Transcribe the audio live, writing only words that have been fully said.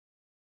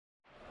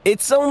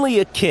It's only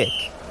a kick,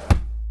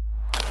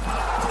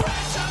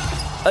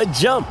 a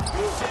jump,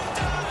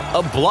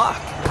 a block.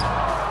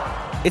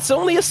 It's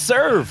only a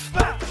serve.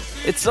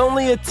 It's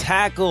only a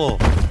tackle,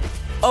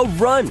 a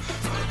run.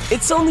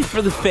 It's only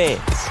for the fans.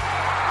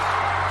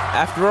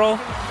 After all,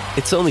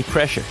 it's only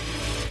pressure.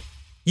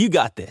 You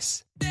got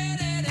this.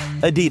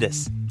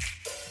 Adidas.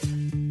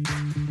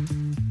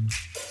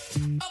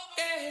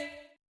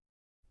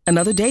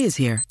 Another day is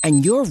here,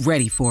 and you're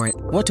ready for it.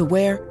 What to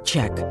wear?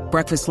 Check.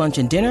 Breakfast, lunch,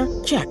 and dinner?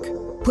 Check.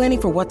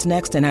 Planning for what's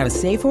next and how to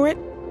save for it?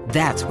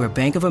 That's where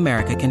Bank of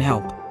America can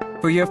help.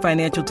 For your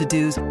financial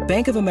to-dos,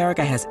 Bank of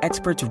America has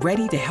experts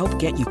ready to help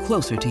get you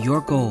closer to your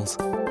goals.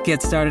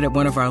 Get started at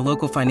one of our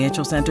local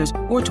financial centers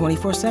or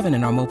 24/7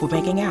 in our mobile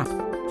banking app.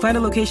 Find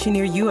a location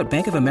near you at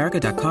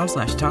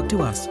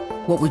bankofamerica.com/talktous.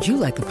 What would you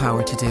like the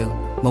power to do?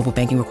 Mobile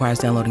banking requires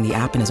downloading the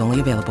app and is only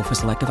available for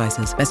select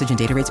devices. Message and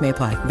data rates may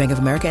apply. Bank of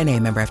America NA,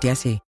 member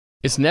FDIC.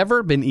 It's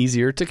never been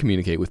easier to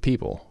communicate with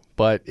people,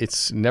 but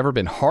it's never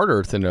been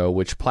harder to know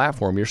which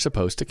platform you're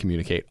supposed to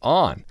communicate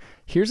on.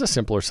 Here's a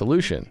simpler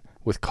solution.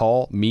 With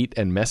call, meet,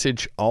 and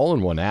message all in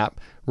one app,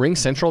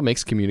 RingCentral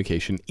makes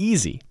communication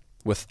easy.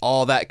 With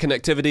all that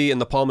connectivity in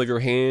the palm of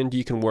your hand,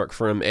 you can work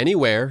from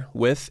anywhere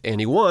with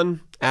anyone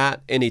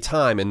at any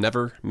time and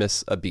never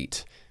miss a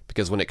beat.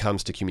 Because when it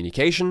comes to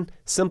communication,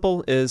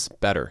 simple is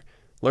better.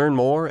 Learn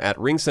more at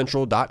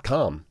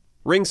ringcentral.com.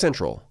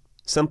 RingCentral.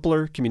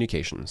 Simpler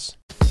communications.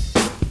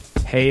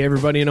 Hey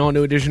everybody, an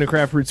all-new edition of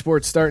Craft Root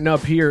Sports starting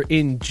up here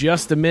in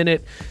just a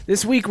minute.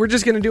 This week we're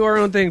just going to do our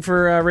own thing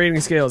for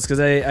rating scales because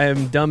I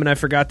am dumb and I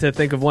forgot to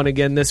think of one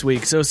again this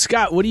week. So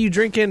Scott, what are you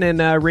drinking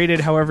and rate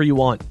it however you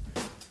want?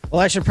 Well,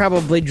 I should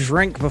probably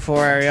drink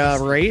before I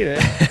rate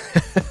it.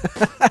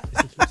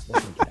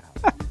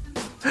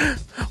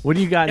 What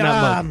do you got in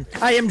that mug?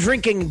 I am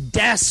drinking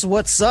Das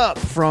What's Up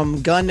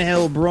from Gun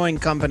Hill Brewing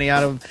Company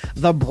out of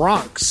the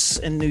Bronx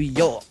in New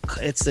York.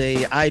 It's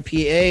a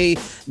IPA,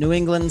 New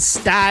England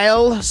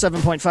style,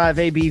 7.5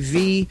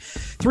 ABV,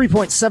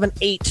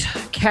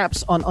 3.78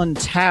 caps on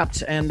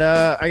Untapped. And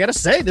I got to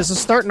say, this is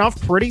starting off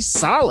pretty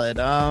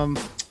solid.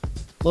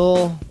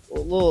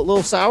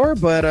 Little sour,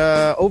 but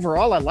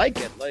overall I like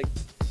it. Like,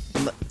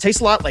 tastes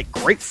a lot like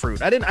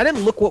grapefruit. I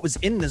didn't look what was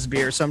in this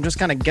beer, so I'm just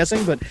kind of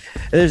guessing, but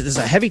there's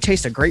a heavy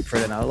taste of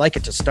grapefruit, and I like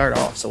it to start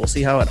off, so we'll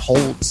see how it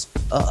holds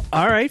up.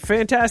 All right,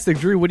 fantastic.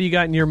 Drew, what do you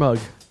got in your mug?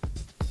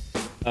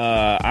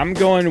 I'm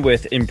going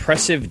with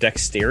Impressive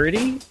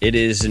Dexterity. It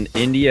is an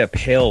India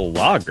Pale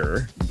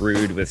Lager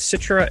brewed with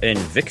Citra and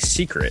Vic's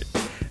Secret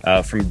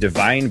from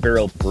Divine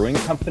Barrel Brewing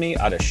Company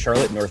out of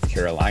Charlotte, North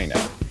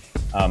Carolina.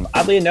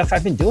 Oddly enough,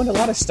 I've been doing a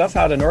lot of stuff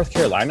out of North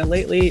Carolina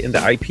lately in the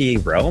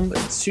IPA realm.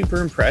 It's super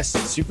impressed.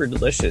 It's super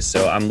delicious.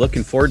 So I'm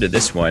looking forward to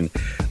this one.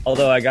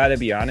 Although I got to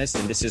be honest,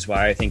 and this is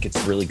why I think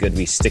it's really good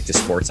we stick to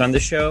sports on the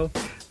show.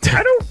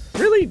 I don't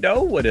really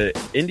know what an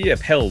India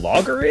Pale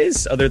Lager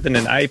is other than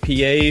an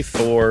IPA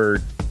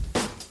for...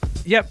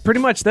 Yeah, pretty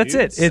much. That's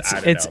dudes? it.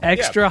 It's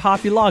extra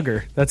hoppy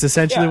lager. That's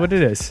essentially what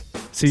it is.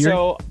 So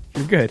you're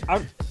good.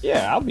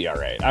 I'll be all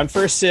right. On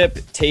first sip,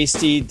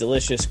 tasty,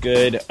 delicious,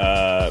 good.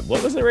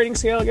 What was the rating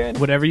scale again?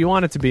 Whatever you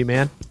want it to be,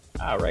 man.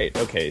 All right.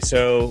 Okay.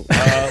 So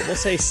we'll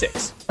say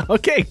 6.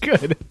 Okay,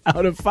 good.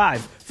 Out of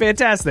 5.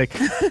 Fantastic.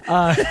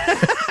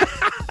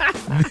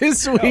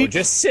 This week... No,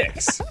 just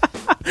 6.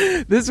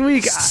 This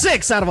week...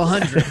 6 out of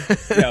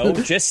 100. No,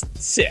 just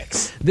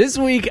 6. This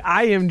week,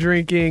 I am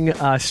drinking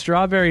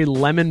Strawberry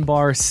Lemon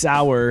Bar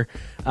Sour.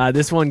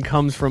 This one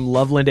comes from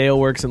Loveland Ale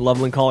Works in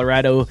Loveland,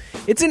 Colorado.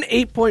 It's an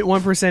 8.1%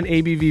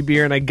 ABV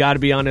beer, and I gotta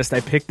be honest,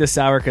 I picked this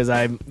sour because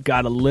I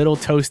got a little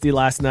toasty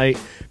last night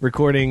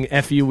recording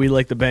FU We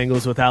Like the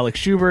Bengals with Alex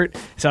Schubert.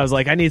 So I was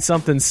like, I need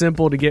something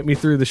simple to get me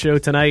through the show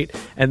tonight,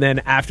 and then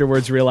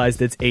afterwards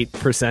realized it's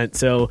 8%.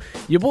 So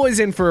your boy's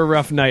in for a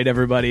rough night,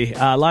 everybody.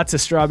 Lots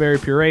of strawberry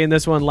puree in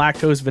this one,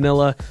 lactose,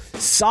 vanilla,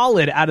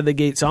 solid out of the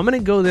gate. So I'm gonna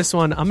do this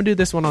one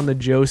on the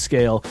Joe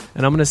scale,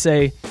 and I'm gonna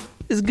say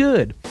it's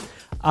good.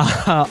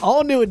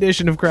 All new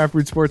edition of Craft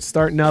Root Sports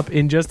starting up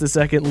in just a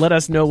second. Let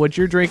us know what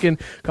you're drinking.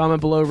 Comment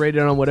below, rate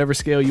it on whatever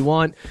scale you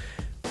want.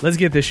 Let's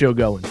get this show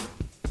going.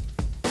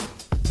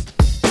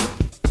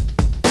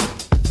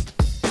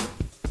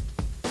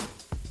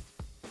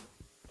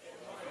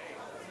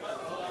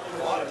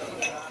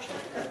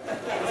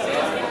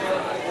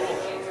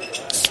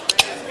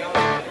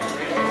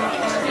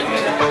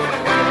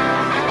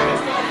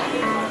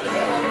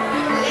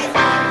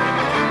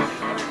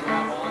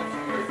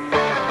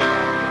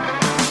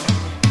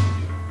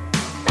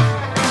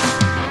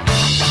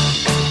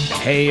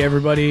 Hey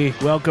everybody,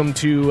 welcome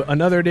to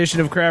another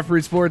edition of Craft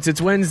Root Sports. It's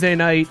Wednesday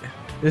night.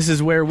 This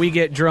is where we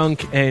get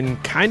drunk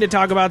and kind of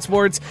talk about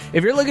sports.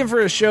 If you're looking for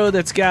a show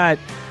that's got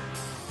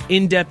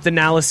in-depth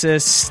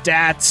analysis,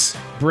 stats,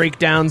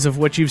 breakdowns of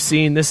what you've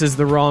seen, this is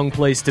the wrong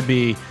place to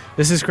be.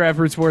 This is Craft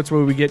Root Sports,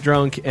 where we get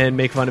drunk and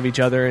make fun of each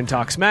other and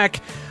talk smack.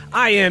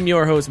 I am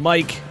your host,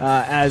 Mike.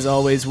 As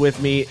always,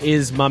 with me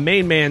is my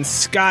main man,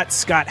 Scott.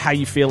 Scott, how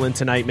you feeling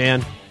tonight,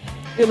 man?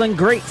 Feeling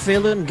great,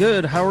 feeling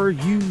good. How are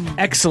you?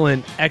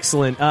 Excellent.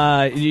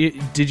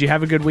 Did you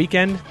have a good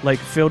weekend? Like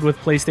filled with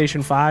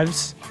PlayStation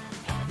 5s?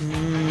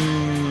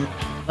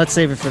 Let's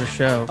save it for the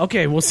show.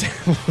 Okay, we'll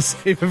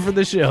save it for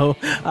the show.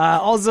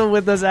 Also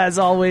with us, as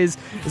always,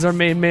 is our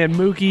main man,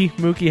 Mookie.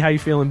 Mookie, how you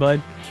feeling,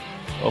 bud?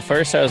 Well,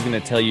 first I was going to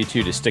tell you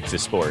two to stick to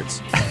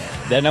sports.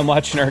 Then I'm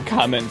watching our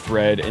comment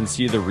thread and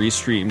see the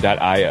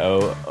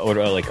Restream.io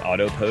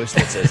auto post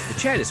that says, the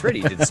chat is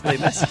ready to display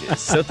messages.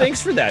 So thanks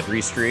for that,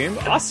 Restream.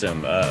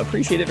 Awesome.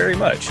 Appreciate it very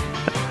much.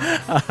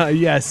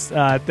 Yes,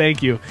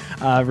 thank you,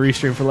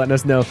 Restream, for letting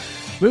us know.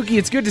 Mookie,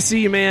 it's good to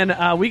see you,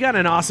 man. We got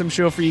an awesome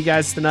show for you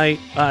guys tonight.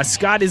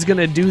 Scott is going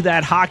to do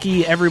that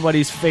hockey,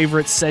 everybody's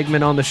favorite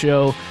segment on the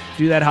show,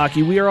 do that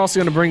hockey. We are also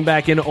going to bring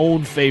back an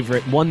old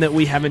favorite, one that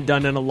we haven't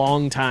done in a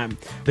long time,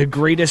 the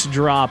greatest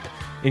drop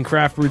in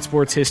Craft Brewed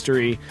Sports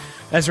history.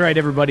 That's right,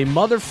 everybody.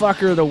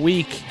 Motherfucker of the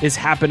Week is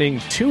happening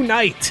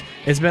tonight.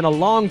 It's been a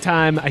long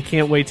time. I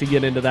can't wait to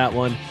get into that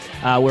one.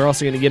 We're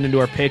also going to get into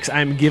our picks.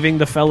 I'm giving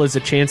the fellas a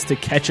chance to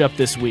catch up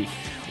this week.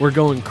 We're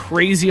going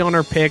crazy on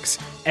our picks.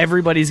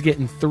 Everybody's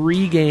getting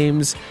 3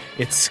 games.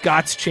 It's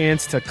Scott's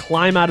chance to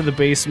climb out of the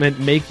basement,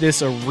 make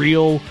this a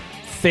real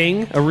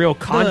thing, a real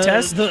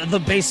contest.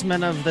 The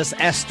basement of this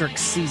asterisk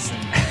season.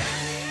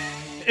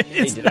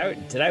 Hey,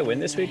 did I win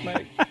this week,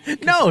 Mike?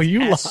 No,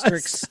 you asterisk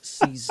lost.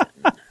 Season.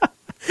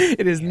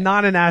 It is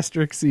not an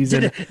asterisk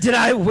season. Did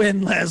I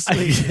win last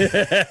week?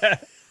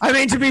 I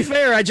mean, to be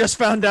fair, I just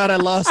found out I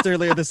lost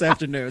earlier this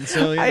afternoon.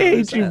 So I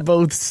hate you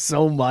both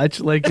so much.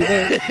 Like,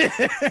 I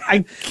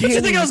can't. Did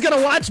you think I was going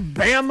to watch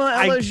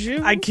Bama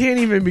LSU? I can't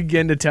even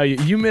begin to tell you.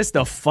 You missed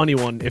a funny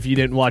one if you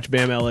didn't watch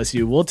Bama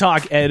LSU. We'll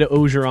talk Ed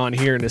Ogeron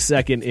here in a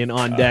second in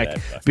On Deck.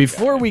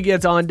 Before we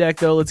get to On Deck,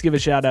 though, let's give a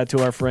shout out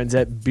to our friends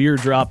at Beer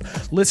Drop.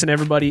 Listen,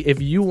 everybody,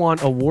 if you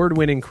want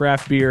award-winning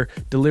craft beer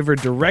delivered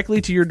directly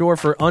to your door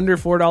for under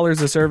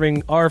 $4 a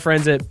serving, our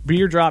friends at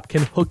Beer Drop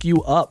can hook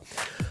you up.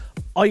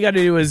 All you got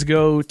to do is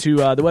go to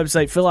the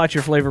website, fill out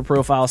your flavor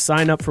profile,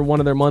 sign up for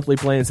one of their monthly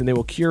plans, and they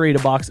will curate a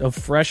box of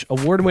fresh,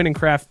 award-winning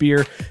craft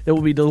beer that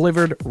will be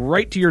delivered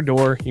right to your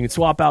door. You can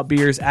swap out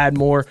beers, add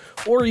more,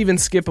 or even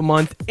skip a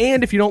month.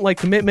 And if you don't like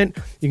commitment,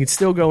 you can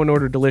still go and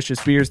order delicious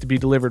beers to be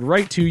delivered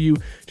right to you.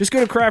 Just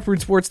go to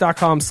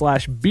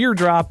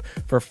craftbrewedsports.com/beerdrop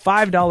for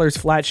 $5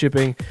 flat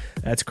shipping.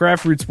 That's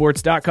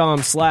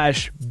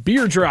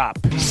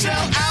craftbrewedsports.com/beerdrop.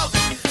 Sell out!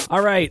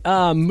 All right,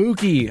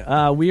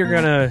 Mookie, we are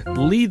going to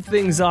lead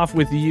things off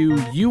with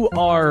you. You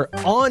are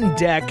on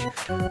deck,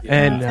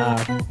 and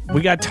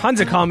we got tons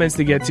of comments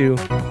to get to.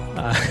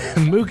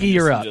 Mookie,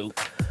 you're up.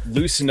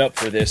 Loosen up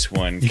for this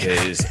one,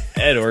 because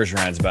Ed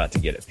Orgeron's about to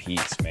get a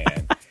piece,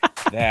 man.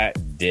 That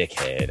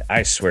dickhead.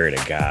 I swear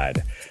to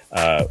God.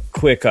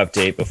 Quick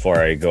update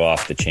before I go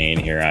off the chain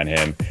here on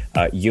him.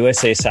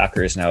 USA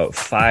Soccer is now at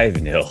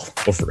 5-0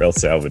 over El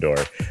Salvador.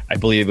 I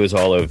believe it was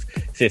all of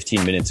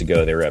 15 minutes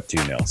ago. They were up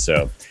 2-0.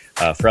 So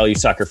for all you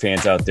soccer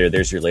fans out there,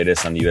 there's your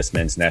latest on the U.S.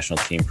 men's national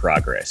team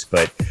progress.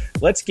 But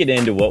let's get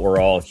into what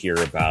we're all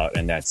here about,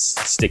 and that's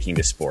sticking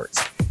to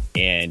sports.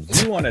 And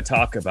we want to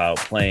talk about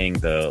playing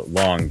the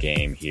long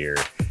game here.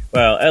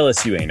 Well,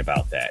 LSU ain't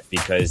about that,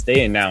 because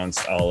they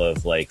announced all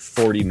of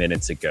 40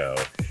 minutes ago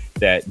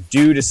that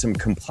due to some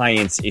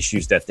compliance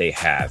issues that they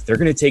have, they're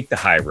going to take the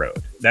high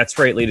road. That's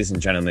right, ladies and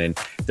gentlemen.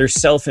 They're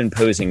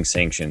self-imposing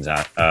sanctions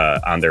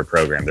on their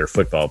program, their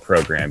football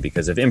program,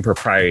 because of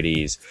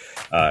improprieties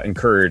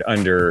incurred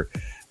under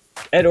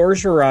Ed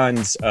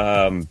Orgeron's,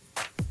 I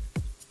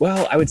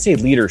would say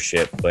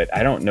leadership, but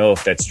I don't know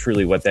if that's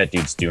truly what that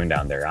dude's doing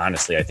down there.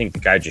 Honestly, I think the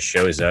guy just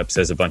shows up,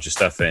 says a bunch of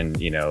stuff in,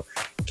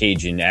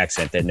 Cajun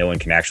accent that no one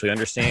can actually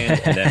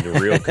understand, and then the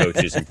real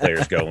coaches and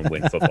players go and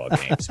win football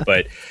games.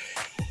 But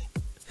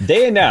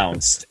they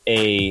announced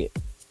a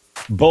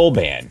bowl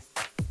ban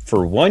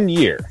for 1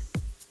 year.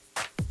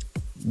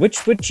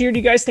 Which year do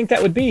you guys think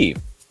that would be?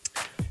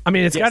 I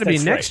mean, it's got to be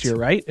next year,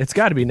 right? It's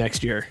got to be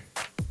next year.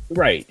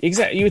 Right,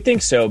 exactly. You would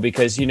think so,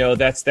 because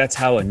that's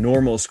how a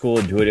normal school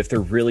would do it if they're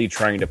really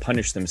trying to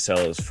punish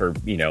themselves for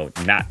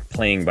not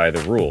playing by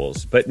the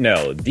rules. But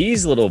no,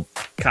 these little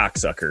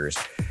cocksuckers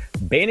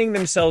banning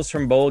themselves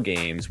from bowl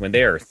games when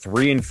they are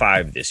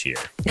 3-5 this year.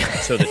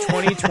 So the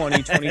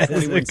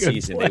 2020-2021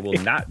 season, they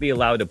will not be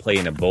allowed to play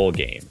in a bowl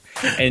game.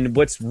 And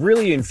what's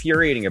really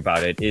infuriating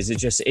about it is it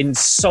just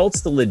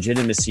insults the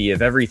legitimacy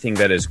of everything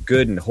that is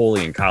good and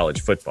holy in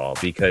college football,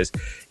 because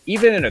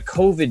even in a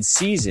COVID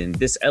season,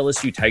 this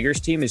LSU Tigers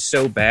team is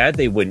so bad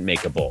they wouldn't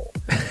make a bowl.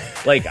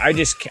 I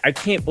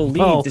can't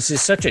believe this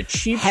is such a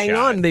cheap shot. Hang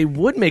on, they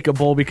would make a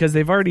bowl because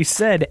they've already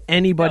said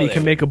anybody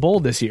can make a bowl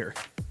this year.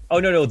 Oh,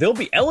 no, they'll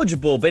be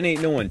eligible, but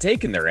ain't no one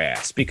taking their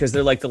ass because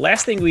they're like, the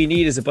last thing we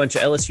need is a bunch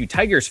of LSU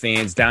Tigers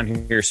fans down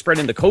here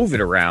spreading the COVID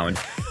around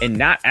and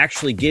not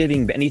actually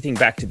giving anything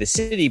back to the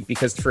city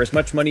because for as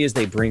much money as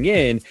they bring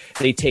in,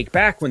 they take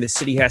back when the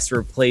city has to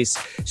replace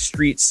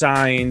street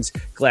signs,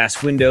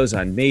 glass windows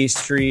on May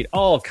Street,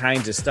 all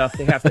kinds of stuff.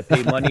 They have to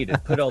pay money to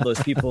put all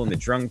those people in the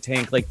drunk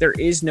tank. Like, there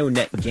is no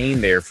net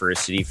gain there for a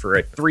city for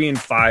a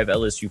 3-5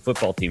 LSU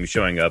football team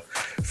showing up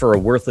for a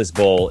worthless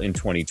bowl in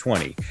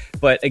 2020.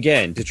 But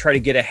again, to try to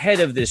get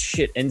ahead of this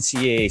shit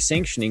NCAA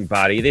sanctioning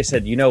body, they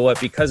said, you know what,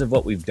 because of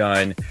what we've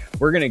done,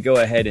 we're going to go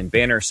ahead and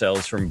ban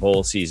ourselves from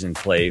bowl season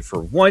play for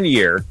 1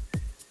 year.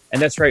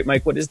 And that's right,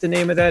 Mike. What is the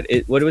name of that?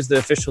 What was the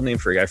official name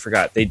for it? I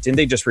forgot. Didn't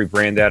they just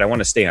rebrand that? I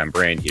want to stay on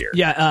brand here.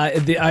 Yeah,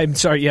 I'm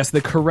sorry. Yes,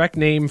 the correct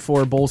name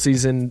for bowl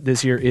season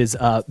this year is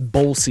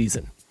bowl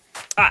season.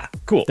 Ah,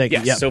 cool. Thank you.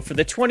 Yep. So for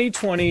the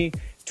 2020-2021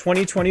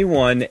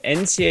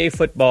 NCAA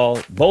football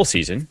bowl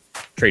season,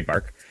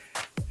 trademark,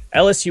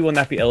 LSU will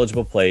not be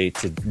eligible play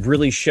to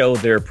really show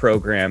their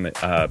program.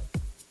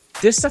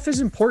 This stuff is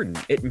important.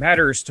 It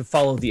matters to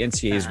follow the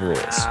NCAA's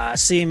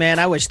rules. See, man,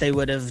 I wish they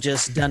would have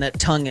just done it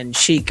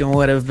tongue-in-cheek and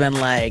would have been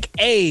like,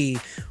 hey,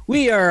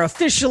 we are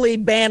officially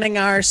banning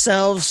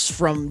ourselves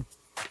from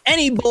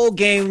any bowl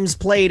games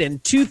played in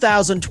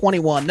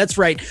 2021. That's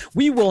right.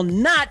 We will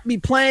not be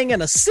playing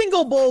in a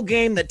single bowl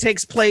game that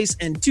takes place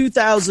in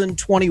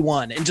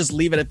 2021 and just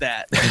leave it at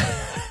that.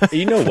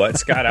 You know what,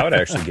 Scott? I would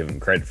actually give them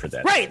credit for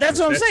that. Right. That's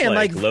what I'm saying.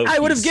 Like I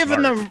would have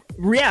given them,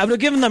 I would have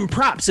given them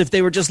props if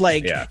they were just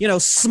like,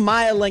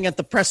 smiling at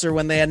the presser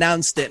when they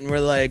announced it. And we're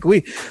like,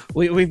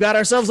 we've got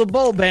ourselves a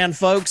bowl ban,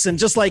 folks. And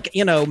just like,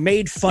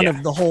 made fun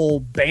of the whole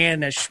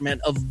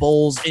banishment of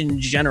bowls in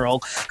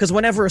general. Because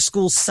whenever a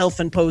school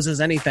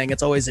self-imposes anything,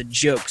 it's always a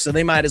joke. So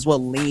they might as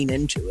well lean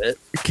into it.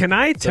 Can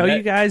I tell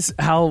you guys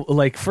how,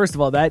 first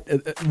of all,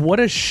 what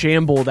a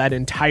shamble that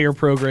entire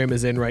program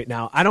is in right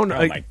now. I don't know.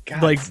 Oh my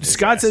God,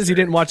 Scott says he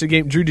didn't watch the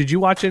game. Drew, did you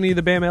watch any of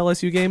the Bama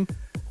LSU game?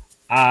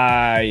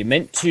 I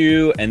meant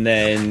to, and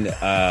then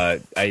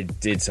I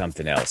did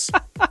something else.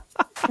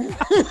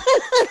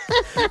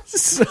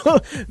 So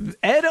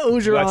Ed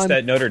Ogeron, you watched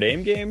that Notre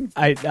Dame game?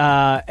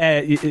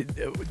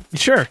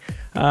 Sure.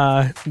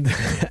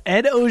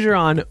 Ed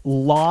Ogeron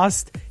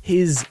lost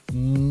his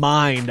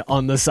mind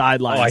on the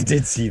sidelines. Oh, I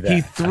did see that.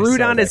 He threw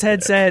down his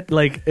headset.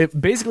 It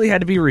basically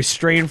had to be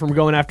restrained from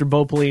going after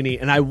Bo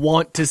Pelini, and I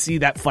want to see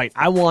that fight.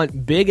 I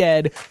want Big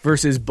Ed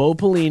versus Bo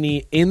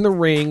Pelini in the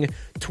ring,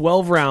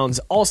 12 rounds.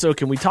 Also,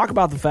 can we talk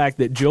about the fact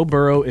that Joe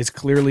Burrow is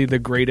clearly the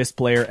greatest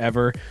player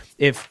ever?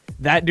 If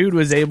that dude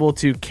was able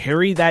to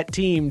carry that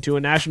team to a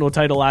national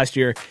title last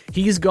year,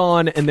 he's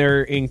gone and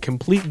they're in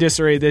complete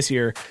disarray this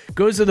year.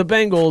 Goes to the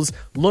Bengals,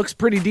 looks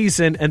pretty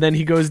decent, and then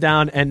he goes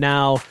down and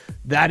now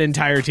that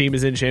entire team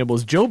is in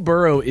shambles. Joe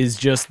Burrow is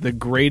just the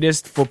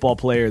greatest football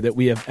player that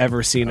we have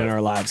ever seen in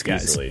our lives,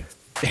 guys. Easily.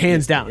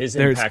 Hands down. His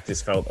impact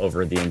is felt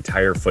over the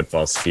entire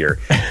football sphere.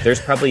 There's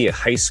probably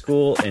high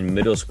school and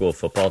middle school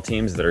football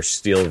teams that are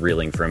still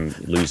reeling from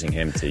losing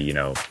him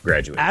to,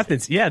 graduate.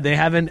 Athens, yeah, they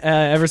haven't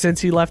ever since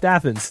he left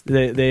Athens.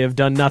 They have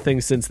done nothing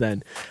since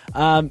then.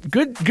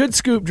 Good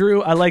scoop,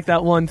 Drew. I like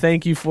that one.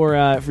 Thank you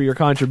for your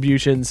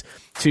contributions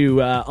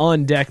to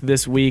On Deck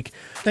this week.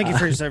 Thank you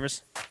for your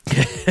service.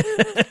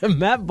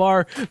 Matt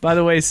Barr, by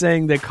the way,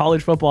 saying that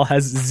college football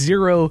has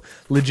zero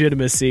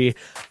legitimacy.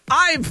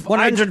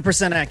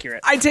 100%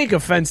 accurate. I take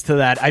offense to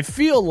that. I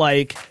feel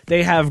like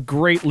they have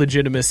great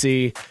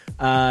legitimacy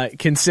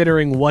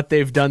considering what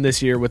they've done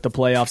this year with the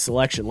playoff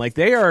selection. Like,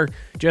 they are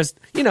just,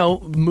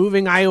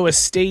 moving Iowa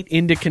State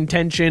into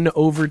contention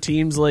over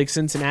teams like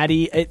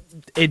Cincinnati.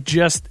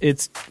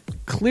 It's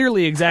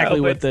clearly exactly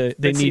what they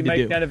need to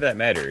do. None of that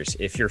matters.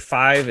 If you're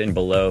 5 and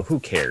below, who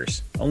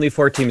cares? Only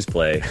 4 teams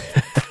play.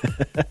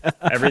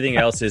 Everything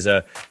else is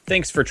a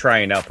thanks for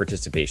trying out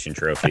participation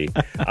trophy.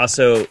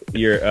 Also,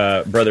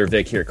 your brother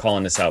Vic here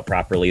calling us out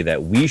properly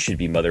that we should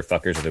be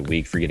motherfuckers of the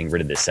week for getting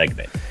rid of this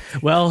segment.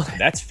 Well,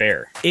 that's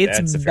fair.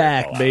 It's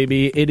back,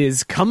 baby. It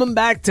is coming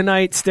back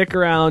tonight. Stick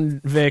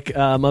around, Vic.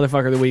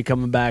 Motherfucker of the week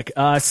coming back.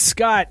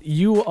 Scott,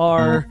 you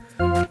are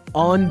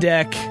on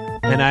deck.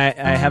 And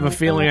I have a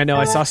feeling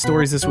I saw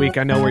stories this week.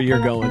 I know where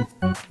you're going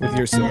with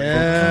your story.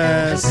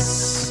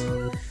 Yes.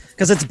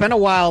 Because it's been a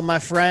while, my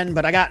friend,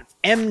 but I got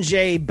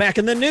MJ back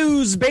in the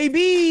news,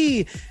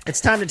 baby. It's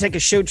time to take a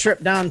show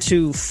trip down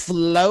to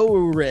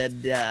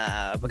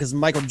Florida because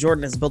Michael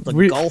Jordan has built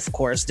a golf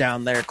course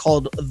down there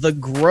called The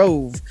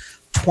Grove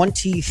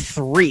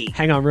 23.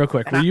 Hang on real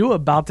quick. Were you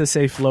about to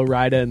say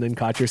Florida and then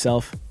caught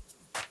yourself?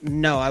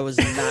 No, I was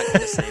not going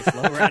to say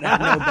Florida. I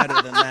know better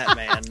than that,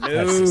 man.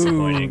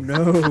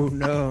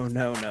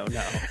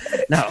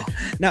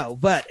 No.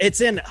 But it's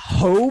in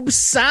Hobe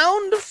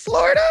Sound,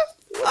 Florida.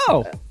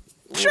 Oh,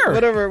 sure.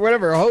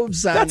 Whatever Hobe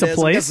Sound is. That's a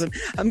place.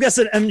 I'm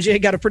guessing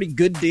MJ got a pretty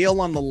good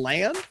deal on the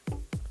land.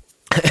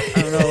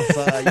 don't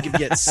know if you could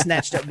get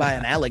snatched up by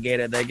an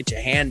alligator there, get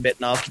your hand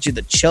bitten off, get you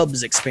the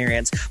Chubbs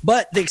experience.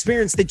 But the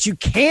experience that you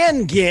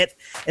can get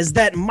is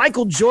that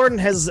Michael Jordan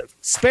has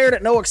spared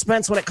at no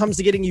expense when it comes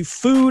to getting you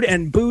food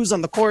and booze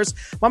on the course.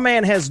 My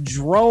man has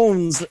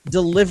drones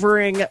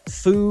delivering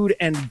food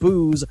and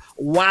booze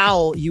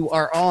while you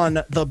are on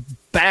the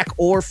back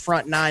or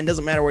front nine,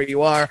 doesn't matter where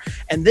you are.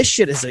 And this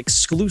shit is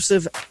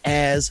exclusive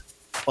as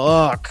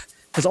fuck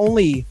because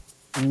only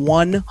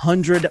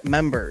 100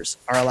 members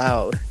are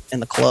allowed in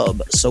the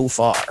club so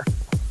far,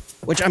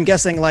 which I'm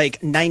guessing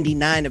like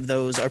 99 of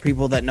those are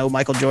people that know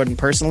Michael Jordan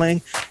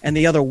personally, and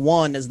the other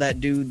one is that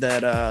dude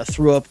that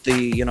threw up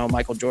the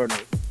Michael Jordan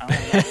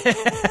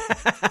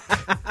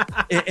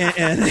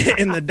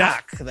in the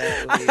dock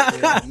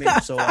that we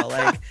made so well.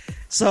 Like,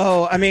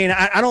 so I mean,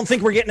 I don't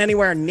think we're getting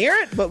anywhere near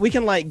it, but we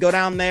can like go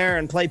down there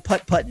and play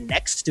putt-putt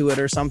next to it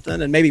or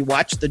something, and maybe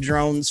watch the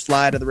drones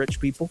fly to the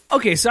rich people.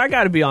 Okay, so I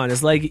got to be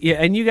honest, like, yeah,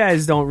 and you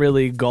guys don't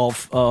really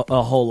golf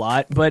a whole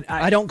lot, but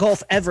I don't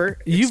golf ever.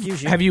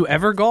 Excuse you. Have you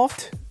ever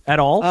golfed at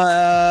all?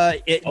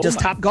 Does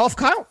Top Golf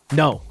count?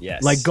 No.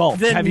 Yes. Like golf.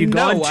 Then Have you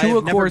gone no, to I've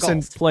a never course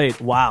and golfed. played?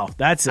 Wow,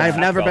 that's I've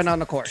never golf. been on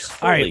the course.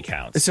 all right. Totally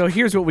counts. So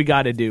here's what we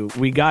got to do.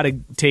 We got to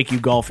take you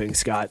golfing,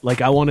 Scott.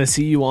 Like, I want to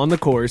see you on the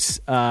course.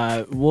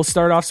 We'll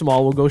start off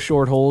small. We'll go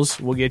short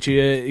holes. We'll get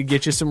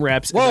you some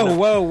reps.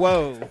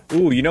 Whoa.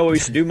 Ooh, you know what we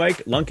should do,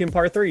 Mike? Lunkin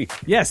par 3.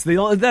 Yes,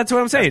 that's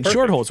what I'm saying. That's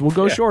Short perfect. holes. We'll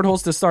go Yeah. short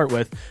holes to start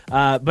with.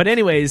 But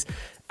anyways,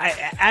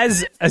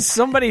 as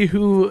somebody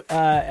who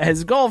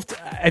has golfed,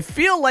 I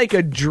feel like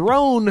a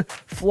drone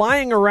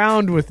flying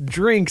around with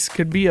drinks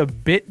could be a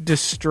bit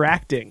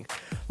distracting.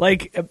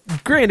 Like,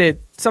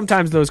 granted,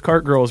 sometimes those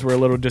cart girls were a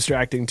little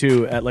distracting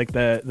too at like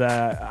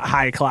the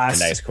high class,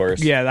 The nice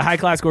course. Yeah, the high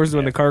class courses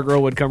when the cart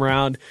girl would come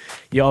around,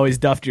 you always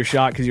duffed your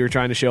shot because you were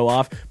trying to show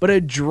off. But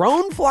a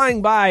drone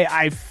flying by,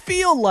 I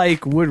feel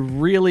like would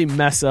really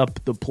mess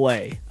up the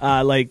play.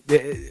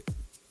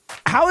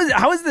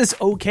 How is this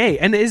okay?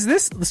 And is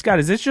this, Scott,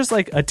 is this just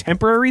like a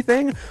temporary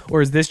thing,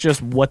 or is this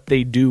just what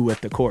they do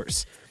at the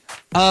course?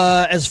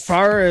 As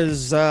far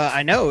as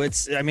I know,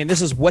 this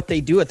is what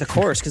they do at the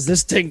course, because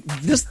this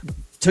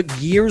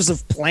took years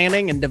of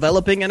planning and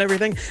developing and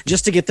everything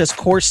just to get this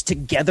course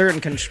together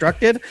and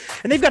constructed.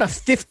 And they've got a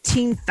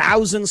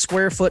 15,000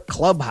 square foot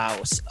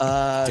clubhouse.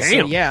 Damn.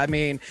 So yeah, I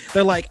mean,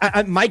 they're like,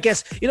 my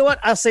guess, you know what?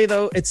 I'll say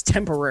though, it's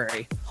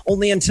temporary.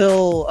 Only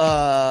until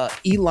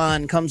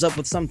Elon comes up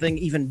with something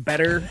even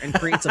better and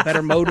creates a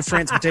better mode of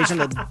transportation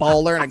that's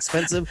baller and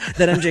expensive,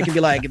 that MJ can be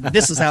like,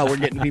 this is how we're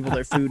getting people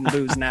their food and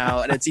booze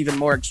now, and it's even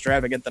more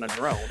extravagant than a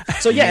drone.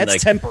 So yeah,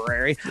 it's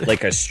temporary.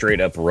 Like a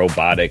straight up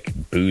robotic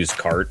booze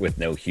cart with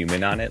no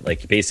human on it.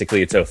 Like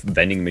basically it's a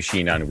vending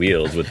machine on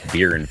wheels with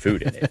beer and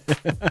food in it.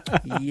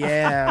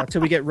 Yeah,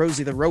 until we get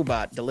Rosie the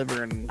robot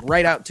delivering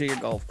right out to your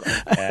golf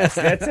cart.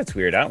 That's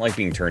weird. I don't like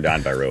being turned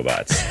on by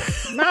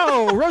robots.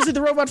 No, Rosie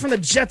the robot from the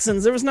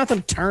Jetsons. There was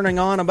nothing turning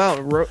on about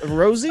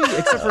Rosie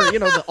except for,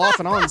 the off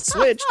and on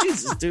switch.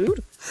 Jesus,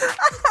 dude.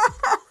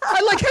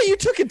 I like how you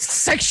took it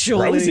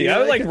sexually. Rosie, I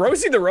was like,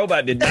 Rosie the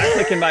robot did not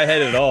click in my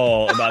head at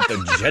all about the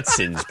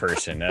Jetsons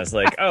person. I was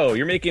like, oh,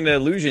 you're making an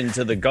allusion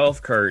to the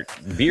golf cart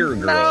beer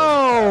girl.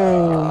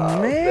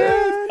 Oh,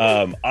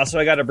 man. Also,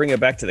 I got to bring it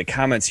back to the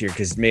comments here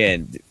because,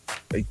 man,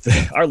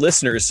 our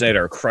listeners said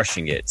are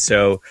crushing it.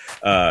 So,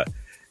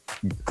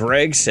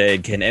 Greg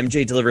said, "Can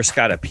MJ deliver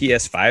Scott a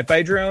PS5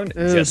 by drone?"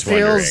 Just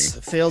wondering.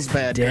 Feels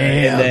bad.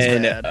 Damn.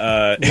 And then,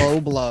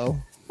 low blow.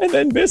 And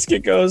then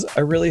Biscuit goes,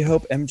 "I really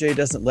hope MJ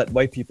doesn't let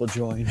white people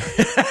join."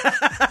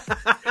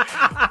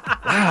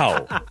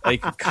 Wow.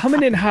 Like,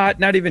 coming in hot,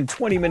 not even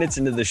 20 minutes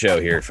into the show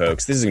here,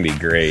 folks. This is going to be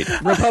great.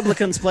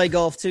 Republicans play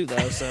golf too,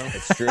 though, so.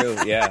 It's true,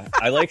 yeah.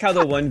 I like how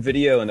the one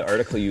video in the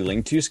article you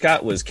linked to,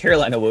 Scott, was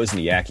Carolina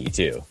Wozniacki,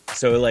 too.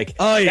 So, like,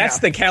 that's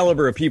the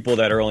caliber of people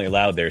that are only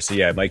allowed there. So,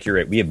 yeah, Mike, you're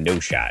right. We have no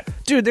shot.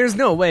 Dude, there's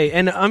no way.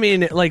 And, I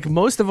mean, like,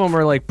 most of them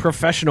are, like,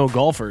 professional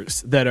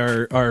golfers that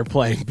are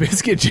playing.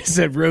 Biscuit just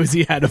said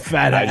Rosie had a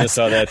fat ass. I just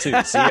saw that, too.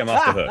 See, I'm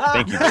off the hook.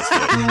 Thank you,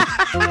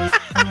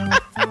 Biscuit.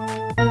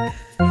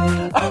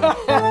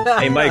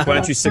 Hey, Mike, why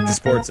don't you stick to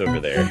sports over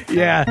there?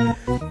 Yeah,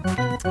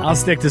 I'll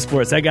stick to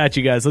sports. I got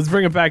you guys. Let's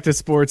bring it back to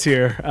sports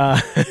here,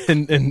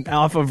 and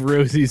off of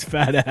Rosie's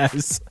fat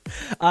ass.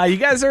 You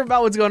guys heard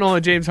about what's going on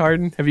with James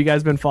Harden? Have you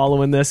guys been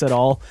following this at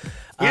all?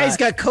 Yeah, he's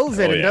got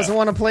COVID and doesn't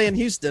want to play in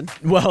Houston.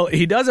 Well,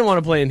 he doesn't want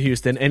to play in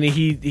Houston, and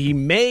he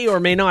may or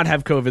may not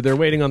have COVID. They're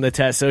waiting on the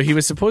test. So he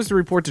was supposed to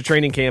report to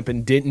training camp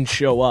and didn't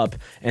show up,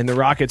 and the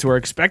Rockets were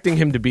expecting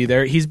him to be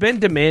there. He's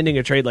been demanding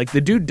a trade. Like, the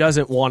dude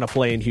doesn't want to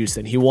play in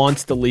Houston. He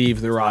wants to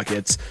leave the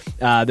Rockets.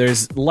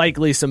 There's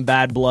likely some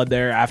bad blood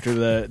there after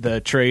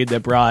the trade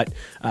that brought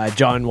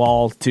John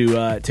Wall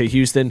to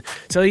Houston.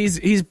 So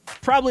he's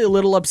probably a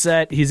little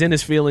upset. He's in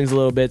his feelings a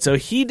little bit. So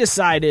he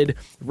decided,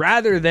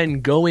 rather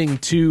than going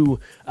to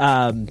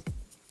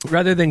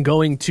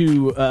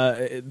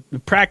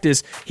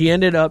practice, he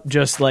ended up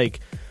just like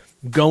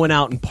going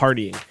out and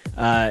partying.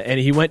 and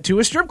he went to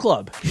a strip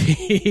club.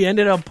 He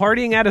ended up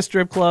partying at a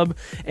strip club,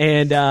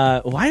 and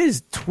why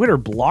is Twitter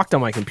blocked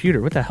on my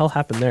computer? What the hell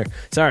happened there?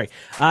 Sorry.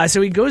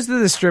 So he goes to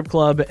the strip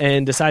club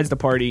and decides to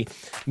party,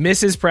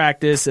 misses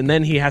practice, and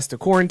then he has to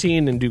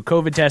quarantine and do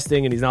COVID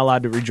testing, and he's not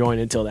allowed to rejoin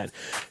until then.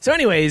 So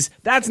anyways,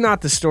 that's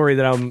not the story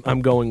that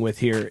I'm going with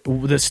here.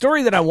 The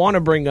story that I want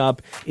to bring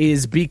up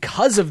is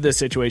because of this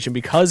situation,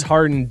 because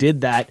Harden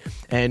did that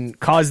and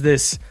caused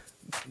this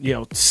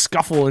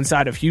scuffle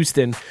inside of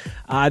Houston.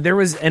 There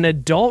was an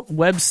adult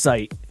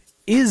website.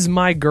 Is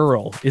My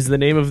Girl is the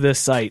name of this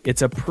site.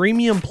 It's a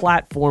premium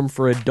platform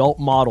for adult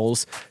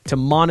models to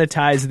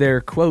monetize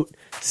their, quote,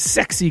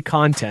 sexy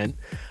content.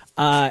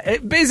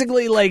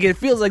 It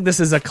feels like this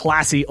is a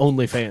classy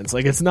OnlyFans.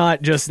 Like, it's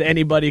not just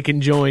anybody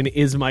can join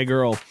Is My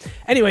Girl.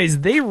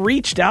 Anyways, they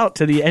reached out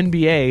to the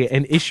NBA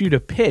and issued a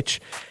pitch,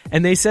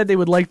 and they said they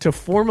would like to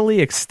formally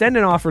extend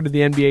an offer to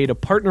the NBA to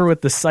partner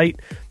with the site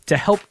to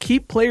help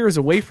keep players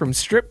away from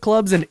strip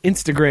clubs and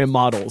Instagram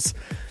models.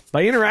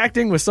 By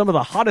interacting with some of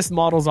the hottest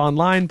models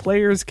online,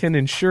 players can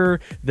ensure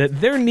that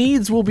their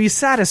needs will be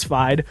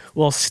satisfied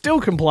while still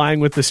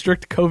complying with the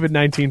strict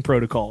COVID-19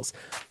 protocols.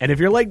 And if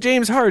you're like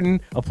James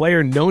Harden, a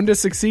player known to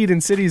succeed in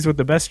cities with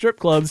the best strip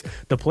clubs,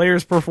 the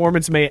player's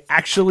performance may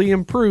actually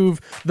improve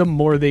the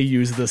more they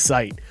use the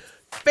site.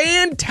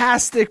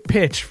 Fantastic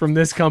pitch from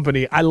this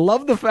company. I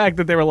love the fact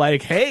that they were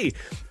like, hey,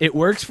 it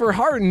works for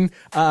Harden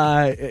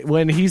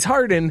when he's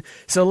Harden,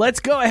 so let's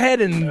go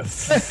ahead and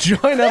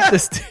join up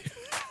this team.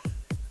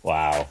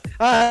 Wow.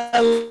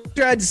 I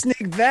tried to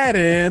sneak that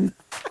in.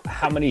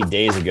 How many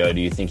days ago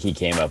do you think he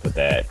came up with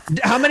that?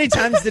 How many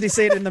times did he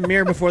say it in the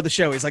mirror before the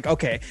show? He's like,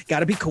 okay,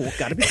 gotta be cool.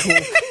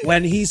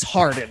 When he's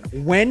Harden.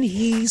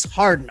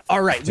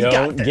 All right, we got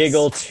Don't this.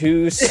 giggle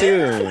too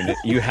soon.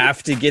 You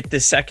have to get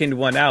the second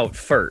one out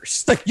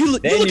first. Like, you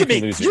look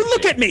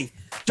at me.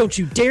 Don't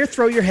you dare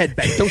throw your head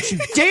back. Don't you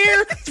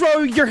dare throw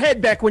your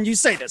head back when you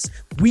say this.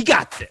 We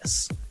got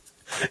this.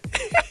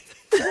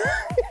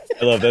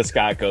 I love that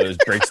Scott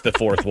breaks the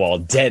fourth wall,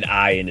 dead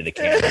eye into the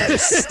camera,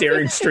 just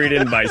staring straight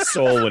into my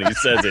soul when he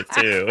says it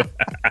too.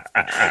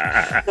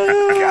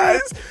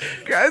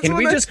 guys, can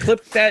we just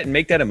clip that and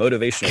make that a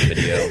motivational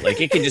video? Like,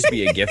 it can just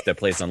be a GIF that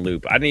plays on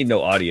loop. I need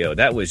no audio.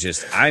 That was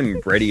just,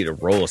 I'm ready to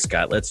roll,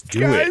 Scott. Let's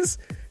do it.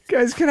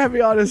 Guys, can I be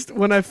honest?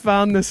 When I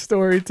found this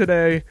story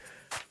today,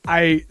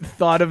 I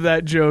thought of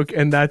that joke,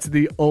 and that's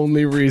the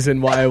only reason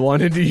why I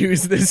wanted to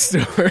use this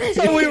story.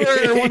 So we were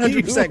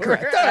 100%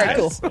 correct. All right,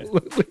 cool.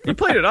 Absolutely. You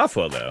played it off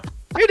well, though.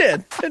 You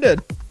did.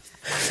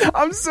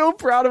 I'm so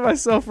proud of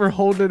myself for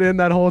holding it in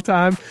that whole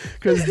time,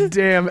 because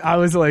damn, I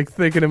was like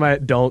thinking in my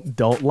head,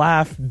 don't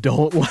laugh.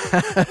 Yep.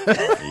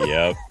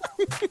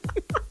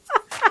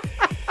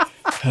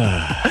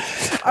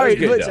 All right,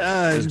 good.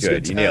 It was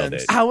good. You nailed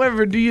it.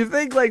 However, do you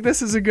think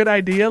this is a good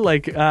idea?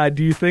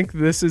 Do you think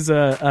this is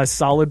a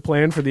solid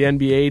plan for the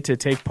NBA to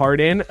take part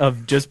in,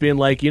 of just being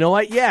like, you know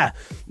what? Yeah,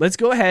 let's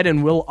go ahead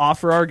and we'll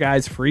offer our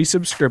guys free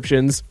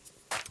subscriptions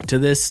to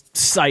this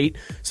site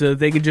so that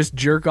they can just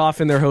jerk off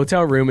in their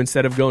hotel room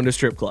instead of going to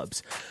strip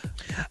clubs.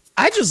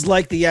 I just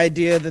like the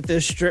idea that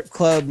this strip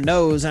club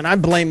knows, and I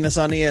blame this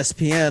on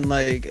ESPN.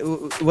 Like,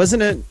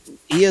 wasn't it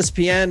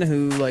ESPN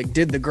who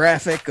did the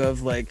graphic of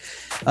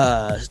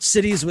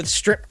cities with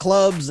strip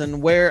clubs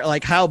and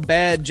how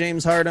bad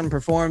James Harden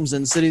performs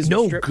in cities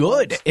with strip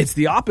clubs? It's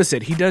the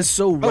opposite. He does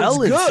so well.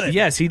 Good.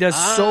 Yes, he does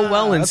so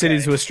well in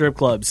cities with strip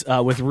clubs,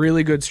 with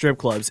really good strip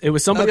clubs. It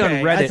was somebody on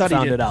Reddit I thought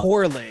found he did it out.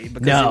 poorly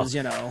because he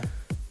was,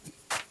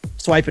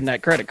 swiping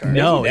that credit card.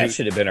 No, that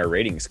should have been our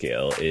rating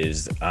scale,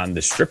 is on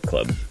the strip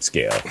club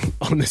scale.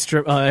 On the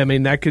strip,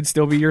 that could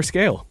still be your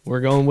scale.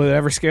 We're going with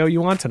whatever scale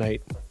you want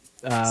tonight.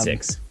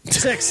 6.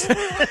 6.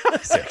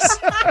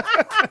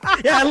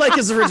 Yeah, I like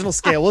his original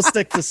scale. We'll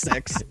stick to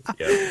 6.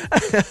 Yep.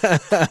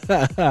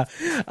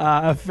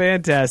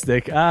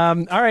 Fantastic. All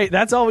right,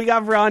 that's all we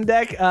got for On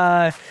Deck.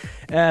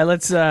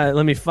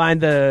 Let me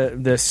find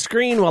the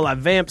screen while I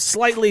vamp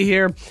slightly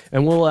here,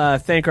 and we'll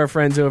thank our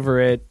friends over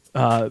at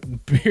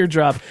Beer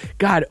Drop.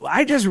 God,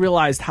 I just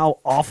realized how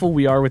awful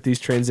we are with these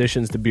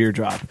transitions to Beer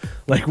Drop.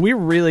 We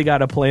really got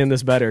to plan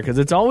this better, because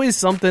it's always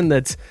something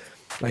that's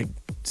like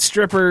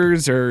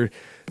strippers or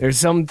there's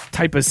some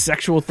type of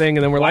sexual thing,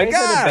 and then we're Why like, is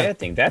that a bad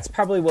thing? That's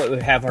probably what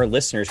would have our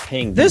listeners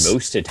paying the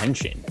most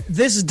attention.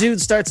 This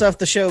dude starts off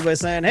the show by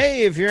saying,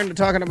 hey, if you're into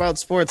talking about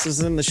sports, this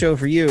isn't the show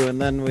for you.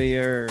 And then we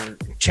are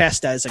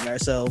chastising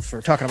ourselves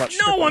for talking about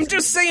no, I'm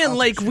just saying,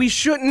 we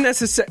shouldn't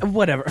necessarily...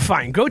 Whatever.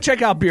 Fine. Go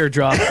check out Beer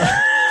Drop.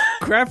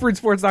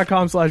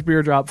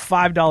 craftbrewsports.com/beerdrop.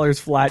 $5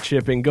 flat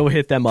shipping. Go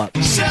hit them up.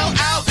 Sell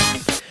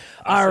out.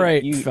 All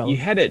right, you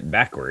had it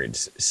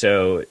backwards.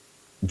 So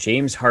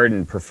James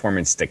Harden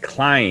performance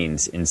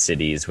declines in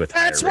cities with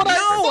That's higher what I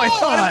ratings. know. I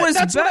thought it was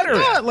better.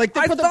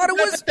 I thought it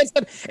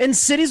was in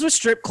cities with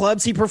strip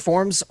clubs. He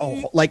performs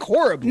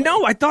horribly.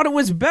 No, I thought it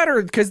was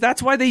better, because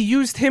that's why they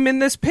used him in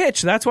this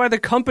pitch. That's why the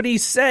company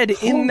said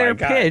in their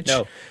pitch.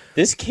 No.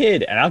 This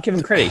kid, and I'll give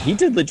him credit, he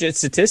did legit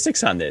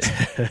statistics on this.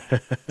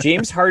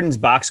 James Harden's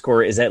box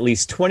score is at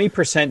least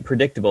 20%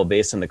 predictable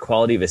based on the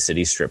quality of a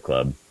city strip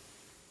club.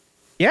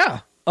 Yeah.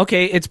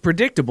 Okay, it's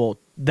predictable.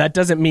 That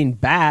doesn't mean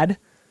bad.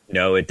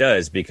 No, it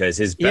does, because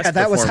his best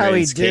that was how he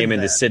performance did came in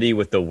the that. city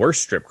with the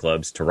worst strip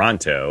clubs,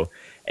 Toronto,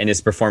 and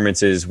his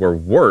performances were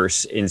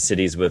worse in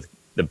cities with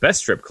the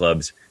best strip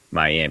clubs,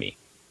 Miami.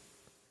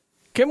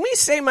 Can we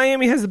say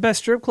Miami has the best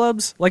strip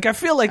clubs? Like, I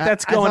feel like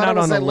that's I going thought out it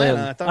was on a Atlanta.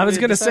 limb. I thought I was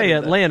we going to say decided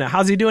that. Atlanta.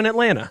 How's he doing in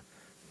Atlanta?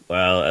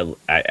 Well,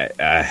 let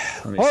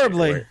me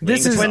Horribly. see the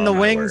This wings is- on Between the my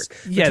wings, work.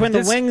 Yeah, between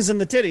this- the wings and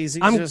the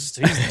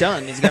titties, he's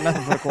done. He's got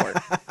nothing for the court.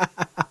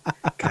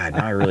 God,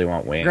 now I really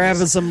want wings.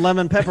 Grabbing some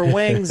lemon pepper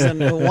wings in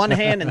one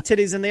hand and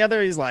titties in the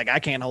other. He's like, I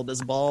can't hold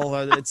this ball.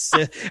 It's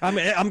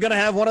I'm gonna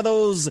have one of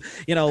those,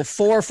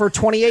 4 for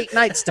 28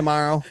 nights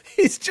tomorrow.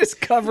 He's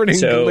just covered in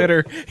So-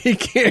 glitter. He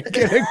can't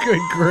get a good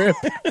grip.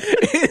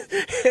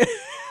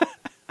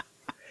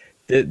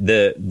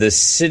 The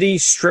city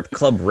strip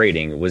club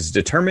rating was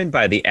determined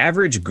by the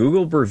average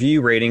Google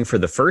review rating for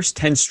the first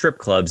 10 strip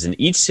clubs in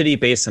each city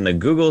based on the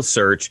Google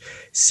search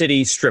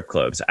city strip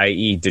clubs,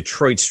 i.e.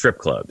 Detroit strip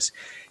clubs.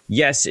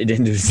 Yes, it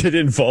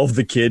involved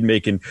the kid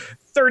making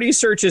 30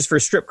 searches for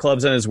strip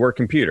clubs on his work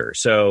computer.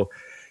 So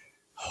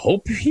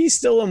hope he's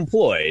still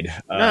employed.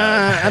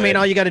 I mean,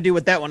 all you got to do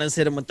with that one is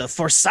hit him with the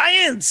for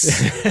science.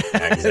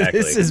 Exactly.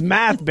 This is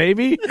math,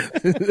 baby.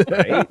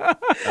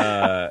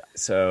 right?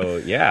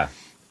 So, yeah.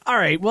 All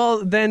right.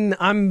 Well, then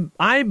I'm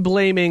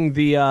blaming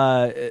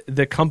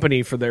the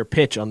company for their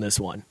pitch on this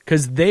one,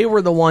 because they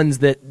were the ones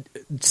that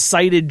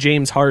cited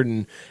James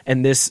Harden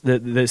and this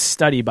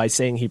study by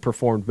saying he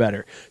performed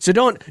better. So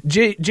don't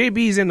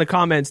JB's in the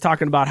comments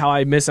talking about how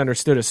I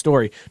misunderstood a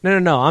story.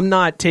 No. I'm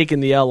not taking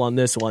the L on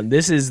this one.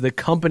 This is the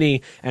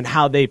company and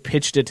how they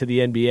pitched it to the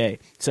NBA.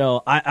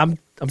 So I'm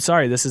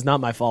sorry. This is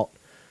not my fault.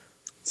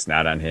 It's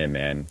not on him,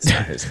 man. It's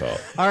not his fault.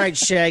 All right,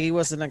 Shaggy,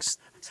 what's the next?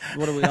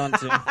 What are we on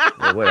to?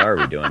 Well, what are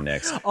we doing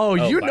next? Oh,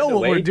 you by know the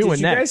what we're doing Did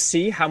you guys next.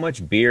 see how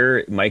much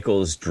beer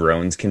Michael's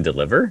drones can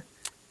deliver?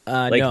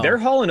 No. They're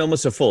hauling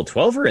almost a full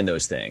 12er in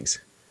those things.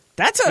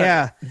 That's a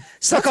Yeah,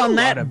 suck That's a on lot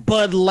that of-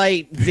 Bud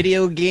Light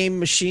video game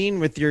machine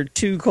with your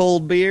 2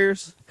 cold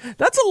beers.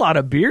 That's a lot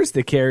of beers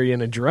to carry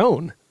in a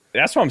drone.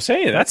 That's what I'm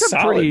saying. That's a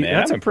solid, pretty man.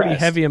 that's I'm a pretty impressed.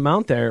 heavy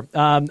amount there.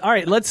 All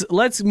right,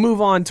 let's move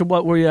on to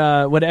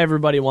what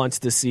everybody wants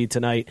to see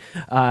tonight.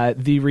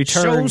 The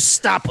return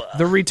Showstopper.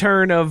 the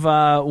return of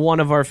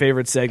one of our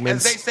favorite As they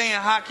segments. say in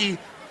hockey,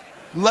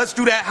 let's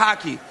do that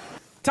hockey.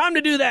 Time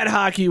to do that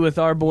hockey with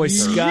our boy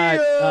Scott,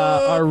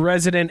 our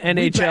resident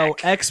NHL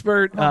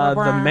expert,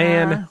 the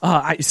man.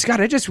 Scott,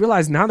 I just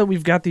realized now that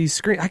we've got these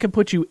screens, I can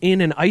put you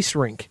in an ice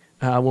rink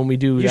when we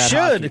do You that should,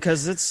 hockey.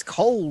 because it's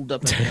cold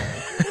up in there.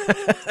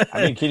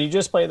 I mean, can you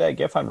just play that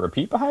GIF on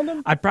repeat behind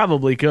him? I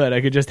probably could.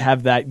 I could just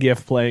have that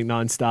GIF playing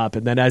nonstop,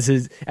 and then as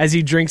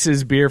he drinks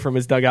his beer from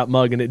his dugout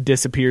mug and it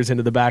disappears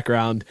into the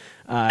background.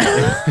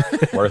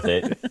 Worth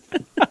it.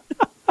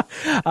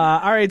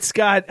 All right,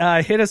 Scott,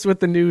 hit us with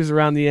the news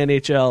around the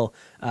NHL,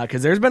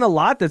 because there's been a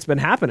lot that's been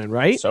happening,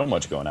 right? So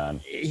much going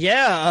on.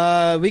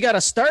 Yeah, we got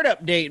a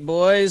startup date,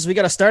 boys. We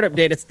got a startup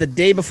date. It's the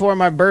day before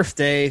my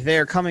birthday.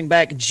 They're coming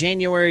back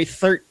January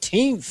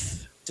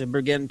 13th to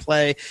begin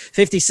play.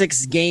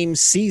 56-game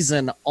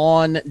season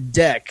on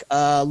deck.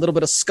 A little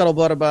bit of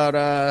scuttlebutt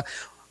about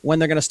when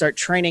they're going to start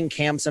training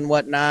camps and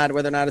whatnot,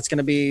 whether or not it's going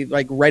to be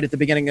like right at the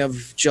beginning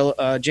of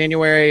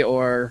January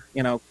or,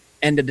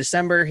 end of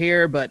December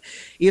here. But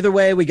either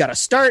way, we got a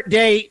start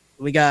date.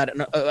 We got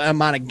an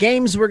amount of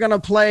games we're going to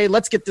play.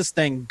 Let's get this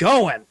thing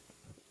going.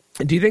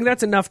 Do you think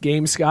that's enough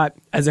games, Scott?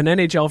 As an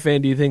NHL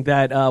fan, do you think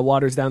that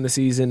waters down the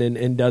season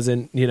and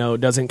doesn't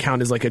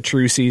count as like a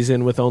true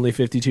season with only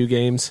 52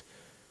 games?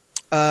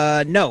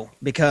 No,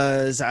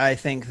 because I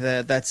think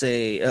that that's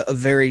a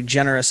very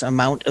generous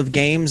amount of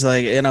games.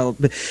 Like,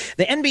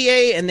 the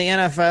NBA and the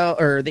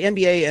NFL, or the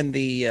NBA and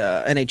the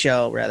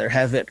NHL rather,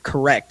 have it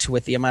correct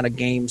with the amount of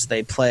games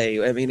they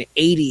play. I mean,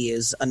 80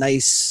 is a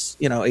nice,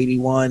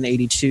 81,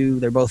 82.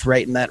 They're both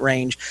right in that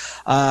range.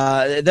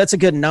 That's a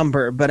good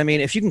number. But I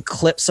mean, if you can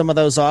clip some of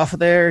those off of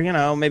there,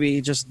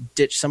 maybe just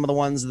ditch some of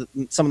the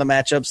some of the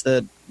matchups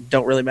that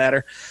don't really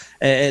matter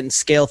and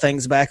scale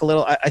things back a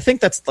little. I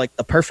think that's like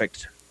the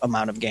perfect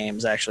amount of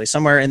games, actually,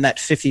 somewhere in that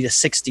 50 to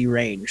 60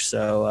 range.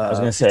 So was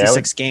gonna say,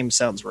 56 games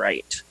sounds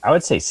right. I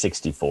would say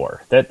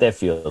 64. That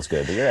feels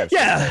good. But you're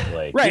absolutely Yeah,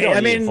 right. right. You don't I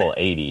need mean, a full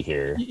 80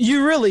 here.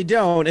 You really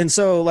don't. And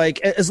so, like,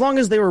 as long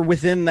as they were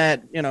within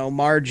that,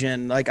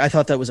 margin, like, I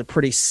thought that was a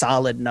pretty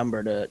solid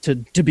number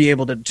to be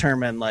able to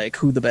determine, like,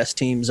 who the best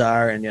teams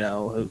are and,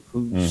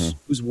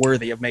 who's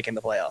worthy of making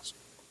the playoffs.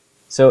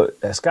 So,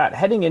 Scott,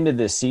 heading into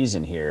this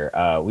season here,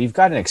 we've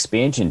got an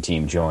expansion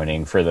team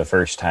joining for the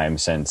first time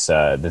since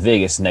the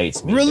Vegas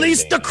Knights made their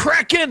Release the debut.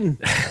 Kraken!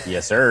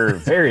 Yes, sir.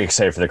 Very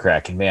excited for the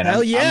Kraken, man.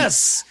 Hell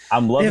yes!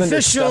 I'm loving the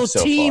this official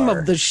stuff so team far.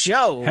 of the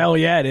show. Hell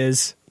yeah, it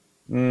is.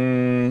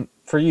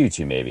 For you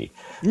two, maybe.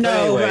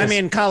 No, Anyways. I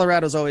mean,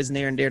 Colorado's always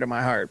near and dear to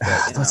my heart.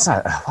 But, Let's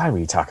not. Why were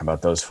you talking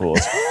about those fools?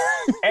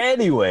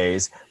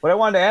 Anyways, what I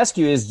wanted to ask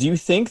you is, do you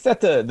think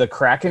that the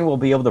Kraken will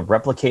be able to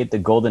replicate the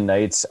Golden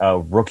Knights'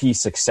 rookie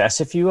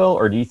success, if you will,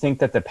 or do you think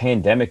that the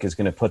pandemic is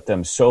going to put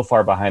them so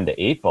far behind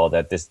the eight ball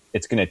that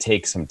it's going to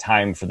take some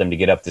time for them to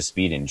get up to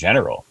speed in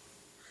general?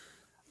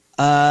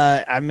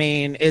 I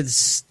mean,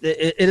 it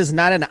is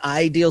not an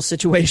ideal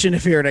situation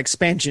if you're an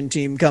expansion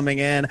team coming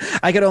in.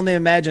 I could only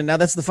imagine. Now,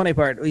 that's the funny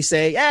part. We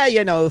say,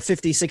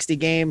 50, 60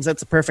 games, that's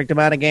the perfect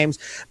amount of games.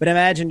 But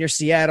imagine you're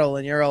Seattle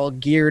and you're all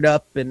geared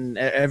up and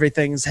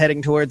everything's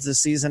heading towards the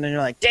season, and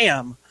you're like,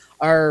 damn,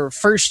 our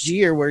first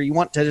year where you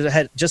want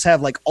to just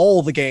have like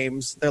all the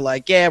games, they're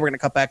like, yeah, we're going to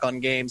cut back on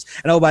games.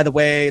 And oh, by the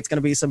way, it's going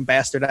to be some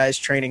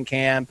bastardized training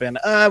camp, and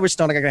we're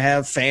still not going to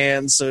have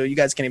fans, so you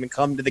guys can't even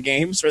come to the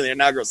games for the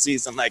inaugural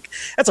season. Like,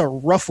 that's a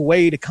rough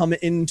way to come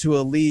into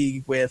a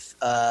league with,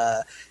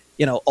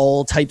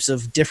 all types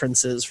of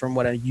differences from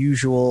what a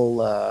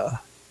usual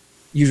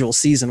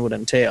season would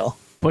entail.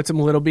 Puts them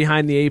a little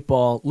behind the eight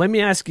ball. Let me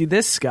ask you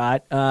this,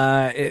 Scott.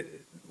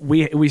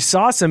 We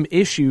saw some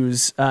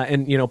issues,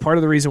 and part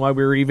of the reason why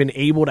we were even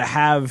able to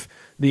have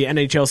the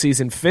NHL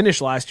season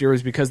finish last year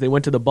was because they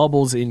went to the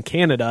bubbles in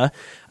Canada.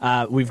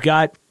 We've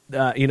got,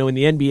 in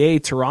the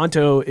NBA,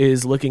 Toronto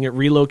is looking at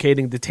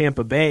relocating to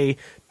Tampa Bay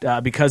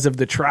because of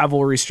the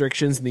travel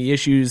restrictions and the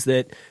issues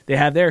that they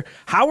have there.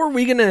 How are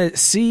we going to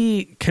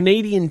see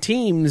Canadian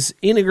teams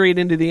integrate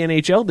into the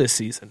NHL this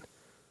season?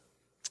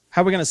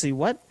 How are we going to see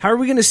what? How are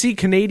we going to see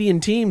Canadian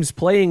teams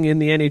playing in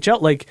the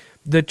NHL? Like,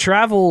 the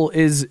travel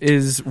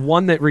is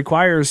one that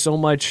requires so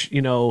much,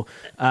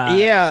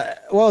 yeah,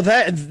 well,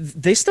 that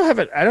they still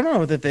haven't. I don't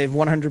know that they've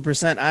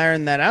 100%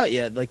 ironed that out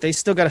yet. Like, they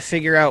still got to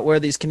figure out where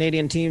these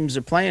Canadian teams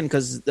are playing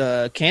because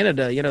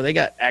Canada, they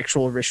got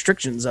actual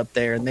restrictions up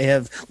there, and they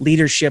have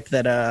leadership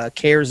that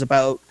cares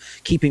about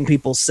keeping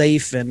people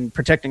safe and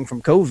protecting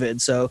from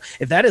COVID. So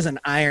if that isn't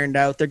ironed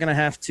out, they're going to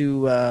have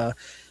to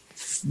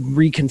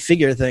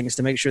reconfigure things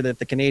to make sure that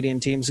the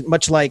Canadian teams,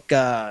 much like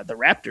the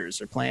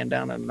Raptors, are playing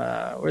down in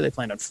where are they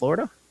playing in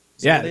Florida?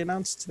 Yeah, they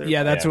announced.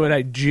 That's what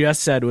I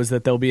just said, was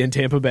that they'll be in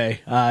Tampa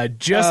Bay.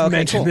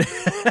 Mentioned cool.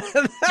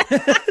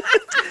 that.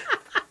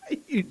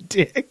 You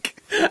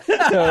dick.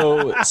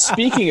 So,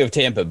 speaking of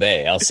Tampa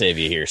Bay, I'll save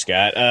you here,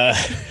 Scott.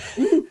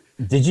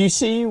 Did you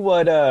see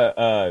what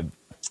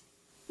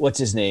what's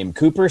his name,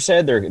 Cooper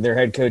said, their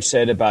head coach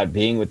said about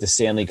being with the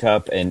Stanley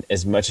Cup? And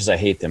as much as I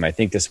hate them, I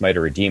think this might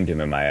have redeemed him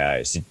in my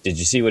eyes. Did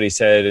you see what he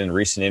said in a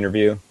recent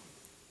interview?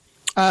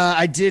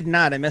 I did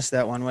not. I missed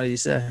that one. What did he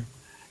say?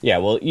 Yeah,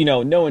 well,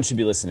 no one should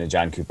be listening to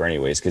John Cooper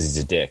anyways because he's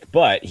a dick.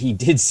 But he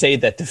did say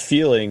that the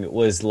feeling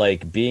was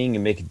like being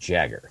Mick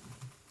Jagger.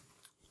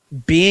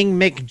 Being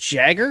Mick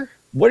Jagger?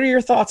 What are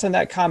your thoughts on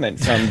that comment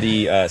from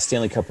the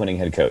Stanley Cup winning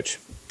head coach?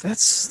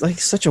 That's like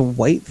such a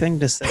white thing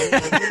to say.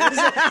 What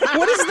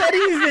does that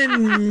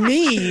even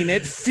mean?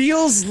 It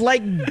feels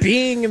like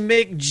being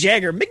Mick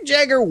Jagger. Mick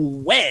Jagger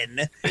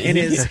when? In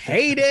his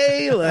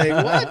heyday?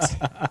 Like,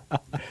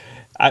 what?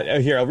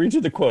 Here, I'll read you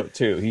the quote,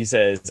 too. He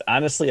says,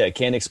 honestly, I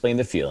can't explain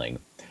the feeling.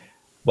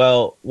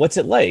 Well, what's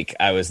it like?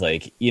 I was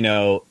like,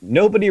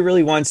 nobody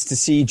really wants to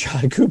see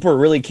John Cooper,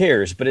 really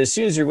cares. But as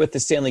soon as you're with the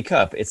Stanley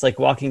Cup, it's like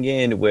walking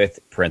in with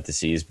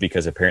parentheses,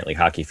 because apparently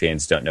hockey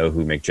fans don't know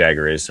who Mick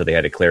Jagger is. So they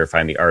had to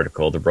clarify in the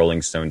article, the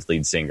Rolling Stones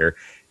lead singer,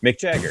 Mick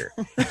Jagger.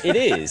 It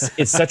is.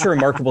 It's such a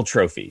remarkable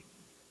trophy.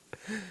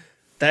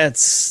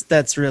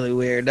 That's really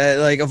weird.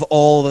 Of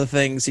all the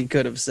things he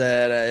could have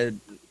said,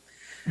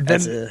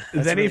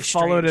 then he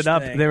followed it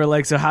up. They were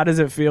like, so how does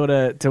it feel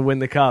to win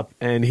the cup?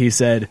 And he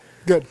said,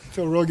 good.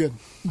 Feel real good.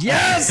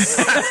 Yes!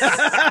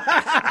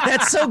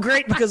 That's so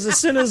great because as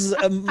soon as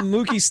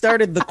Mookie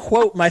started the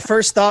quote, my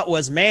first thought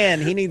was,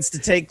 man, he needs to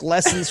take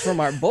lessons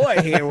from our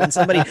boy here. When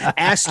somebody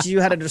asks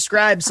you how to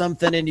describe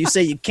something and you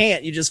say you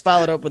can't, you just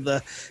follow it up with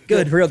the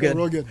good, real good.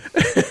 Real good.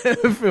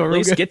 At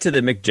least get to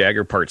the Mick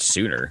Jagger part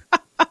sooner.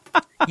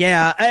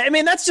 Yeah, I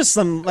mean, that's just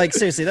some,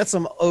 seriously, that's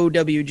some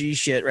OWG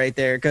shit right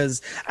there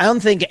because I don't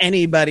think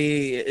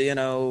anybody,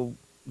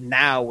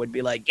 now would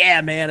be like,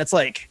 yeah, man, it's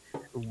like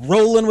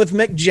rolling with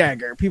Mick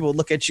Jagger. People would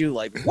look at you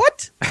like,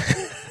 what?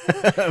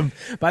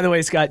 By the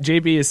way, Scott,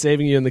 JB is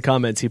saving you in the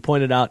comments. He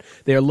pointed out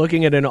they are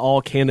looking at an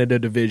all-Canada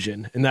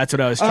division, and that's what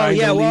I was trying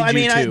to lead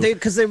you to.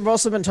 Because they've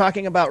also been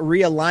talking about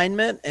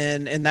realignment,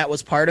 and that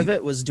was part of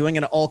it, was doing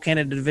an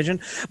all-Canada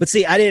division. But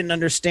see, I didn't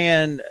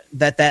understand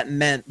that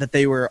meant that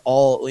they were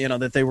all,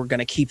 that they were going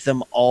to keep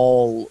them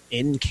all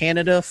in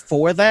Canada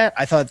for that.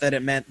 I thought that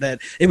it meant that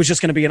it was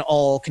just going to be an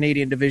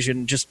all-Canadian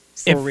division just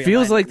for It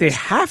feels like they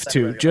have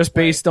to, just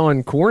based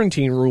on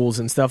quarantine rules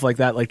and stuff like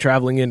that, like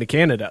traveling into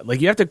Canada.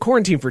 Like, you have to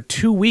quarantine for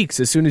 2 weeks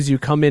as soon as you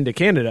come into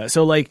Canada.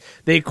 So,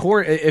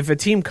 if a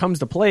team comes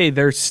to play,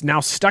 they're now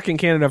stuck in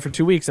Canada for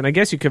 2 weeks. And I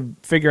guess you could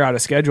figure out a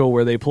schedule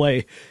where they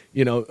play,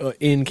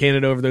 in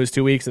Canada over those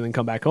 2 weeks and then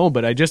come back home.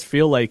 But I just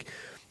feel like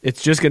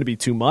it's just going to be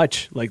too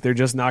much. Like, they're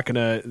just not going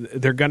to –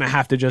 they're going to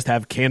have to just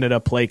have Canada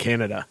play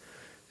Canada.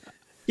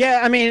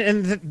 Yeah, I mean,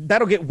 and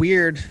that'll get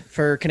weird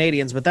for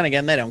Canadians, but then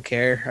again, they don't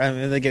care. I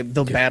mean,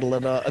 they'll battle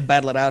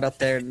it out up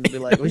there and be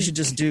like, we should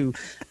just do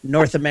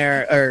North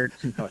America.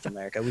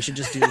 We should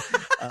just do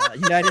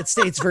United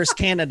States versus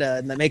Canada,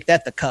 and then make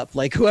that the cup.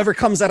 Like whoever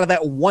comes out of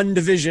that one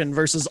division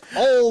versus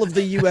all of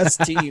the U.S.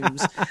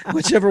 teams,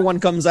 whichever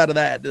one comes out of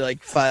that,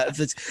 like five.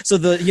 So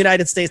the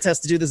United States has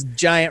to do this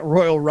giant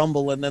Royal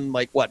Rumble, and then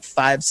like what,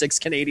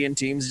 5-6 Canadian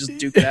teams just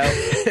duke it out.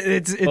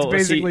 It's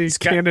basically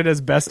Canada's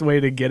best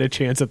way to get a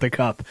chance at the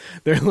cup.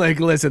 They're like,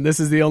 listen, this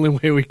is the only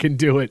way we can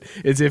do it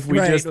is if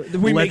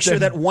we make sure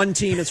that one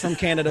team is from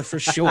Canada for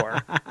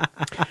sure.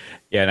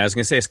 Yeah, and I was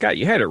going to say, Scott,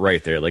 you had it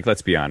right there. Like,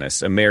 let's be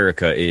honest.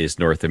 America is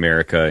North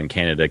America, and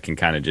Canada can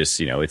kind of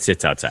just, it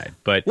sits outside.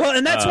 But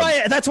and that's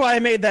why I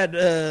made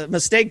that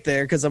mistake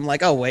there, because I'm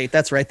like, oh wait,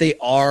 that's right. They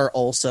are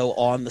also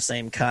on the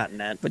same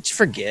continent, but you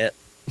forget.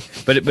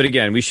 But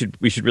again, we should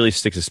really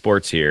stick to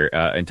sports here.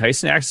 And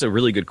Tyson asks a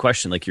really good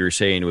question, like you were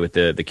saying, with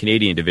the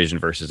Canadian division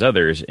versus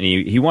others. And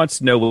he wants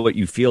to know what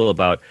you feel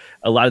about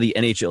a lot of the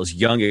NHL's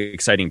young,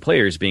 exciting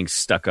players being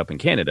stuck up in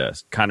Canada.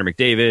 Connor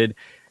McDavid,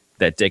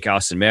 that Dick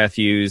Austin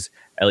Matthews,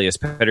 Elias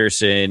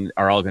Pettersson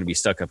are all going to be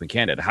stuck up in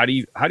Canada. How do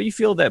you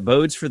feel that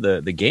bodes for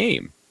the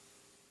game?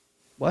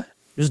 What?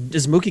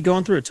 Is Mookie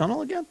going through a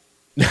tunnel again?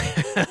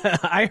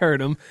 I heard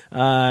him.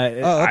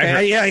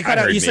 Okay. I cut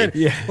out. You said,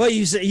 yeah. Well,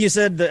 you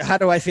said that, how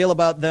do I feel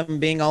about them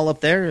being all up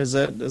there? Is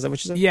that what you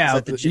said? Yeah,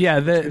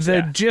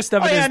 the gist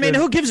of it. I mean,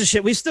 who gives a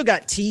shit? We've still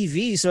got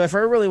TV, so if I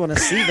really want to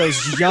see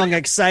those young,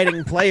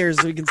 exciting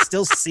players, we can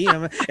still see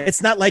them.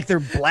 It's not like they're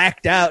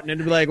blacked out, and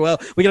it'd be like,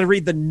 well, we got to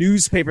read the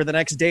newspaper the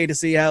next day to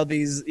see how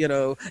these,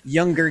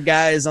 younger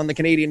guys on the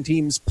Canadian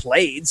teams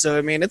played. So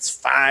I mean, it's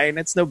fine.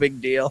 It's no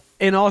big deal.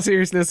 In all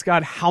seriousness,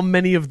 Scott, how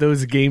many of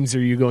those games are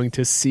you going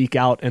to seek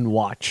out and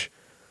watch?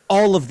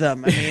 All of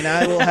them. I mean,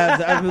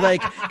 I'm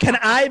like, can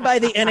I buy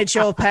the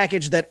NHL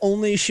package that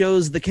only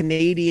shows the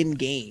Canadian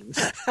games?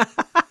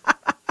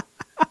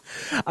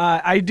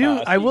 I do.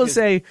 I will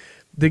say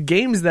the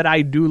games that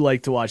I do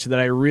like to watch, that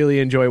I really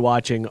enjoy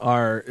watching,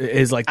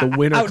 is like the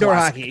Winter Outdoor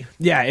Classic. Hockey.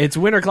 Yeah, it's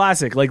Winter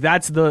Classic. Like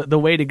that's the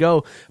way to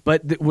go.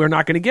 But we're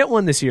not going to get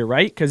one this year,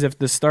 right? Because if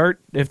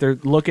they're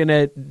looking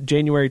at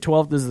January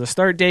 12th as the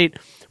start date,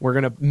 we're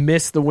going to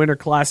miss the Winter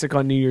Classic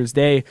on New Year's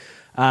Day.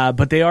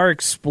 But they are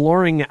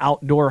exploring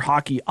outdoor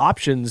hockey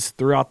options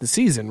throughout the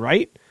season,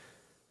 right?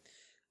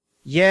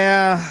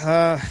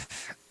 Yeah.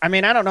 I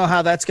mean, I don't know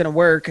how that's going to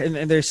work. And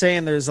they're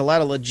saying there's a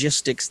lot of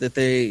logistics that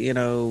they,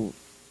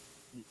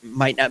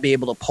 might not be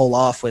able to pull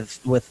off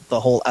with the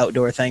whole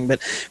outdoor thing.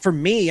 But for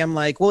me, I'm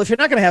like, well, if you're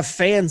not going to have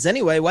fans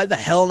anyway, why the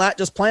hell not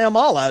just play them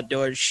all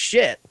outdoors?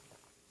 Shit.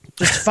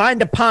 Just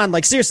find a pond.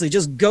 Like, seriously,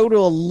 just go to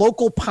a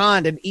local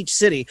pond in each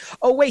city.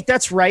 Oh, wait,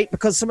 that's right,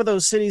 because some of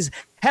those cities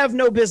have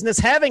no business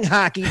having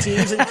hockey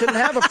teams and couldn't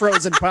have a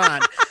frozen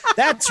pond.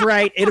 That's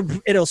right.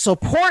 It'll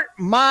support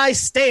my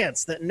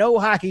stance that no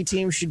hockey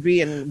team should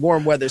be in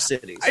warm weather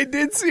cities. I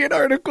did see an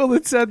article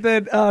that said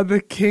that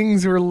the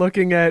Kings were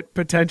looking at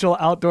potential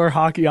outdoor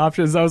hockey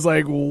options. I was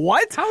like,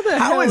 what?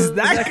 How is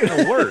that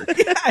going to work?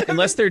 Yeah.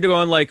 Unless they're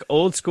doing like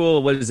old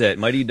school, what is that,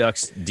 Mighty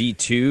Ducks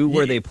D2,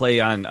 where they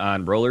play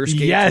on roller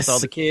skates with all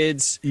the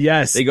kids?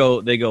 Yes. They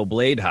go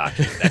blade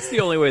hockey. That's the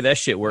only way that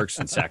shit works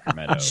in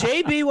Sacramento.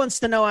 JB wants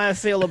to know how I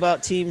feel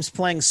about teams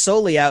playing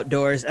solely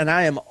outdoors, and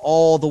I am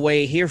all the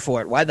way here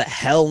for it. Why the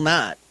hell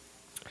not?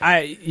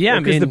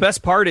 Because the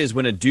best part is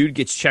when a dude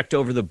gets checked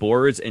over the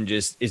boards and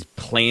just is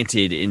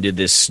planted into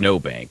this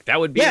snowbank. That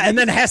would be and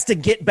then has to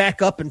get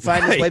back up and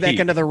find his way back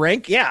into the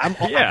rink.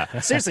 Yeah,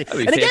 seriously.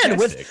 And again,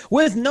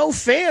 with no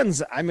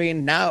fans, I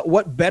mean, now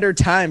what better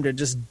time to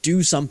just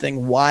do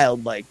something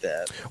wild like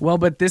that? Well,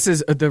 but this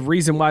is the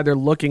reason why they're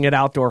looking at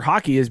outdoor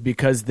hockey, is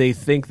because they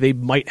think they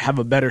might have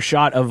a better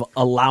shot of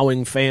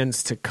allowing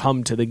fans to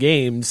come to the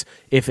games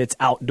if it's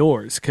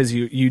outdoors, because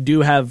you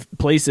do have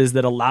places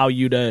that allow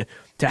you to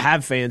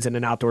have fans in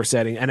an outdoor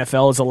setting.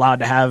 NFL is allowed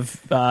to have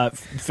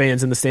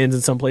fans in the stands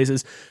in some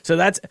places. So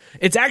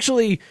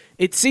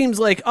it seems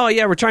like, oh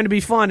yeah, we're trying to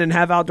be fun and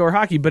have outdoor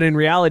hockey. But in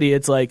reality,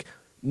 it's like,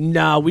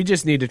 no, we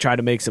just need to try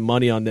to make some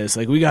money on this.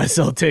 Like, we got to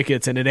sell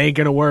tickets, and it ain't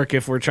going to work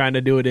if we're trying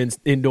to do it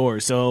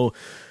indoors. So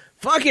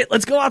fuck it.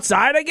 Let's go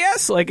outside, I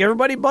guess. Like,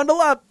 everybody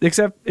bundle up,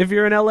 except if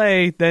you're in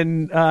LA,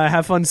 then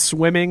have fun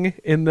swimming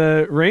in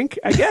the rink,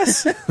 I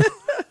guess.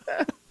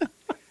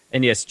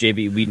 And yes,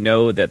 JB, we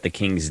know that the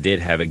Kings did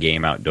have a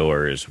game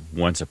outdoors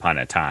once upon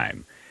a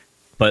time,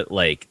 but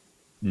like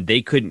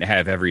they couldn't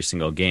have every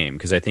single game,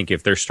 because I think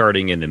if they're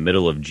starting in the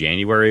middle of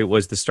January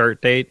was the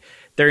start date,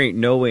 there ain't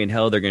no way in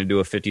hell they're going to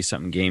do a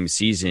 50-something game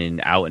season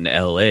out in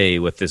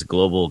LA with this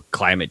global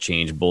climate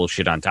change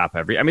bullshit on top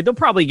of I mean, they'll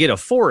probably get a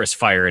forest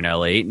fire in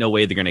LA. Ain't no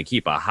way they're going to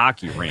keep a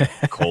hockey rink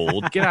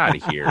cold. Get out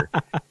of here.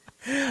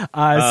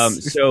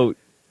 So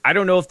I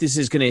don't know if this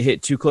is going to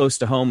hit too close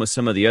to home with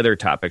some of the other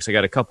topics. I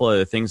got a couple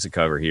other things to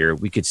cover here.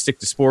 We could stick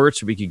to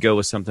sports, or we could go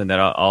with something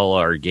that all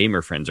our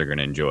gamer friends are going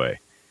to enjoy.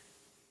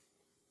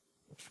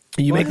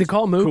 You make the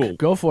call, Mook. Cool.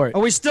 Go for it.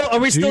 Are we still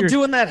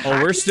doing that?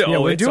 Oh, we're still. Yeah,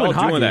 we're it's doing all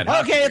hockey. doing that.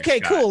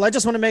 Okay, cool. I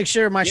just want to make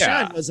sure my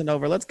Yeah. shine wasn't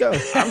over. Let's go.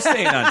 I'm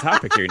staying on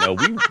topic here. No,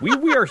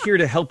 we are here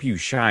to help you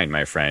shine,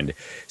 my friend.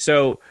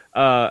 So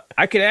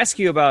I could ask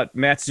you about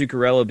Matt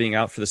Zuccarello being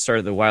out for the start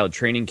of the Wild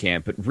training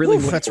camp, but really,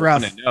 Oof, what that's I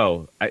rough. want to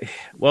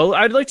know.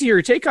 I'd like to hear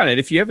your take on it.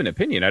 If you have an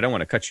opinion, I don't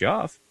want to cut you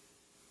off.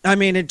 I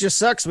mean, it just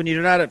sucks when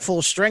you're not at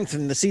full strength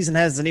and the season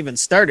hasn't even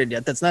started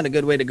yet. That's not a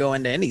good way to go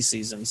into any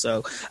season.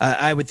 So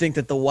I would think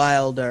that the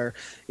Wild are,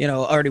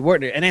 already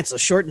worried, and it's a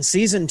shortened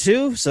season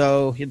too.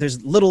 So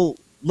there's little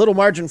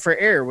margin for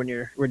error when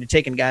you're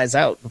taking guys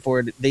out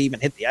before they even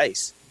hit the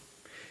ice.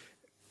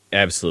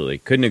 Absolutely.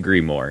 Couldn't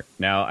agree more.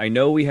 Now, I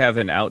know we have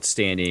an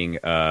outstanding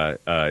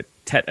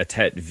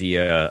tete-a-tete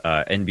via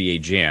NBA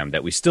Jam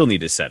that we still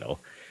need to settle.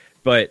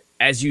 But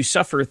as you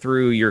suffer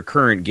through your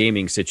current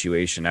gaming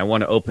situation, I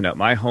want to open up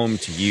my home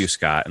to you,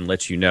 Scott, and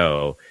let you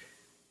know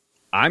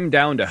I'm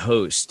down to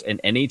host an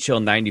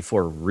NHL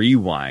 94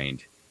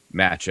 Rewind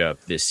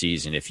matchup this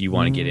season if you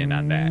want to get in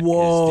on that. 'Cause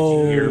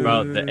Whoa. Did you hear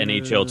about the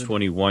NHL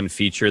 21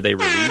 feature they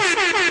released?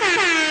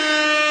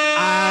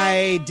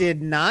 I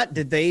did not.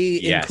 Did they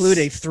Yes. include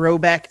a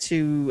throwback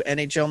to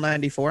NHL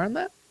 94 on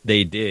that?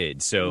 They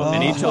did. So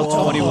NHL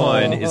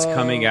 21 is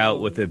coming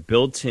out with a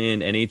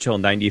built-in NHL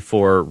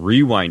 94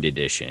 Rewind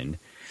edition.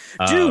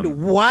 Dude,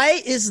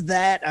 why is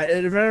that?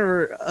 I've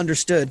never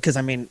understood, because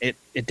I mean,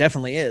 it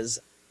definitely is.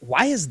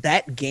 Why is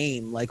that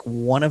game like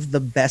one of the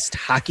best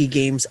hockey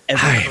games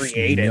ever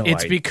created? no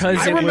It's idea. because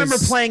I it remember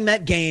was, playing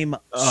that game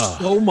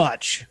so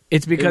much.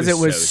 It's because It it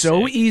was was so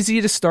so sick.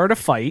 easy to start a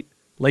fight.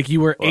 Like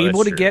you were Well, able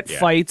that's to true, get yeah.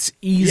 fights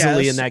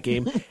easily Yes. in that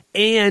game,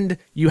 and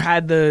you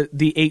had the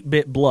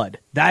 8-bit blood.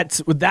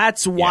 That's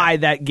why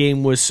that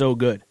game was so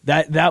good.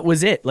 That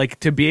was it. Like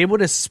to be able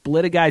to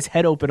split a guy's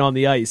head open on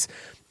the ice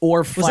or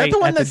Was that fight the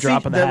one at the that,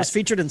 drop of the that hat. was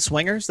featured in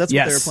Swingers? That's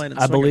Yes, what they were playing in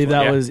I Swingers. believe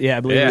that Yeah. was. Yeah, I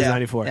believe it was Yeah.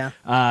 94.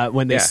 Yeah.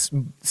 When they Yeah.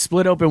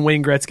 split open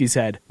Wayne Gretzky's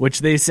head,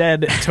 which they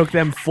said took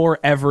them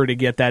forever to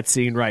get that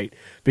scene right,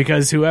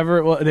 because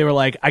whoever they were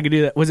like, I could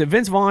do that. Was it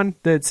Vince Vaughn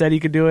that said he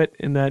could do it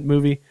in that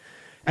movie?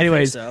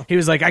 Anyways, so. he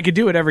was like, I could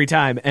do it every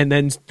time, and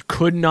then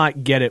could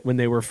not get it when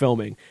they were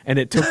filming, and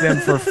it took them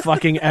for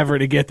fucking ever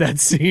to get that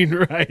scene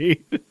right.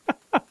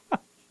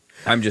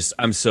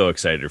 I'm so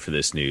excited for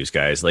this news,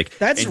 guys. Like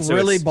That's and so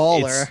really it's-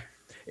 baller.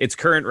 It's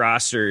current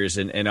rosters,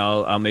 and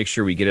I'll make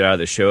sure we get it out of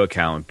the show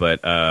account.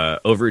 But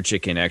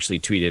Overchicken actually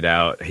tweeted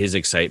out his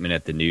excitement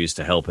at the news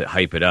to help it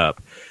hype it up,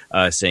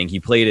 saying he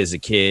played as a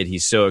kid.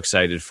 He's so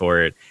excited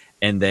for it.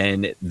 And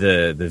then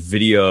the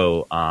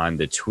video on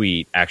the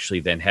tweet actually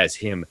then has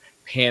him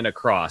pan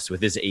across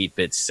with his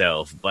 8-bit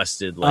self,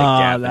 busted like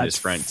gap in his that's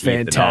front teeth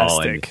and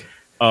all. And, fantastic.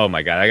 oh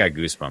my god, I got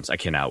goosebumps! I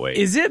cannot wait.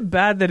 Is it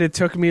bad that it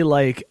took me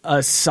like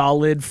a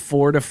solid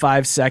 4 to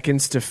 5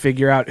 seconds to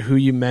figure out who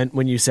you meant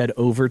when you said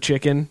over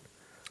chicken?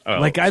 Oh,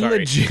 Like, I sorry.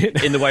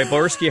 legit- in the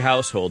Wyborski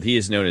household, he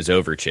is known as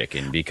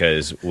Overchicken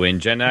because when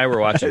Jen and I were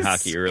watching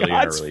hockey earlier in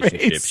our Scott's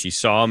relationship, face. she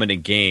saw him in a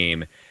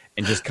game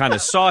and just kind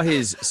of saw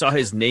his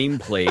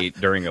nameplate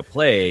during a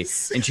play,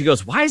 and she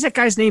goes, "Why is that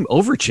guy's name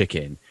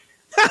Overchicken?"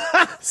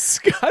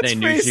 Scott's They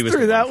knew face she was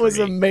through the that one for was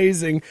me.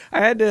 amazing. I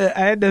had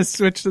to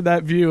switch to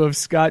that view of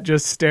Scott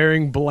just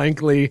staring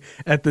blankly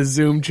at the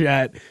Zoom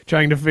chat,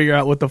 trying to figure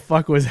out what the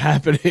fuck was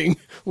happening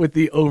with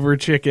the over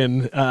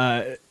chicken.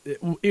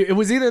 It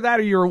was either that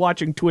or you were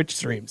watching Twitch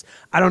streams.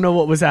 I don't know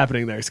what was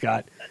happening there,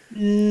 Scott.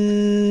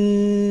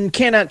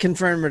 Cannot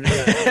confirm or deny.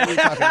 What are we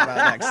talking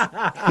about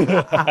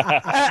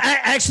next?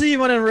 Actually, you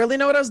want to really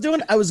know what I was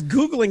doing? I was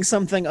Googling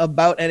something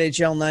about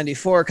NHL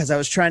 94 because I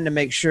was trying to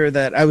make sure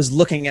that I was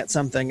looking at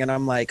something, and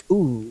I'm like,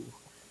 ooh.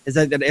 Is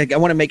that I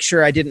want to make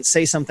sure I didn't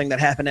say something that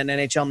happened in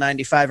NHL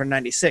 95 or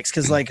 96,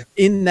 because like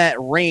in that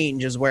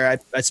range is where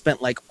I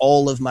spent like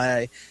all of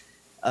my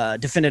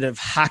definitive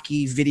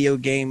hockey video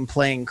game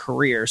playing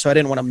career, so I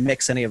didn't want to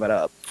mix any of it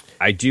up.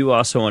 I do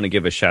also want to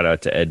give a shout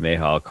out to Ed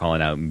Mayhall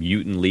calling out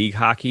Mutant League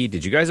Hockey.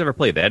 Did you guys ever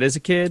play that as a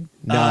kid?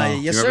 Yes,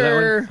 Remember that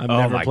sir. one? I've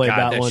Oh never my played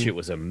god, that one. shit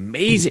was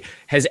amazing.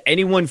 Has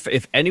anyone,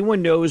 if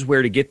anyone knows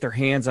where to get their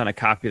hands on a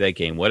copy of that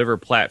game, whatever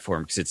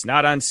platform, because it's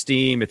not on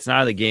Steam, it's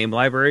not in the game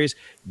libraries,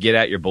 get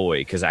at your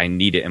boy because I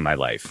need it in my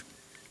life.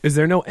 Is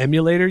there no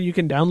emulator you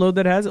can download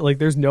that has it? Like,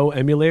 there's no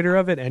emulator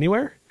of it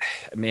anywhere?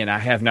 Man, I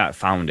have not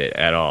found it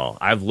at all.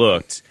 I've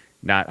looked,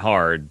 not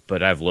hard,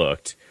 but I've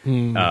looked.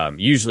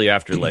 Usually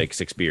after like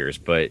 6 beers,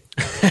 but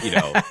you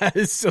know,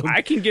 So,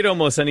 I can get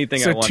almost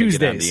anything I so want to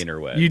get on Tuesdays, the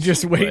interwebs. you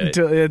just wait but-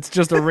 until it's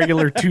just a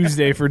regular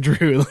Tuesday for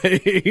Drew.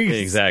 Like,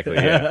 Exactly.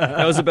 Yeah,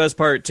 that was the best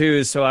part too.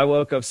 Is so I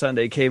woke up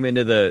Sunday, came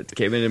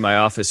into my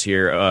office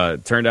here,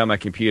 turned on my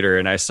computer,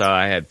 and I saw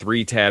I had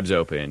 3 tabs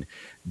open: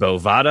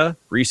 Bovada,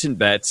 recent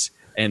bets,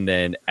 and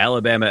then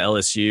Alabama,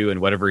 LSU,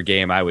 and whatever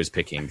game I was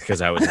picking because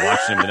I was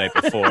watching them the night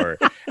before.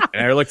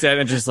 And I looked at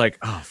it and just like,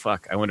 oh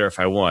fuck, I wonder if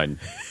I won.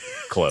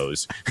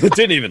 Close.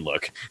 Didn't even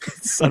look.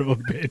 Son of a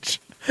bitch.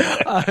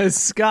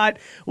 Scott,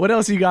 what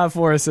else you got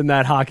for us in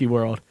that hockey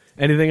world?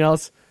 Anything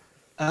else?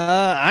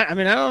 I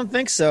mean, I don't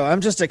think so.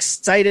 I'm just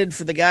excited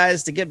for the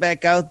guys to get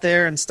back out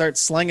there and start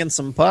slinging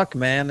some puck,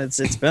 man.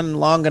 It's been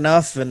long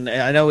enough, and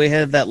I know we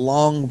had that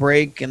long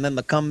break and then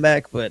the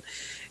comeback, but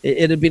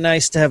it'd be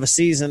nice to have a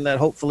season that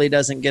hopefully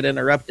doesn't get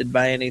interrupted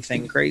by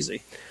anything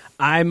crazy.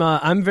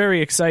 I'm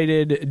very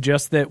excited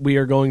just that we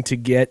are going to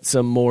get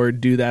some more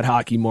do that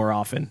hockey more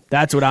often.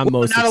 That's what I'm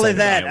most not excited only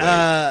that,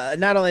 about.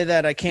 not only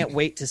that, I can't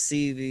wait to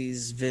see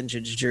these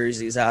vintage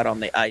jerseys out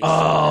on the ice.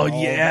 Oh,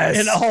 yes.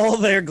 In all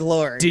their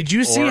glory. Did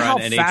you see how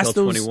fast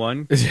those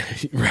 21?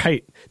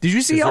 Right. Did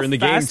you see how they're in the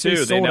game fast too?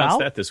 They sold announced out?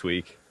 that this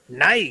week.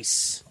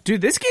 Nice. Dude,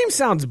 this game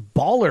sounds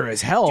baller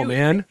as hell,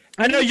 man.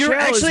 I know you're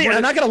actually,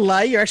 I'm not going to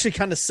lie, you're actually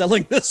kind of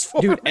selling this for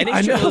Dude, me.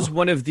 NHL is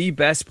one of the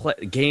best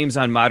games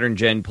on modern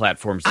gen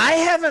platforms. I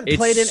haven't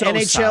played an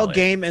NHL solid.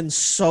 game in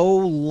so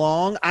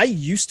long. I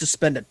used to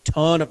spend a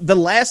ton of the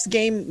last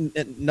game,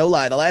 no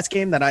lie, the last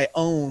game that I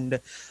owned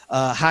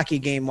hockey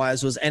game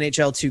wise was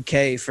NHL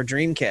 2K for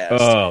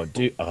Dreamcast.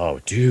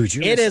 Dude,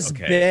 it has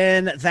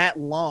been that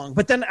long.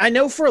 But then I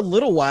know for a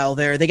little while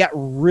there they got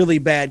really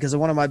bad because of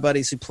one of my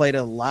buddies who played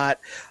a lot.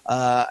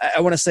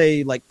 I want to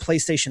say like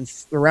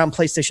around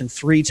PlayStation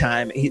 3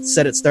 time. He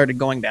said it started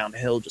going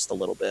downhill just a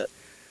little bit.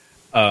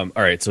 All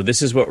right, so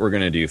this is what we're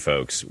gonna do,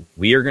 folks.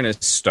 We are gonna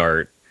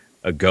start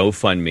a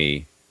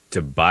GoFundMe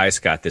to buy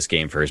Scott this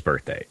game for his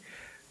birthday.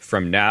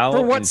 From now,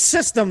 for what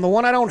system? The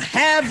one I don't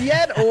have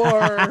yet,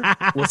 or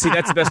well, see,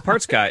 that's the best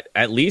part, Scott.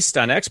 At least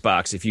on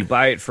Xbox, if you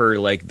buy it for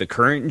like the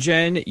current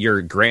gen,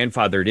 you're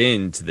grandfathered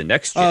into the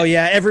next gen. Oh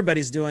yeah,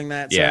 everybody's doing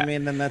that. So Yeah. I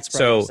mean, then that's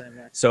probably the same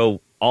way.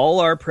 So all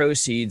our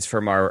proceeds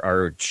from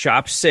our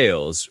shop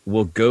sales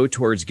will go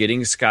towards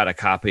getting Scott a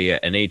copy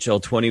of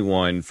NHL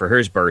 21 for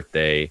his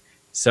birthday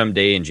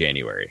someday in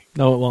January.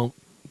 No, it won't.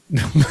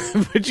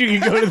 But you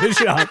can go to the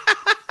shop.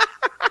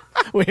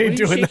 We ain't What are you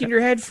doing shaking that. your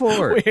head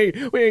for?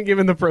 We ain't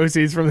giving the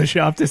proceeds from the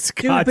shop to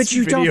Scott's Dude, but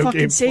you don't video fucking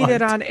game say fund.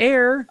 that on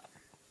air.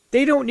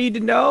 They don't need to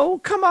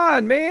know. Come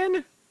on,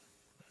 man.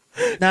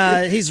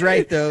 Nah, he's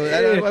right though.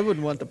 I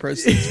wouldn't want the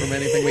proceeds from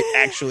anything we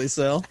actually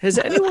sell. Has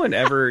anyone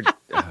ever?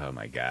 Oh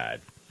my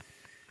god.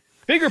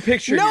 Bigger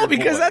picture. No, your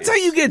because that's how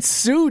boys. you get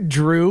sued,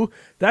 Drew.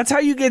 That's how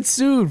you get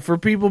sued for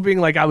people being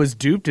like, I was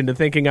duped into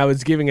thinking I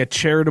was giving a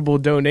charitable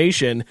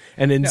donation,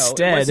 and No, it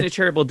instead, wasn't a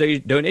charitable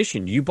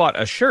donation. You bought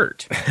a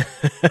shirt.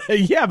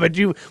 yeah, but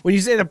when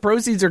you say the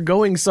proceeds are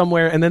going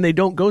somewhere and then they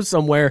don't go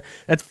somewhere,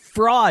 that's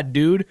fraud,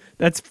 dude.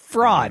 That's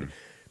fraud.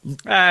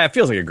 It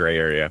feels like a gray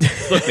area.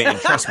 Look, man,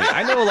 trust me.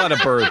 I know a lot of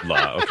bird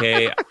law,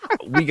 okay?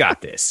 We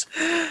got this.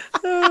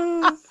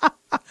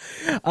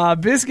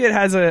 Biscuit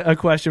has a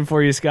question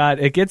for you, Scott.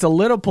 It gets a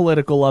little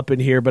political up in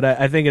here, but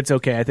I think it's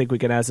okay. I think we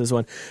can ask this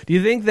one. Do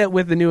you think that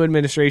with the new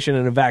administration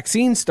and a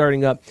vaccine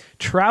starting up,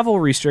 travel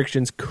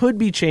restrictions could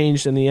be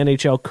changed and the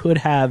NHL could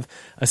have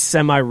a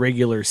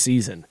semi-regular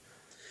season?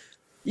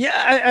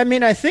 Yeah, I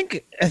mean, I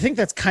think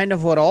that's kind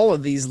of what all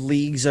of these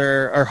leagues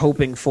are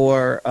hoping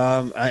for.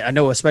 I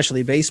know,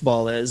 especially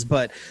baseball is,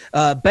 but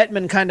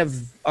Bettman kind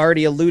of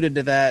already alluded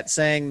to that,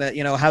 saying that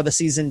how the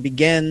season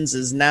begins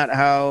is not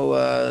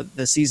how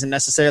the season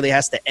necessarily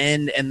has to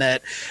end, and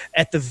that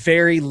at the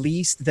very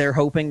least they're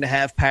hoping to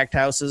have packed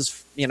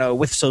houses,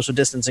 with social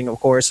distancing, of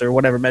course, or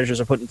whatever measures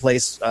are put in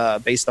place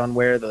based on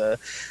where the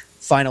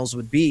finals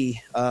would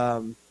be.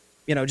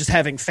 Just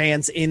having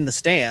fans in the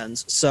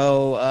stands.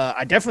 So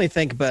I definitely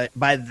think, but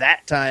by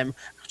that time,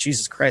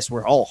 Jesus Christ,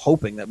 we're all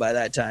hoping that by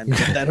that time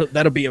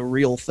that'll be a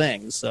real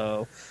thing.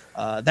 So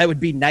that would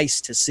be nice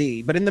to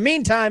see. But in the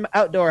meantime,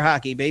 outdoor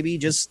hockey, baby.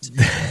 Just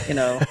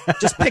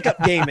just pick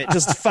up game it.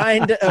 Just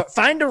find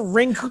a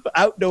rink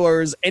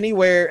outdoors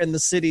anywhere in the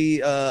city,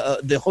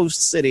 the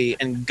host city,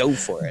 and go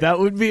for it. That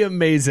would be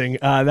amazing.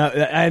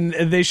 And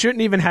they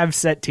shouldn't even have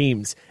set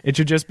teams. It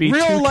should just be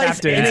real two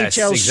life captains.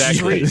 NHL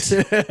exactly.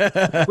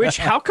 street. Which,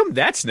 how come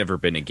that's never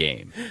been a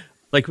game?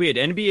 Like, we had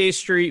NBA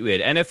Street, we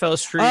had NFL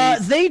Street.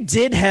 They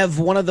did have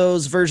one of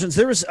those versions.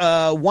 There was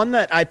one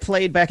that I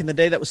played back in the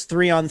day that was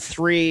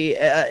 3-on-3.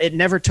 It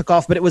never took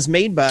off, but it was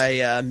made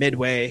by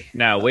Midway.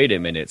 Now, wait a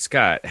minute,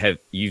 Scott.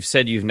 You've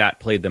said you've not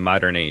played the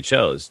modern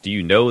NHLs. Do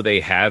you know they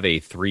have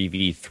a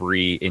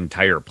 3v3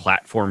 entire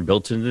platform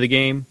built into the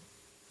game?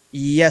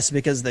 Yes,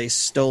 because they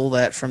stole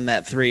that from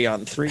that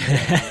 3-on-3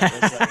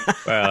 game.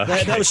 Well,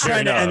 that was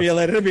trying to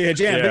emulate it. It'd be a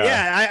jam. But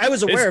yeah, I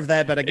was aware of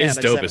that. But again, it's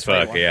I just dope as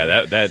haven't fuck. played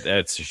one. Yeah,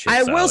 that's a shit.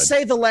 I will solid.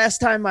 say the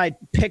last time I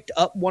picked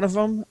up one of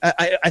them,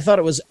 I thought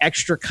it was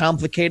extra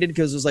complicated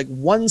because it was like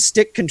one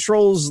stick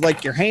controls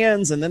like your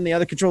hands and then the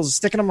other controls a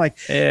stick. And I'm like,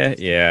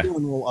 yeah.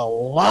 doing a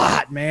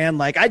lot, man.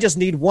 Like I just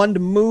need one to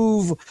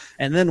move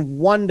and then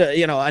one to,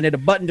 I need a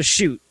button to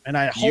shoot. And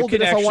I hold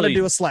it if I want to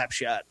do a slap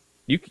shot.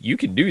 You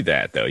can do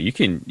that though. You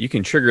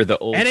can trigger the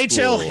old NHL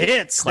school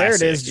Hits. classic.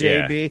 There it is,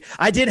 JB. Yeah.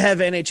 I did have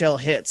NHL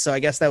Hits, so I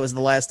guess that was the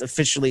last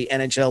officially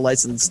NHL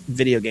licensed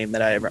video game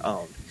that I ever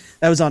owned.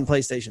 That was on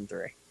PlayStation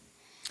 3.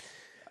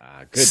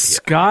 Good.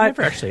 Scott- I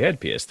never actually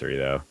had PS3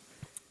 though.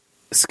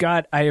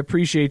 Scott, I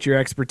appreciate your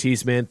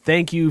expertise, man.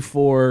 Thank you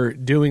for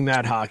doing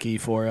that hockey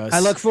for us. I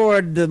look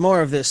forward to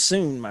more of this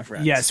soon, my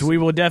friends. Yes, we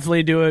will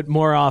definitely do it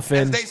more often.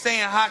 As they say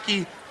in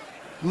hockey,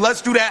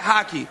 let's do that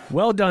hockey.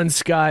 Well done,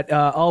 Scott.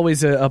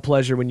 Always a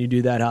pleasure when you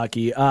do that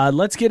hockey.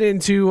 Let's get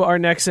into our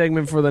next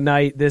segment for the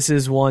night. This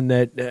is one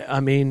that,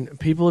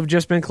 people have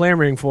just been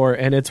clamoring for,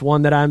 and it's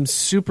one that I'm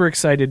super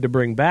excited to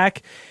bring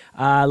back.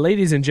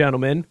 Ladies and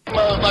gentlemen.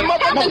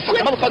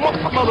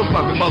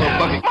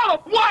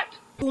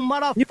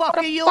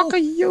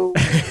 Motherfucker you.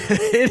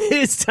 It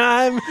is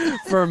time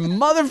for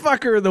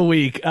Motherfucker of the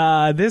Week.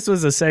 This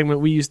was a segment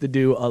we used to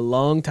do a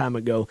long time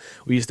ago.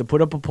 We used to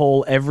put up a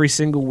poll every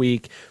single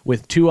week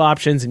with 2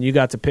 options, and you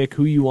got to pick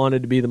who you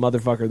wanted to be the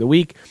Motherfucker of the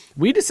Week.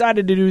 We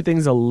decided to do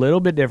things a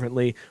little bit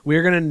differently.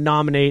 We're going to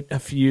nominate a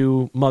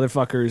few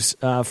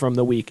motherfuckers from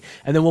the week,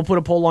 and then we'll put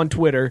a poll on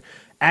Twitter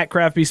at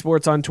Crafty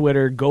Sports on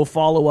Twitter. Go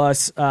follow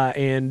us,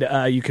 and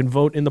you can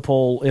vote in the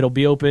poll. It'll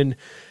be open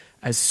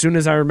as soon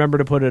as I remember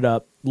to put it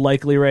up,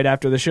 likely right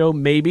after the show,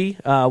 maybe.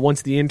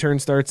 Once the intern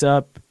starts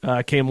up,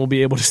 Cam will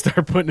be able to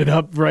start putting it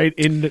up right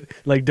in,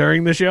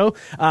 during the show.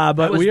 But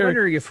I was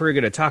wondering if we were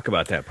going to talk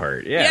about that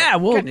part. Yeah,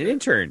 we got an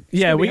intern.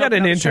 Yeah, we got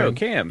an intern.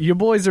 Cam. Your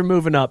boys are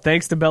moving up.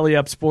 Thanks to Belly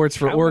Up Sports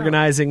for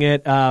organizing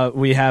it.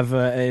 We have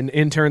an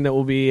intern that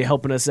will be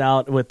helping us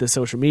out with the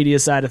social media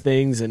side of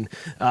things and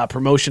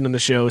promotion of the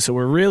show. So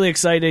we're really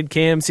excited.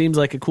 Cam seems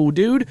like a cool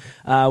dude.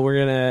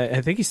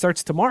 I think he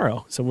starts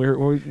tomorrow. So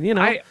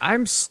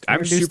I'm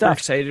super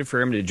excited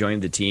for him to join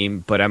the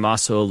team, but I'm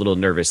also a little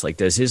nervous.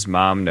 Does his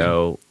mom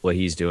know what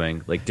he's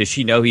doing? Does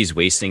she know he's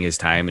wasting his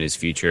time and his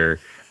future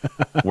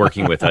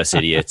working with us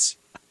idiots?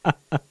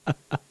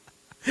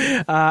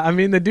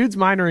 The dude's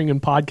minoring in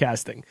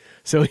podcasting.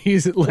 So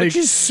he's which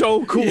is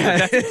so cool.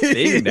 Yeah. That's the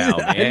thing now,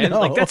 man.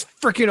 That's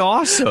freaking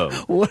awesome.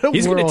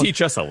 He's going to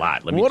teach us a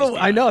lot.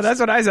 I know.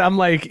 That's what I said.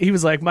 He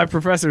was like, my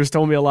professors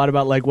told me a lot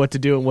about what to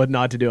do and what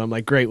not to do. I'm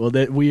like, great. Well,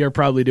 we are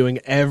probably doing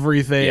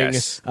everything.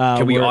 Yes.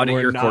 Can we audit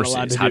your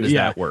courses? How does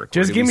that work?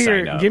 Just give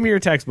me your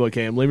textbook,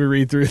 Cam. Let me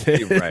read through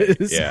this. Right.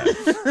 Yeah.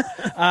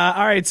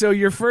 All right. So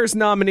your first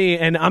nominee,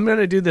 and I'm going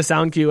to do the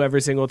sound cue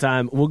every single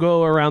time. We'll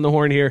go around the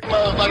horn here.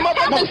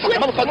 Motherfucker.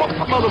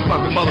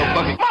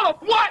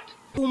 What?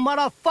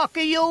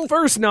 Motherfucker you.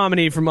 First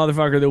nominee for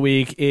Motherfucker of the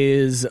Week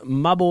is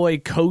my boy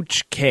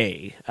Coach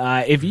K.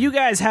 If you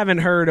guys haven't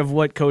heard of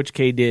what Coach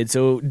K did,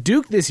 so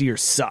Duke this year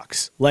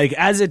sucks.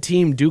 As a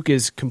team, Duke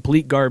is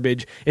complete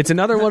garbage. It's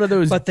another one of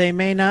those. But they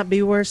may not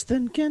be worse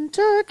than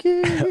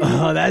Kentucky.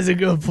 Oh, that's a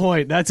good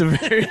point. That's a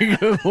very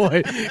good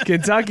point.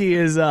 Kentucky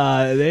is,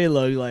 they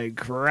look like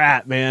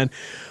crap, man.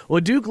 Well,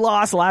 Duke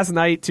lost last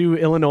night to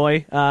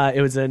Illinois.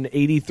 It was an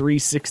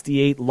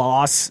 83-68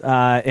 loss,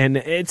 and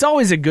it's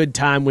always a good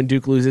time when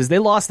Duke loses. They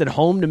lost at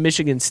home to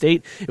Michigan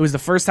State. It was the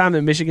first time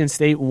that Michigan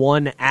State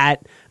won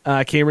at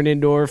Cameron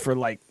Indoor for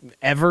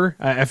ever.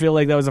 I feel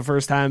like that was the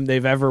first time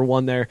they've ever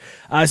won there.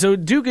 So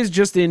Duke is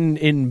just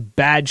in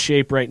bad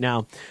shape right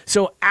now.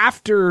 So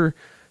after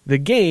the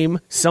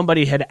game,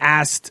 somebody had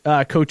asked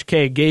Coach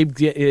K.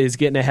 Gabe is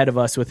getting ahead of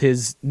us with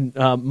his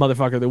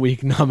Motherfucker of the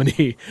Week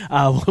nominee.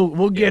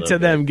 We'll get to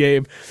them,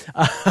 Gabe.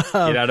 Get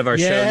out of our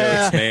show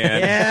notes,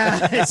 man.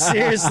 Yeah,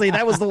 seriously.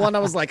 That was the one I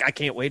was like, I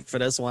can't wait for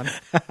this one.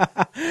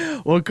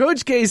 Well,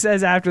 Coach K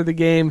says after the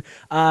game,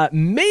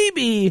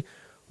 maybe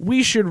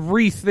we should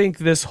rethink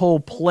this whole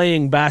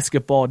playing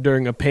basketball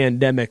during a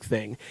pandemic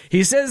thing.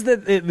 He says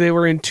that they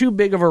were in too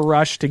big of a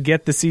rush to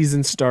get the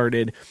season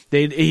started.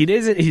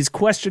 He's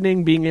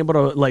questioning being able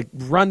to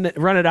run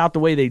it out the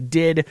way they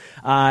did.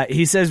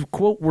 He says,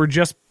 quote, "We're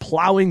just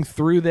plowing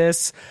through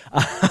this."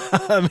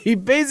 He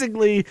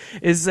basically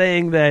is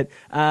saying that,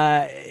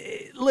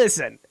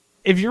 listen,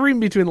 if you're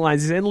reading between the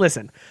lines, he's saying,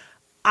 listen,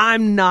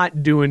 I'm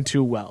not doing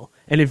too well.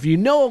 And if you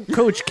know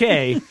Coach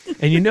K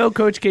and you know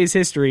Coach K's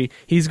history,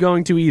 he's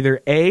going to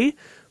either A,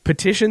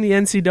 petition the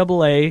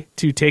NCAA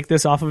to take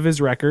this off of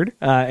his record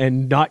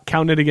and not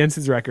count it against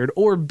his record,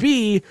 or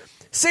B,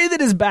 say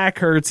that his back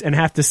hurts and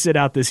have to sit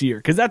out this year.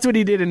 Because that's what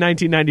he did in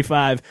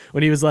 1995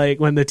 when he was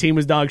when the team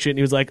was dog shit and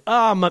he was like,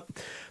 oh,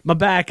 my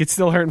back, it's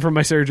still hurting from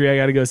my surgery. I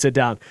got to go sit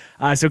down.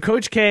 So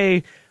Coach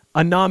K,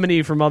 a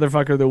nominee for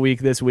Motherfucker of the Week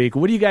this week.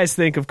 What do you guys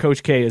think of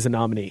Coach K as a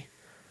nominee?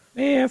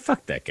 Man,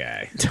 fuck that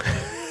guy.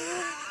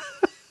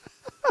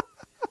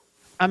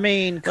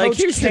 Coach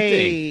here's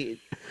K.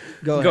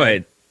 Go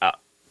ahead.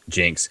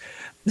 Jinx.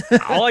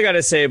 All I got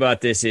to say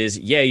about this is,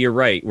 yeah, you're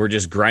right. We're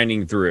just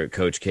grinding through it,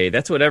 Coach K.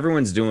 That's what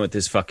everyone's doing with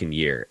this fucking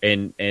year.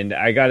 And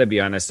I got to be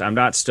honest, I'm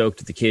not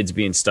stoked at the kids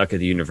being stuck at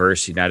the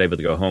university, not able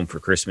to go home for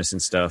Christmas and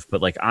stuff.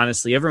 But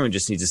honestly, everyone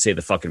just needs to stay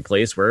the fucking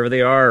place wherever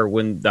they are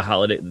when the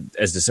holiday,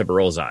 as December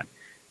rolls on.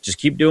 Just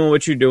keep doing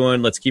what you're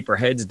doing. Let's keep our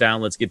heads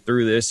down. Let's get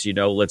through this.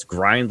 Let's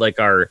grind like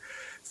our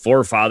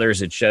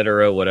forefathers,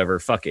 etc., whatever.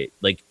 Fuck it.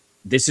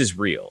 this is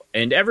real,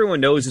 and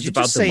everyone knows it's Did you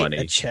about just the say money.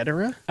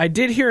 etc.? I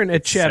did hear an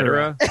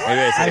etc.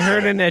 I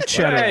heard an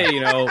etc. Hey,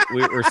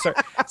 we're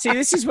see.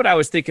 This is what I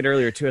was thinking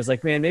earlier too. I was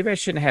like, man, maybe I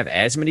shouldn't have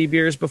as many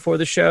beers before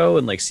the show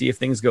and like see if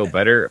things go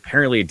better.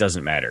 Apparently, it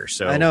doesn't matter.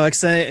 So I know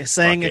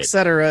saying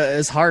etc.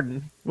 is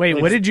Harden.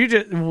 Wait, what did you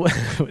just?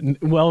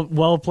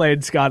 Well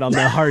played, Scott, on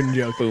the Harden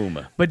joke.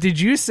 Boom. But did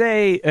you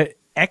say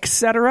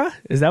etc.?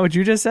 Is that what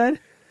you just said?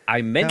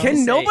 I meant.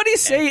 Can nobody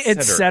say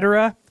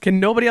etc.? Can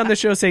nobody on the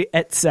show say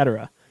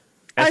etc.?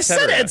 I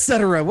said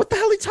etc. What the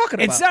hell are you talking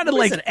about? It sounded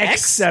like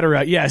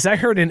etc. Yes, I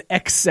heard an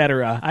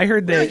etc. I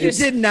heard that. No, you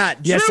did not.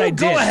 Yes, Drew, I did.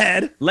 Go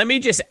ahead. Let me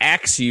just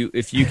ask you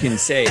if you can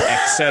say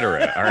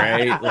etc. All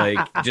right,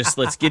 like just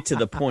let's get to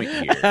the point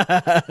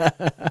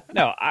here.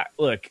 No,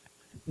 look.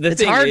 The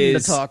It's thing Harden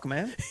is, to talk,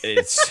 man.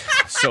 It's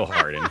so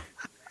Harden.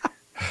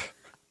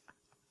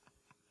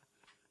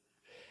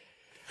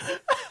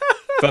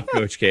 Fuck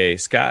Coach K.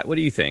 Scott, what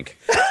do you think?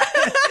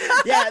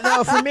 Yeah,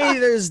 no, for me,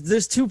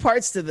 there's two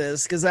parts to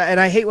this, and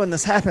I hate when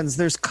this happens.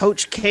 There's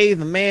Coach K,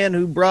 the man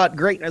who brought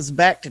greatness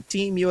back to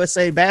Team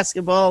USA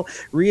basketball,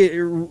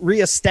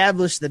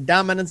 reestablished the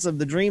dominance of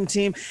the Dream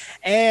Team,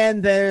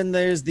 and then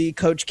there's the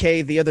Coach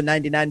K, the other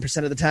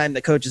 99% of the time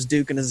that coaches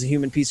Duke and is a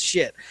human piece of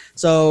shit.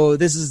 So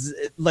this is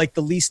like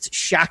the least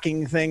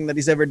shocking thing that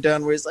he's ever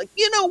done, where he's like,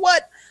 you know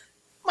what?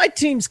 My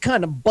team's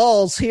kind of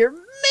balls here.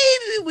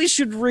 Maybe we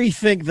should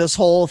rethink this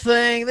whole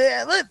thing.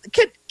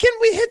 Can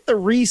we hit the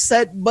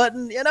reset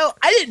button?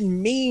 I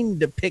didn't mean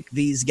to pick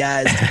these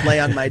guys to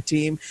play on my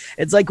team.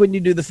 It's like when you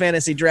do the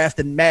fantasy draft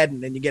in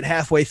Madden and you get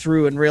halfway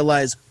through and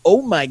realize,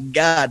 oh my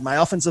God, my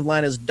offensive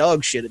line is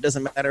dog shit. It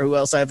doesn't matter who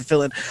else I have to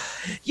fill in.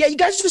 Yeah, you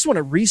guys just want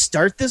to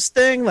restart this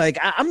thing? Like,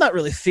 I'm not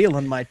really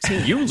feeling my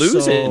team. You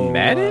lose it in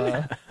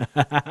Madden?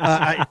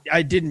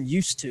 I didn't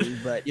used to,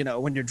 but,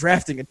 when you're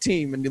drafting a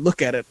team and you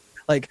look at it,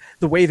 like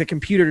the way the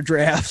computer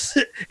drafts,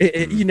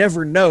 you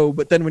never know.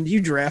 But then when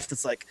you draft,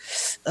 it's like,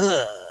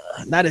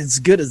 not as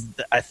good as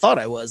I thought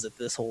I was at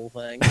this whole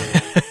thing.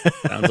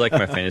 Sounds like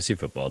my fantasy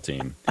football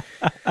team.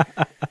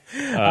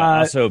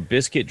 Also,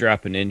 Biscuit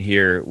dropping in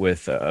here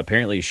with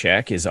apparently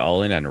Shaq is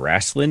all in on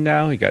wrestling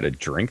now. He got a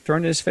drink thrown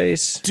in his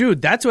face. Dude,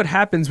 that's what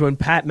happens when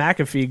Pat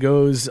McAfee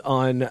goes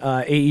on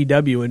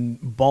AEW and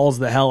balls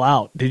the hell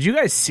out. Did you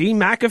guys see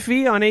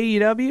McAfee on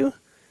AEW?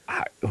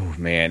 Oh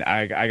man,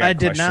 I got I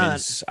did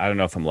questions. I don't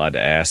know if I'm allowed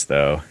to ask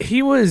though.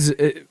 He was.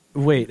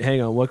 Wait,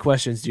 hang on. What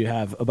questions do you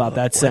have about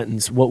that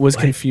sentence? What was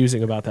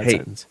confusing about that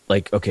sentence?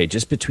 Like, okay,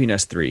 just between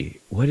us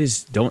three, what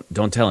is?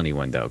 Don't tell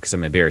anyone though, because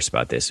I'm embarrassed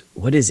about this.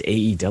 What is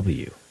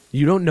AEW?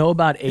 You don't know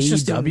about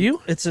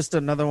AEW? It's just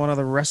another one of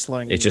the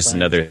wrestling. It's just things.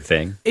 another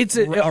thing. It's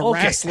a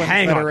okay, wrestling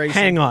hang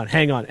federation. on.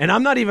 And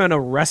I'm not even a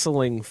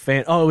wrestling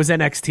fan. Oh, it was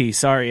NXT.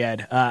 Sorry,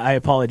 Ed. I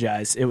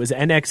apologize. It was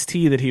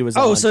NXT that he was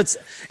on. Oh, so it's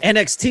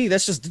NXT.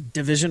 That's just a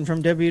division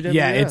from WWE.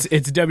 Yeah, it's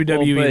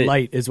WWE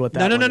Light is what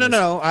that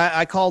No.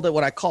 I called it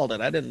what I called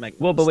it. I didn't make.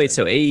 Well, but wait.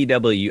 So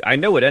AEW, I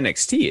know what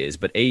NXT is,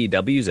 but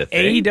AEW is a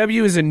thing.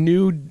 AEW is a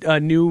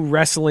new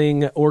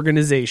wrestling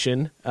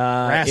organization.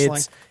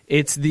 Wrestling.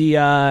 It's the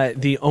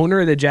owner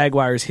of the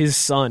Jaguars. His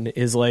son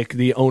is like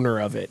the owner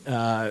of it.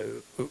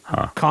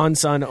 Khan's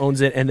son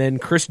owns it, and then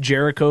Chris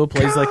Jericho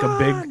plays like a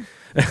big.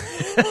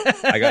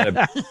 I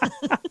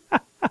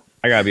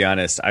gotta be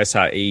honest. I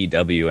saw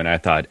AEW and I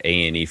thought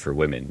A&E for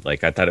women.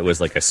 Like I thought it was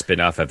like a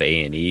spin-off of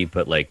A&E,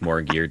 but like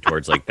more geared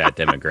towards like that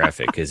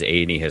demographic because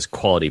A&E has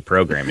quality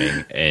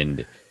programming,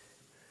 and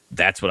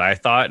that's what I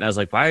thought. And I was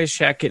like, why is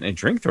Shaq getting a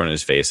drink thrown in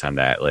his face on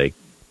that? Like,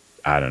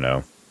 I don't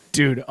know.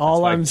 Dude,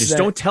 all I'm just saying,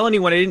 don't tell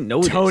anyone I didn't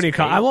know. Tony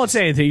Khan. I won't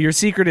say anything. Your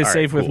secret is All right,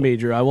 safe with cool. me,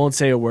 Drew. I won't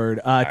say a word.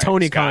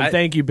 Tony Khan, Scott.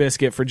 thank you,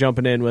 Biscuit, for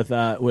jumping in with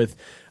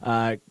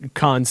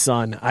Khan's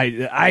son.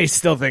 I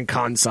still think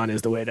Khan's son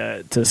is the way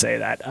to say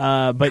that.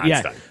 But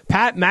yeah, son.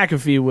 Pat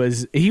McAfee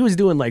was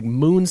doing like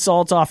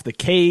moonsaults off the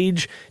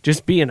cage,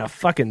 just being a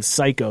fucking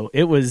psycho.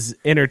 It was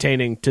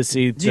entertaining to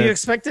see. Do you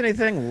expect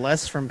anything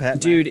less from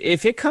Pat? Dude,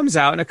 if it comes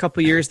out in a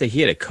couple years that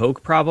he had a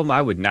coke problem,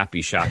 I would not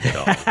be shocked at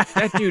all.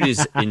 That dude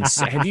is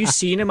insane. Have you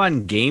seen him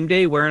on game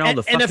day wearing all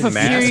the fucking and if a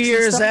masks? few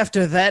years and stuff?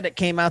 after that it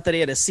came out that he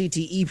had a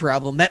CTE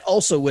problem, that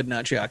also would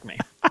not shock me.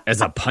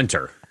 As a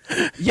punter.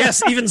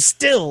 Yes, even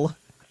still.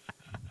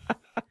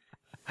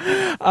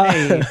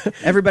 Hey,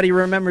 everybody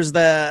remembers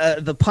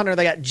the punter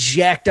that got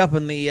jacked up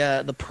in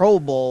the Pro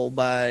Bowl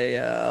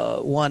by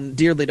one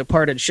dearly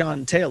departed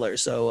Sean Taylor.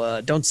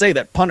 So don't say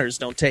that punters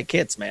don't take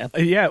hits, man.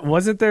 Yeah,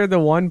 wasn't there the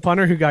one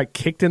punter who got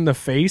kicked in the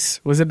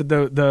face? Was it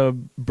the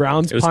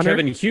Browns It was punter?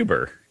 Kevin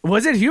Huber.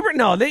 Was it Hubert?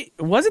 No,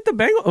 was it the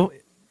Bengals? Oh,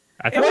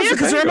 I thought Well, it yeah, was the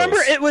because Bengals. remember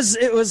it was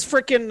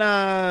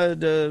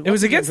freaking. it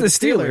was against the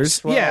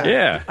Steelers. Well,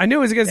 Yeah. I knew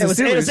it was against It the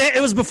was, Steelers.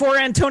 it was before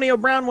Antonio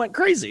Brown went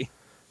crazy.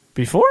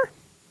 Before?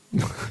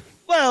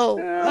 Well,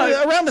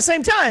 around the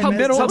same time, as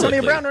middle-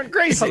 Antonio Publicly. Brown went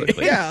crazy.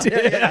 Publicly.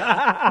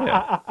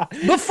 Yeah.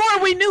 Before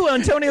we knew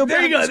Antonio There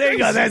Brown. you go. was There you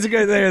go. crazy. That's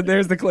good.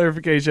 There's the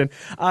clarification.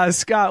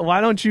 Scott, why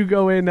don't you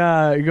go in?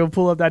 Go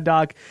pull up that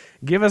doc.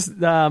 Give us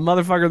the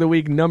motherfucker of the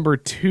week number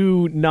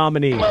 2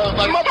 nominee. Mother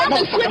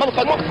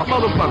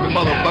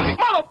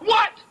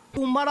what?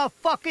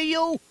 Motherfucker,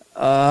 you.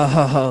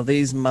 Oh,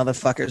 these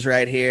motherfuckers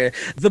right here.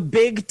 The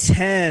Big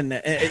Ten,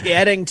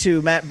 adding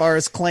to Matt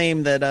Barr's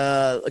claim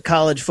that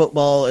college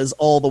football is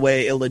all the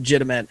way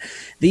illegitimate.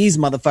 These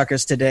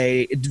motherfuckers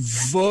today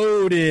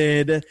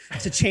voted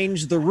to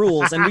change the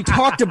rules. And we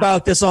talked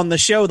about this on the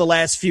show the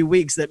last few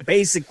weeks, that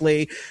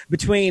basically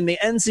between the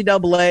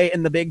NCAA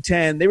and the Big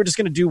Ten, they were just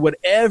going to do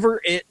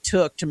whatever it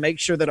took to make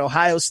sure that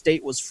Ohio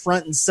State was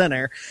front and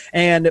center.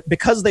 And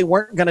because they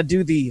weren't going to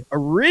do the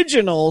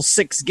original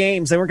 6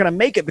 games, they weren't going to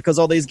make it because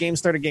all these games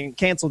started getting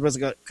canceled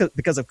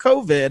because of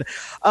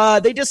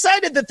COVID. They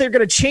decided that they're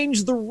going to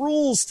change the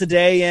rules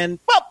today, and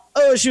well,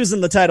 OSU's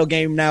in the title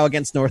game now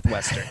against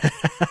Northwestern,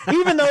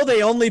 even though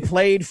they only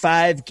played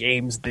 5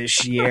 games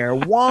this year.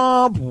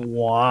 Womp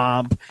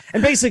womp.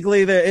 And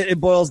basically, it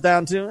boils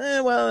down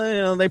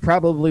to, they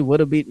probably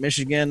would have beat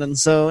Michigan, and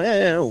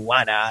so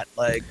why not?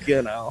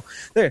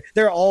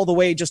 They're all the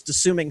way just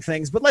assuming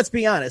things. But let's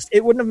be honest,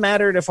 it wouldn't have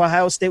mattered if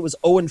Ohio State was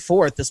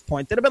 0-4 at this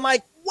point. They'd have been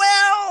like,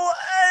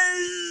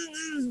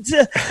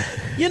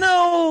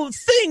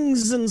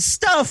 things and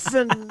stuff,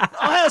 and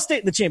Ohio State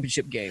in the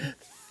championship game.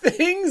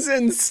 Things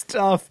and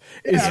stuff.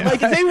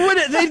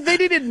 They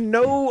needed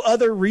no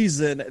other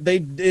reason.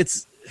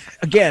 It's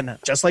again,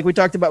 just like we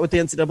talked about with the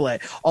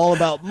NCAA, all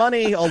about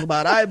money, all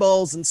about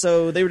eyeballs, and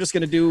so they were just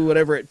going to do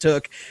whatever it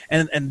took.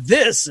 And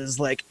this is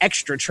like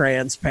extra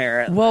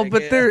transparent. Well,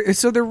 but their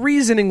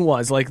reasoning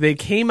was they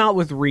came out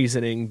with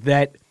reasoning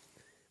that.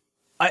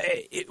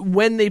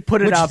 When they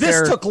put it out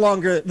there, took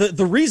longer.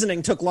 The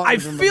reasoning took longer. I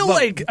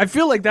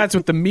feel like that's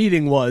what the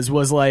meeting was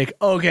like.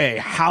 Okay,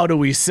 how do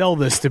we sell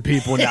this to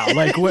people now?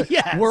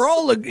 We're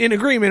all in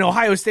agreement.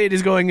 Ohio State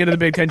is going into the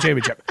Big Ten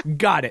championship.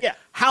 Got it. Yeah.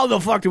 How the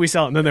fuck do we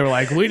sell it? And then they were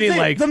like, we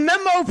need the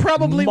memo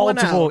probably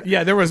went out.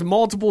 Yeah, there was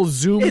multiple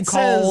Zoom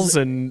calls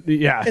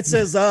it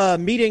says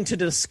meeting to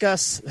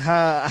discuss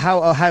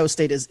how Ohio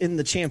State is in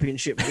the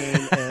championship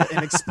game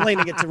and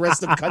explaining it to the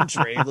rest of the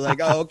country.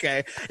 Like, oh,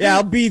 okay, yeah,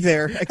 I'll be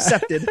there.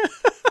 Accepted.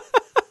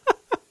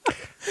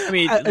 I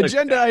mean,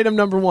 agenda item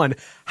number 1: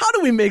 how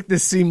do we make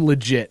this seem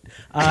legit?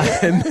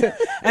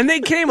 And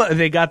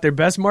they got their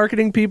best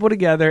marketing people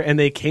together, and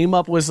they came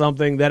up with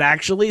something that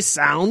actually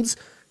sounds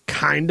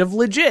kind of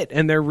legit.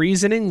 And their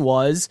reasoning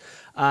was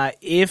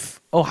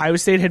if Ohio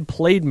State had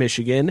played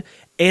Michigan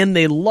and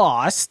they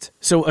lost,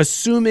 so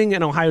assuming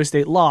an Ohio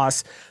State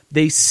loss,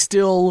 they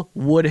still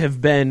would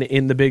have been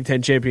in the Big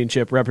Ten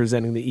championship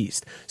representing the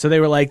East. So they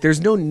were like,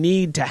 there's no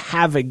need to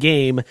have a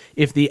game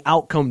if the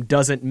outcome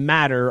doesn't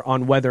matter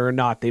on whether or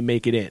not they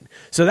make it in.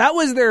 So that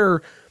was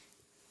their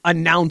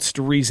announced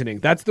reasoning.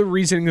 That's the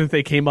reasoning that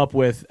they came up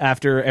with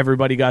after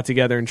everybody got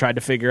together and tried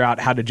to figure out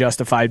how to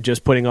justify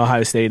just putting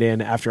Ohio State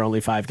in after only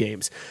 5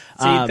 games.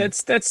 See,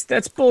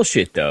 that's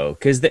bullshit though,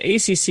 because the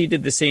ACC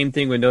did the same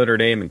thing with Notre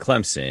Dame and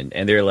Clemson,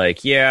 and they're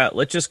like, yeah,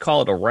 let's just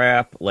call it a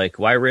wrap. Like,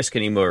 why risk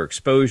any more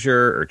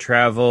exposure or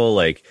travel?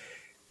 Like,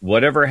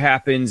 whatever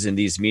happens in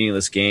these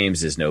meaningless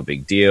games is no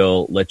big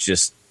deal. Let's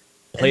just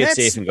play it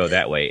safe and go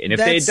that way. And if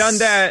they had done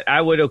that,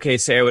 I would all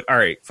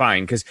right,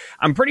 fine. Because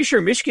I'm pretty sure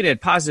Michigan had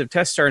positive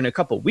tests starting a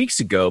couple weeks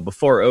ago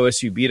before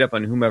OSU beat up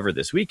on whomever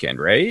this weekend,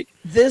 right?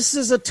 This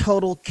is a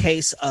total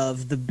case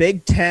of the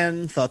Big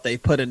Ten thought they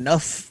put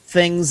enough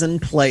things in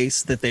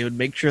place that they would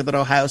make sure that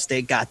Ohio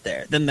State got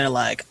there. Then they're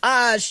like,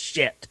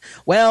 shit.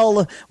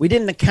 Well, we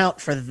didn't account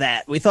for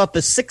that. We thought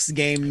the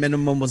 6-game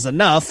minimum was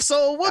enough,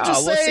 so we'll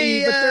just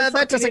say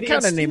that doesn't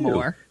count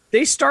anymore.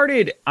 They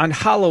started on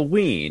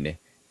Halloween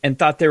and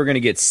thought they were going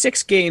to get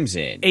 6 games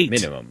in 8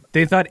 minimum.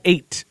 They thought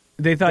 8.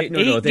 They thought 8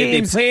 games.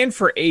 They planned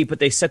for 8, but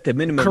they set the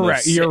minimum.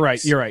 Correct. Of 6.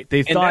 You're right.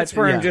 They thought that's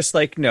where I'm just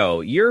like,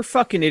 no, you're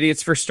fucking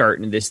idiots for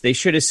starting this. They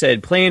should have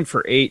said plan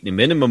for 8 and a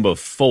minimum of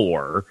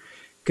 4.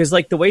 Because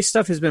the way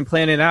stuff has been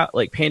panning out,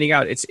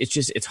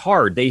 it's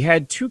hard. They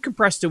had too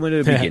compressed a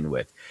window to begin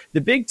with.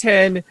 The Big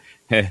Ten,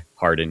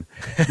 Harden.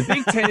 The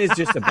Big Ten is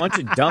just a bunch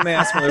of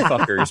dumbass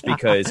motherfuckers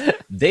because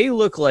they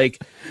look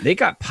like they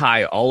got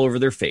pie all over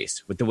their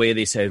face with the way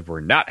they said, we're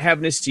not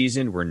having a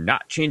season. We're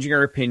not changing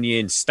our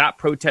opinion. Stop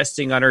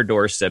protesting on our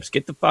doorsteps.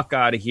 Get the fuck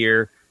out of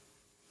here.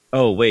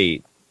 Oh,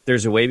 wait,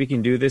 there's a way we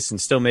can do this and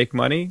still make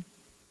money?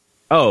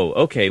 Oh,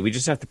 okay. We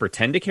just have to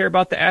pretend to care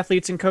about the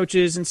athletes and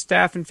coaches and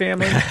staff and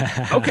family.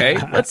 Okay,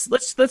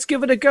 let's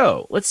give it a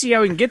go. Let's see how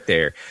we can get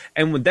there.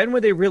 And then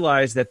when they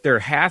realized that their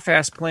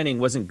half-ass planning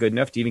wasn't good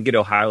enough to even get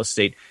Ohio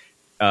State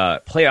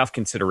playoff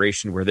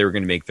consideration, where they were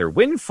going to make their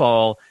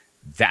windfall,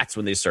 that's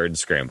when they started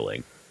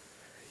scrambling.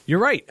 You're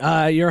right.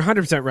 You're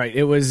 100% right.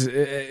 It was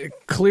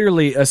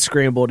clearly a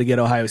scramble to get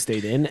Ohio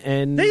State in,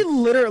 and they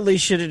literally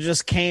should have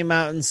just came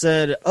out and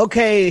said,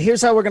 "Okay,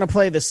 here's how we're going to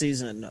play this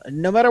season.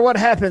 No matter what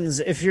happens,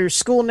 if your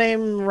school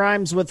name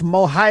rhymes with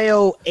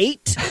Mohio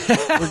 8,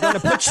 we're going to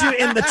put you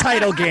in the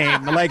title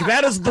game. Like,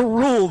 that is the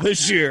rule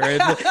this year.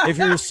 And if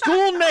your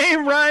school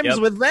name rhymes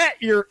with that,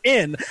 you're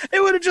in."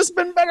 It would have just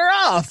been better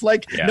off.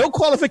 No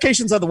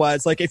qualifications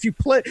otherwise. Like, if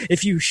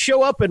you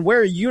show up and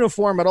wear a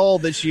uniform at all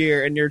this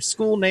year, and your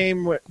school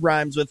name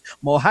rhymes with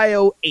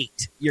Mohio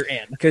 8. You're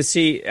in. Because,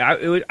 see,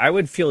 I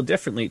would feel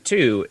differently,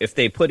 too, if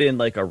they put in,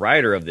 like, a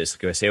rider of this.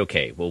 Go say,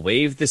 okay, we'll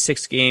waive the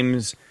 6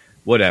 games,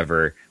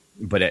 whatever.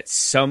 But at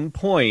some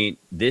point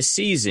this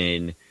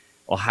season,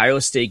 Ohio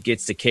State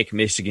gets to kick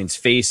Michigan's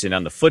face in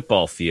on the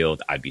football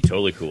field. I'd be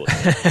totally cool with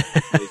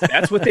that.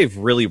 That's what they've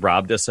really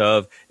robbed us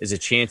of, is a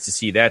chance to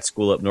see that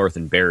school up north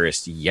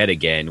embarrassed yet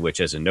again,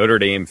 which as a Notre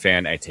Dame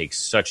fan, I take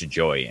such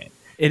joy in.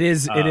 It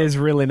is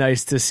really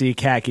nice to see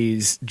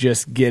Khakis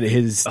just get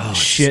his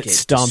shit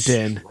stomped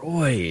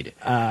destroyed.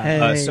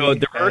 So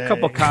there were a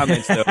couple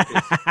comments, though.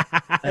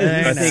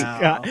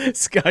 in.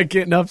 Scott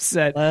getting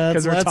upset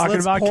because we're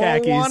talking about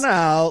Khakis. One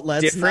out.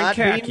 Let's Different not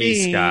khakis, be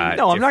mean. Scott.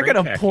 No, I'm not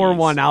Different going to pour khakis.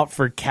 one out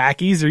for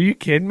Khakis. Are you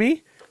kidding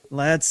me?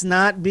 Let's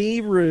not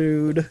be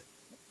rude.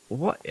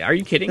 What? Are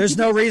you kidding? There's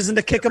no reason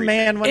to kick a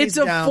man when It's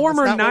he's a down.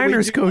 former That's not what we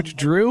Niners do. coach,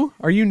 Drew.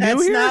 Are you new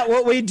That's here? not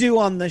what we do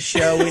on the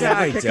show. We I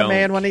never kick a don't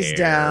man when he's care.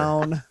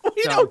 down.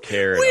 we don't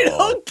care at We all.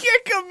 don't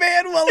kick a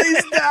man while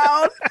he's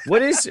down.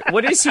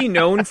 What is he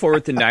known for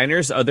with the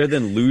Niners other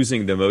than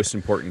losing the most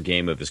important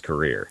game of his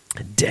career?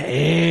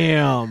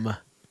 Damn.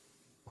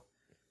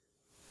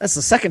 That's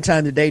the second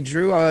time today,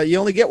 Drew. You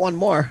only get one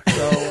more.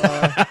 So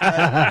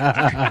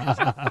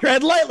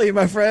tread lightly,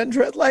 my friend.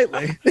 Tread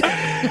lightly.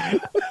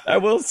 I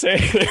will say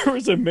there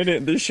was a minute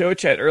in the show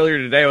chat earlier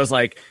today. I was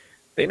like,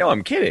 they know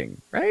I'm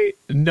kidding, right?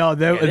 No,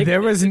 there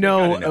was they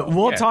no. gotta know.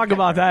 We'll Yeah, talk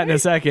about that in a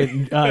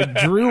second.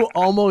 Drew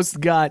almost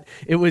got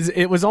it.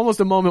 Was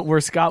almost a moment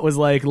where Scott was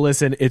like,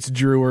 "Listen, it's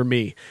Drew or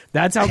me."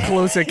 That's how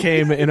close it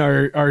came in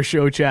our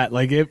show chat.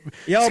 Like it,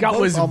 Y'all Scott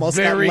both was almost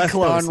got very left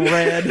close, on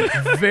red.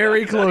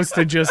 very close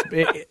to just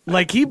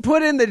like he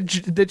put in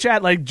the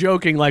chat like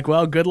joking, like,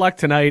 "Well, good luck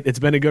tonight. It's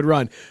been a good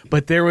run."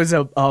 But there was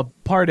a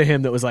part of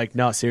him that was like,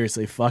 "No,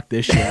 seriously, fuck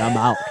this shit. I'm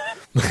out."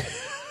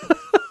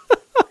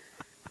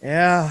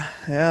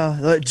 Yeah.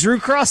 Look, Drew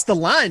crossed the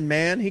line,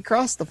 man. He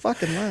crossed the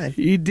fucking line.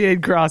 He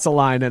did cross a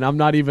line, and I'm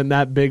not even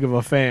that big of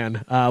a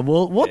fan.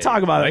 We'll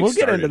talk about it. Mike We'll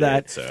get into started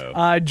that. it,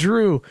 so.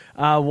 Drew,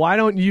 why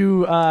don't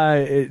you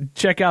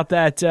check out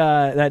that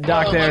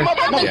doc there?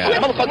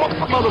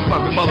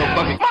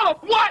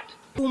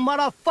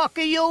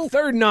 Motherfucker, you.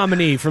 Third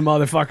nominee for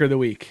Motherfucker of the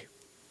Week.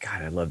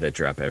 God, I love that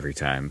drop every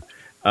time.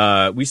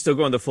 We still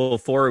going the full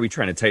 4? Or are we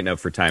trying to tighten up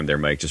for time there,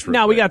 Mike? Just real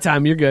No, we quick? got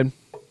time. You're good.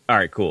 All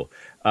right, cool.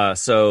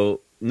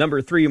 So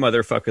number 3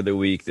 Motherfucker of the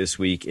Week this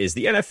week is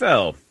the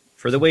NFL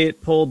for the way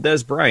it pulled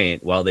Des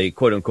Bryant while they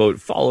quote-unquote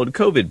followed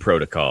COVID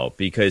protocol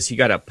because he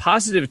got a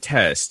positive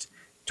test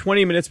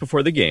 20 minutes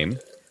before the game,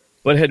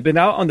 but had been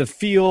out on the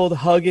field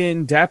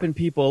hugging, dapping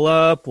people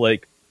up,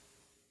 like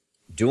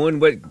doing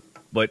what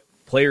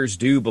players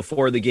do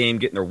before the game,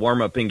 getting their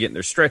warm-up in, getting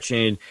their stretch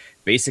in,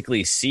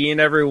 basically seeing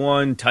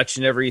everyone,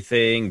 touching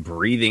everything,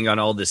 breathing on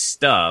all this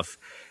stuff.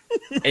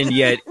 And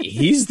yet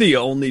he's the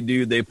only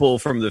dude they pull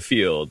from the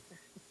field.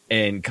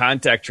 And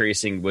contact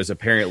tracing was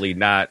apparently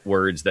not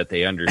words that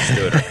they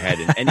understood or had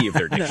in any of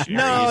their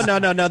dictionaries.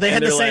 No. They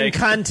had the they're same like,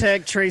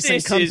 contact tracing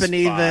 "This is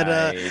company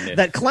that fine."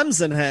 that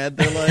Clemson had.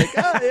 They're like,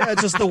 oh yeah,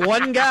 just the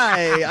one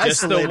guy,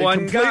 Just the isolated one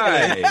completely.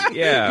 guy.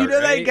 Yeah, You know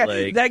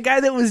right? that guy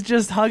that was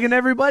just hugging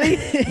everybody?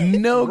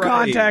 No Right.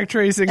 contact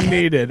tracing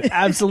needed.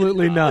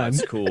 Absolutely none.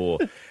 That's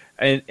cool.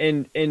 And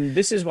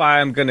this is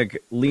why I'm going to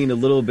lean a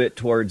little bit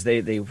towards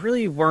they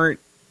really weren't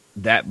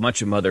that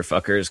much of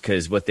motherfuckers,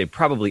 because what they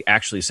probably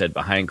actually said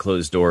behind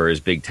closed doors,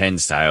 Big Ten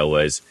style,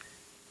 was,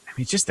 I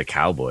mean, just the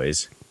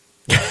Cowboys.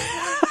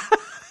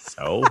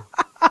 So,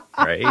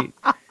 right?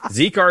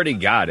 Zeke already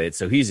got it,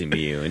 so he's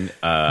immune.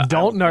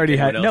 Dalton already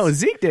had anyone No, else-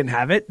 Zeke didn't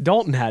have it.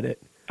 Dalton had it.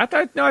 I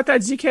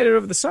thought Zeke had it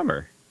over the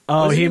summer.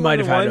 Oh, Wasn't he one might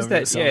of have the had it ones over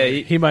the summer.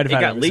 He might have it had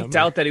it got over the leaked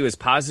summer. out that he was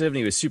positive and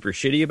he was super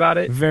shitty about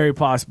it. Very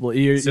possible.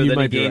 You So then he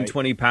might be gained right.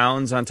 20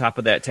 pounds on top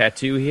of that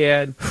tattoo he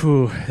had.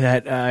 Whew,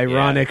 that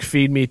ironic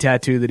feed me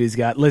tattoo that he's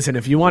got. Listen,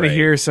 if you want to Right.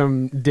 hear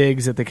some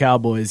digs at the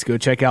Cowboys, go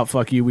check out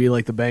 "Fuck You, We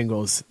Like the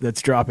Bengals."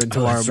 That's dropping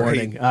tomorrow that's right.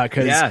 morning. Yeah,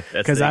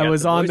 that's- they I got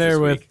was the on boys there this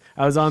with week.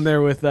 I was on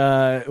there with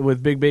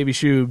Big Baby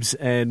Shoobs,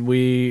 and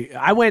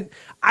I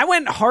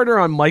went harder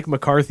on Mike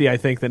McCarthy, I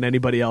think, than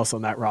anybody else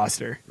on that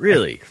roster.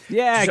 Really?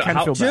 Yeah, I So kind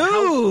of how- feel bad.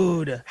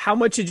 Dude, How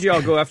much did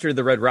y'all go after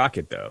the Red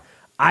Rocket, though?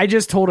 I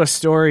just told a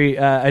story.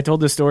 I told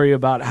the story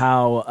about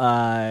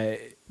how.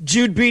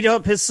 Jude beat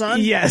up his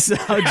son. Yes,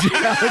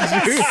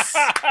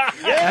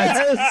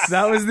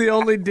 that was the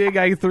only dig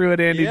I threw at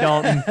Andy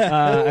Dalton.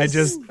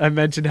 I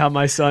mentioned how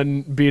my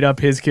son beat up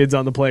his kids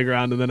on the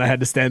playground, and then I had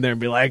to stand there and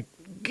be like,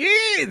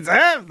 "Kids,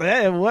 what?"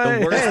 The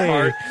worst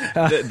part,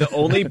 the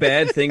only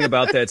bad thing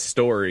about that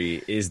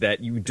story is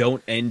that you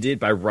don't end it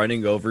by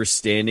running over,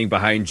 standing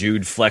behind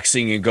Jude,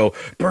 flexing, and go,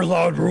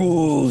 Berlard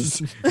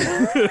rules.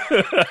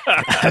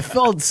 I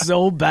felt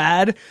so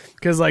bad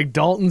because like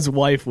Dalton's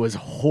wife was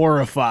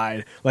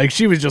horrified. Like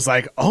she was just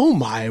like, "Oh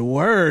my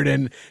word!"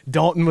 And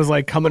Dalton was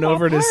like coming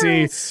over to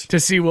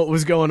see what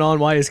was going on,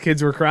 why his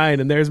kids were crying.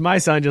 And there's my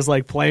son just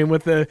like playing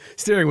with the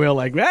steering wheel,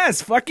 like,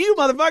 "Yes, fuck you,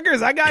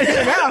 motherfuckers! I got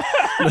here now."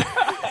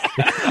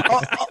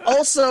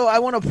 also, I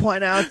want to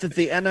point out that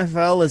the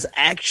NFL is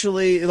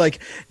actually, like,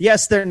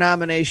 yes, their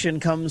nomination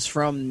comes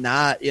from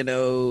not,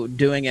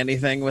 doing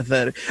anything with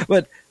it,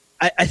 but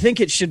I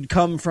think it should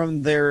come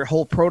from their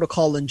whole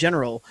protocol in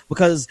general,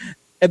 because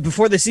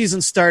before the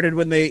season started,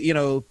 when they,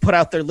 put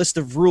out their list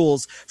of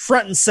rules,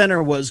 front and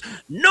center was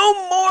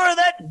no more of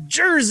that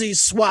jersey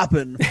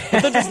swapping.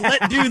 But they just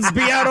let dudes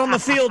be out on the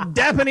field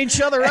dapping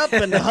each other up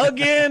and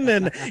hugging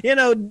and,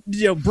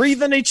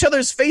 breathing each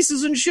other's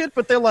faces and shit.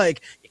 But they're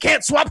like, you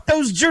can't swap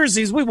those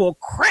jerseys. We will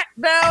crack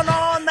down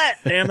on that,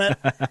 damn it.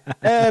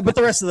 But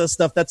the rest of the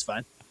stuff, that's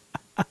fine.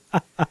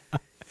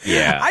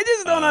 Yeah, I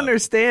just don't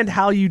understand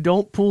how you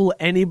don't pull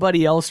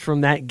anybody else from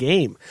that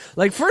game.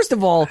 Like, first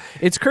of all,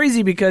 it's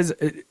crazy because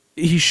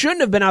he shouldn't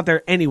have been out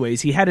there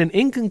anyways. He had an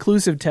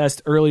inconclusive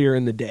test earlier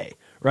in the day,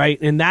 right?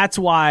 And that's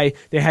why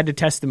they had to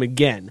test him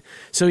again.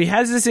 So he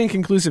has this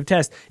inconclusive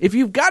test. If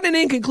you've got an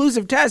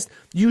inconclusive test,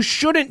 you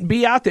shouldn't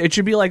be out there. It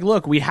should be like,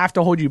 look, we have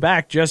to hold you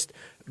back just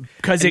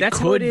because it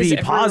could be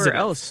positive.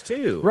 Else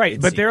too,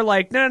 right? But they're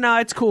like, no,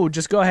 it's cool.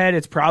 Just go ahead.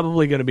 It's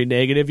probably going to be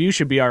negative. You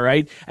should be all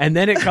right. And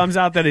then it comes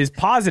out that he's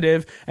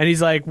positive, and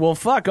he's like, well,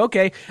 fuck,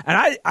 okay.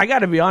 And I got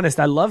to be honest.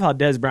 I love how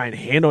Des Bryant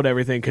handled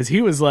everything, because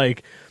he was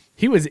like,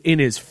 he was in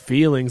his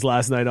feelings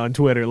last night on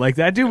Twitter. Like,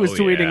 that dude was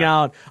tweeting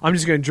out, I'm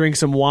just going to drink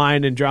some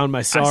wine and drown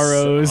my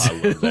sorrows. I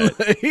love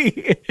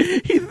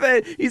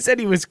that. he said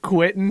he was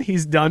quitting.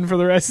 He's done for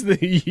the rest of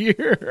the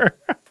year.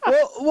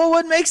 Well,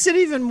 what makes it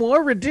even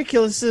more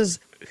ridiculous is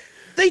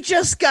they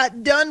just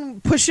got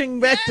done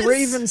pushing back the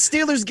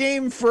Ravens-Steelers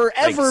game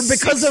forever, like,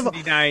 because of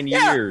 69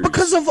 years.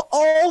 because of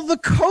all the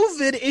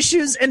COVID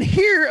issues. And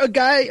here,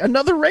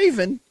 another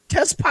Raven,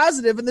 test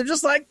positive, and they're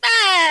just like,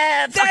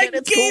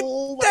 it's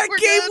cool. That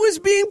game was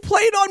being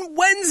played on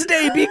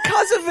Wednesday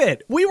because of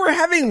it. We were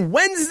having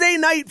Wednesday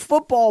night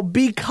football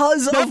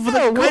because of the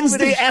COVID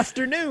Wednesday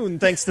afternoon,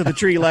 thanks to the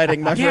tree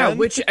lighting, my friend.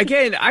 Which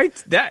again,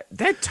 this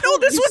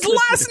was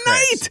last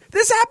night.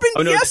 This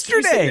happened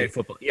yesterday. Tuesday night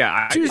football.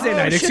 Tuesday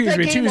night. Excuse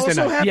me, Tuesday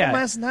night. Yeah,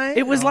 last night.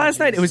 It was last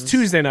night. It was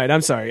Tuesday night.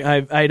 I'm sorry.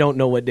 I don't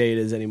know what day it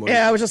is anymore.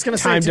 Yeah, I was just going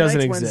to say time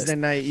doesn't exist. Wednesday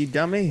night, you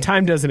dummy.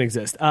 Time doesn't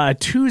exist.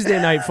 Tuesday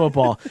night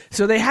football.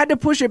 So they had to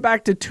push it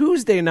back to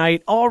Tuesday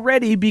night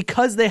already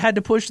because they had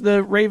to push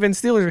the Ravens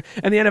Steelers,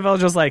 and the NFL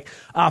is just like,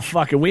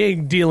 fuck it, we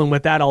ain't dealing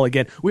with that all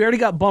again. We already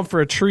got bumped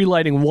for a tree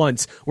lighting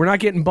once. We're not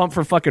getting bumped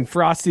for fucking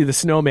Frosty the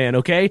Snowman,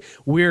 okay?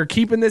 We're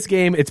keeping this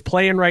game. It's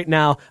playing right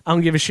now. I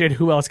don't give a shit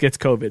who else gets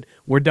COVID.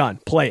 We're done.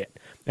 Play it.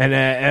 And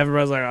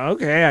everybody's like,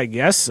 okay, I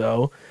guess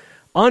so.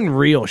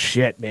 Unreal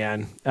shit,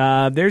 man.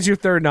 There's your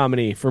third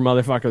nominee for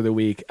Motherfucker of the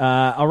Week.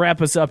 I'll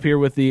wrap us up here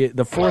with the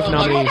fourth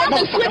nominee.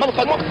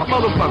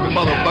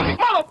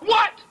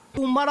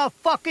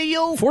 Motherfucker,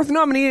 you. Fourth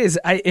nominee is,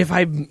 if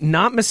I'm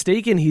not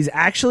mistaken, he's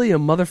actually a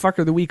Motherfucker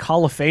of the Week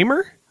Hall of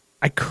Famer.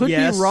 I could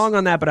be wrong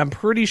on that, but I'm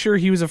pretty sure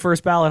he was a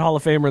first ballot Hall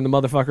of Famer in the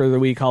Motherfucker of the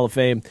Week Hall of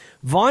Fame.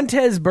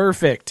 Vontaze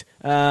Burfict,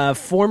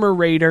 former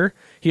Raider.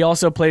 He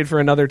also played for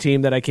another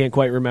team that I can't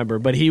quite remember,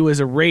 but he was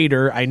a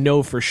Raider, I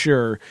know for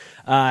sure.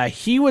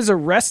 He was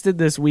arrested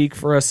this week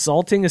for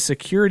assaulting a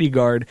security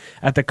guard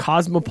at the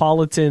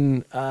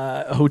Cosmopolitan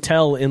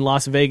Hotel in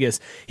Las Vegas.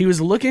 He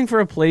was looking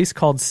for a place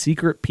called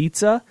Secret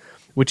Pizza,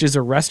 which is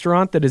a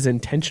restaurant that is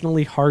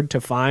intentionally hard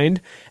to find,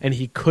 and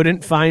he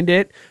couldn't find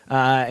it,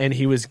 and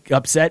he was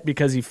upset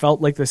because he felt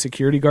like the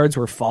security guards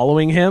were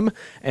following him,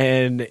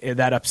 and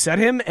that upset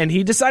him, and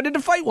he decided to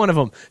fight one of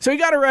them. So he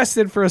got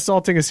arrested for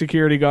assaulting a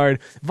security guard.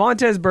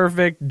 Vontaze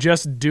Burfict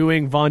just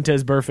doing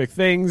Vontaze Burfict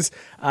things.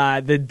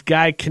 The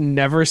guy can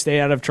never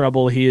stay out of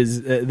trouble. He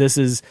is this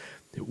is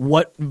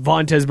what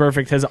Vontaze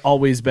Burfict has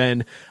always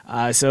been.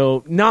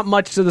 So not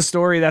much to the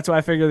story. That's why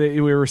I figured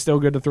that we were still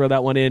good to throw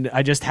that one in.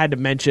 I just had to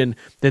mention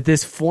that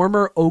this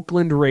former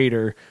Oakland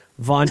Raider,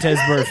 Vontaze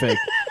Burfict,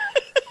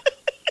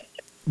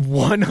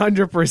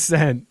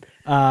 100%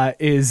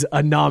 is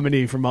a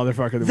nominee for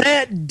Motherfucker of the Week.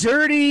 That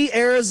dirty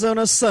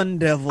Arizona Sun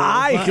Devil,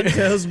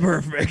 Vontaze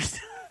Burfict.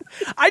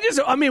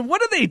 I mean, what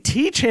do they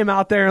teach him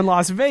out there in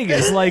Las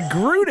Vegas? Like,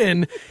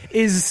 Gruden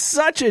is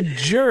such a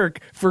jerk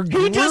for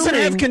He doesn't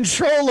have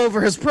control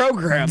over his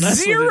program.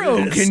 That's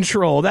zero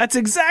control. That's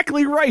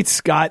exactly right,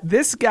 Scott.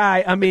 This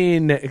guy, I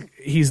mean,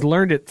 he's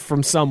learned it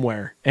from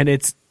somewhere, and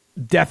it's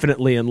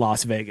definitely in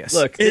Las Vegas.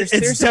 Look,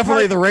 it's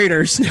definitely the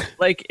Raiders.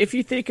 Like, if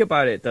you think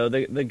about it, though,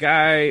 the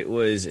guy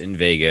was in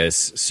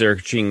Vegas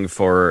searching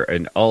for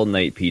an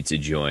all-night pizza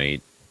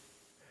joint.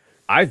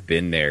 I've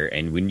been there,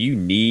 and when you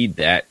need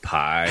that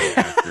pie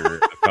after a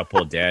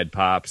couple of dad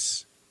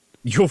pops,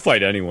 you'll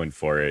fight anyone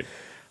for it.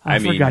 I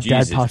mean, forgot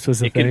Jesus, dad pops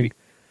was a thing.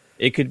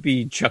 It could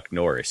be Chuck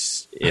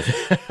Norris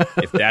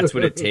if that's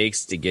what it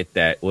takes to get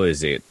that. What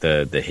is it?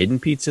 The hidden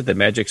pizza, the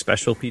magic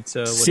special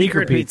pizza,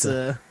 secret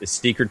pizza, the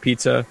secret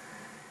pizza.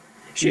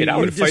 Shit, I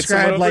would fight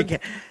someone like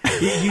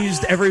you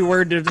used every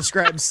word to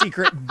describe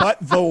secret, but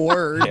the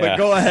word. Yeah. But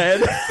go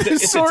ahead.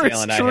 It's a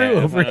talent true I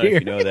have. over I don't know here.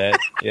 if you know that,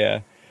 yeah.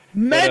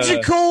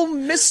 Magical,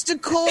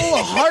 mystical,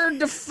 hard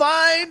to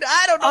find.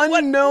 I don't know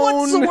unknown.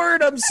 What's the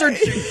word I'm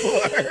searching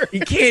for.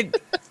 You can't.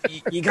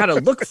 You got to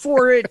look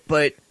for it,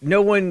 but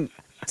no one.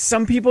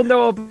 some people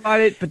know about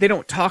it, but they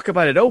don't talk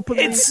about it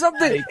openly. It's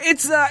something.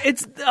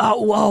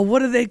 Well, what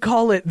do they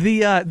call it?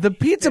 The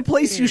pizza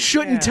place you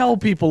shouldn't tell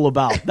people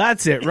about.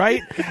 That's it,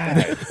 right?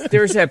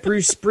 There's that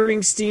Bruce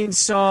Springsteen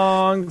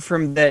song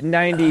from that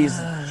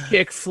 '90s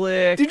chick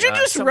flick. Did you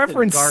just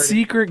reference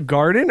Secret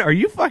Garden? Are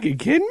you fucking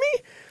kidding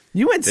me?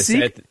 You went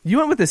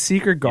with the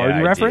Secret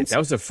Garden reference? That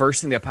was the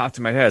first thing that popped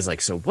in my head. I was like,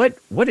 so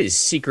what is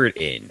Secret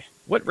in?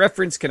 What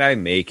reference can I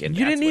make? And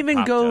you didn't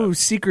even go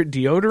Secret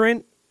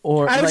deodorant?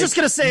 Or I was just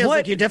gonna say,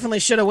 you definitely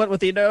should have went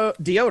with the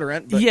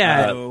deodorant. But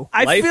yeah,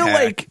 I feel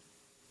like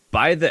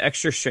buy the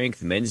extra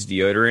strength men's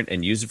deodorant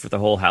and use it for the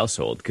whole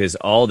household, because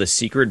all the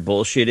Secret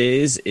bullshit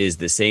is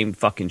the same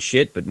fucking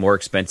shit but more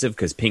expensive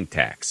because pink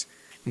tax.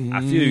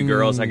 I feel you,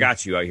 girls. I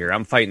got you out here.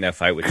 I'm fighting that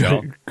fight with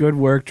y'all. Good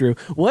work, Drew.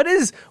 What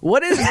is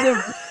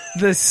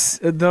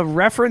the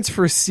reference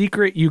for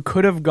Secret you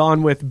could have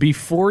gone with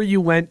before you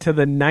went to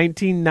the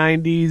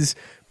 1990s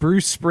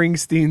Bruce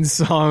Springsteen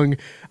song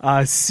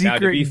Secret now,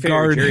 to be fair,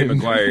 Garden? Jerry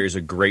Maguire is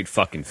a great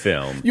fucking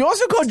film. You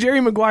also called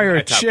Jerry Maguire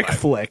a chick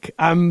flick.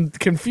 I'm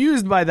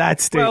confused by that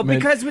statement. Well,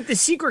 because with the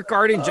Secret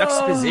Garden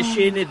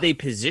juxtaposition, they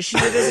position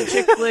it as a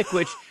chick flick,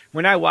 which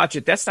when I watch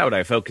it, that's not what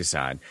I focus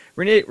on.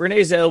 Renee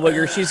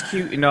Zellweger, she's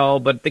cute and all,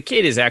 but the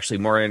kid is actually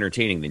more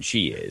entertaining than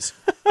she is.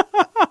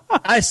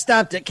 I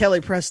stopped at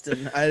Kelly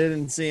Preston. I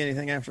didn't see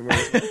anything afterwards.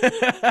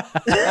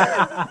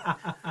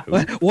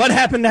 What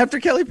happened after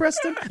Kelly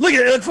Preston?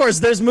 Look for us.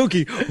 There's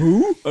Mookie.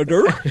 Who? A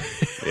dirt?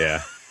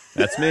 Yeah,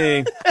 that's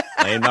me.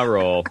 Playing my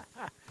role.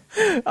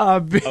 By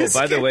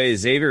the way,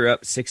 Xavier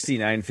up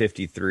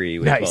 69-53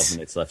 with 12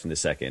 minutes left in the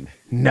second.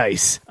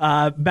 Nice.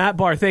 Matt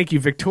Barr, thank you.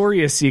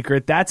 Victoria's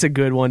Secret. That's a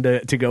good one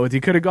to go with.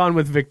 You could have gone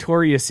with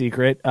Victoria's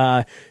Secret.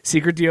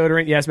 Secret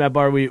deodorant. Yes, Matt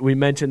Barr, we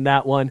mentioned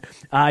that one.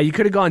 You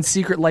could have gone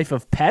Secret Life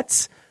of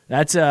Pets.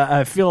 That's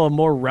I feel a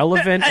more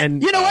relevant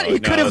and you know what? He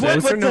could have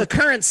went with the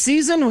current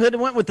season.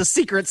 Went with the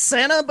Secret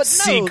Santa, but no.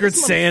 Secret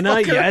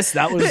Santa, yes,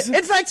 that was.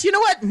 In fact, you know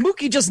what?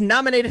 Mookie just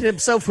nominated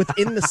himself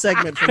within the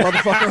segment for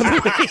Motherfucker of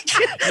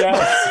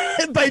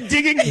the Week by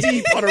digging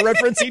deep on a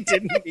reference he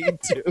didn't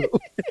need to.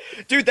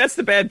 Dude, that's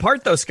the bad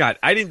part, though, Scott.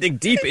 I didn't dig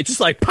deep. It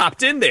just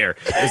popped in there.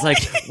 It was like,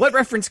 what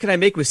reference can I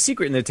make with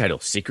Secret in the title?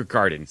 Secret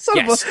Garden.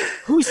 Yes.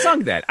 Who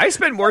sung that? I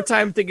spent more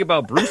time thinking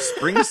about Bruce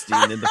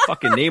Springsteen than the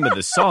fucking name of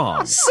the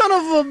song. Son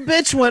of a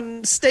bitch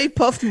when Stay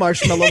Puft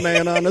Marshmallow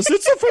Man on us.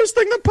 It's the first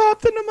thing that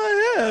popped into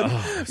my head.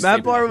 Oh,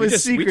 Matt Barr was we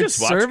Secret just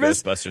watched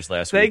Service. Ghostbusters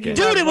last weekend.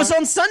 Dude, it was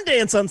on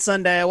Sundance on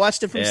Sunday. I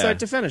watched it from start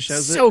to finish.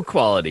 So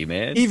quality,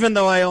 man. Even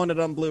though I own it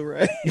on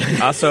Blu-ray.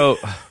 Also,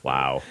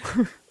 wow.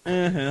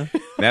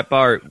 Matt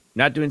Barr,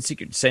 not doing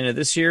Secret Santa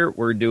this year.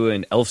 We're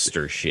doing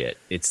Elfster shit.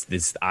 It's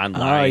this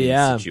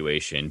online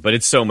situation, but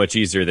it's so much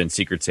easier than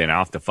Secret Santa. I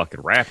don't have to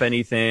fucking wrap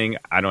anything.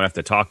 I don't have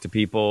to talk to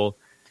people.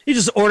 You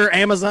just order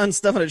Amazon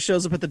stuff and it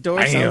shows up at the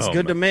door. Sounds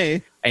good to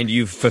me. And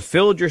you've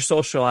fulfilled your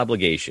social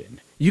obligation.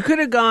 You could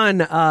have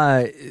gone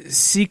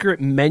Secret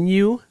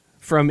Menu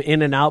from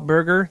In-N-Out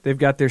Burger. They've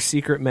got their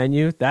secret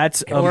menu.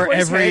 That's or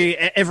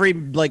every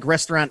like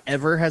restaurant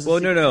ever has.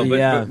 Well,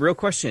 but real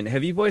question: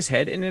 have you boys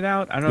had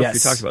In-N-Out? I don't know if we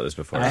talked about this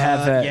before. I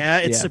have.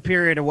 It's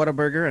superior to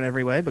Whataburger in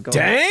every way. But go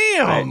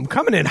damn,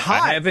 coming in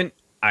hot.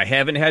 I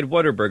haven't had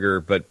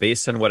Whataburger, but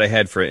based on what I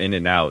had for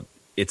In-N-Out,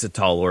 it's a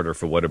tall order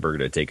for Whataburger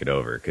to take it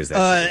over because it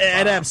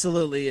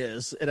absolutely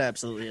is. It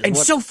absolutely is.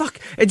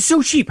 And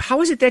so cheap.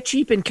 How is it that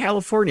cheap in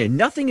California?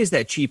 Nothing is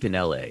that cheap in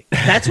LA.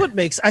 That's what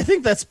I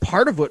think that's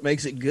part of what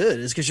makes it good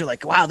is because you're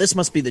like, wow, this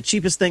must be the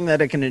cheapest thing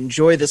that I can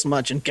enjoy this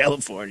much in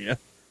California.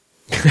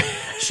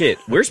 Shit,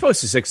 we're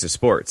supposed to stick to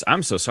sports.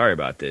 I'm so sorry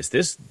about this.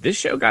 This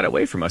show got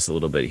away from us a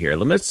little bit here.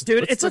 Let's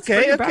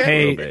okay.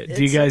 Hey,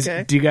 do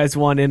you guys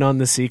want in on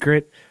the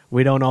secret?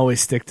 We don't always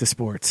stick to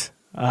sports.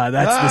 That's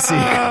the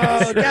secret.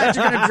 Oh, God,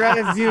 you're going to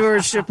drive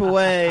viewership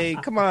away.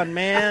 Come on,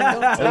 man.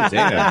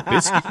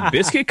 Damn.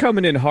 Biscuit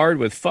coming in hard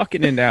with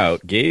fucking in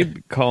out. Gabe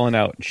calling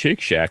out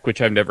Shake Shack,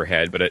 which I've never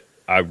had, but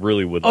I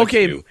really would like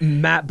to. Okay,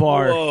 Matt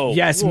Barr.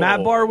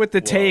 Matt Barr with the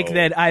take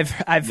that I've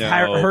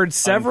heard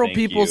several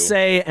people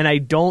say, and I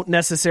don't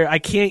necessarily, I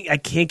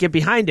can't get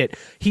behind it.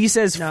 He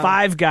says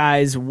Five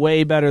Guys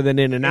way better than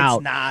In-N-Out.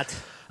 It's not.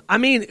 I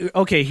mean,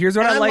 okay, here's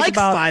what I like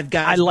about Five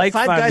Guys. I like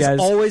Five Guys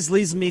always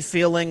leaves me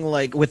feeling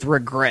like with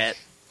regret.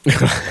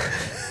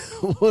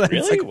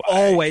 Really? Like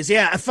always.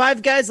 Yeah,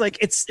 Five Guys, like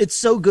it's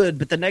so good,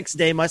 but the next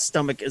day my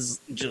stomach is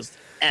just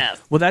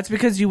F. Well, that's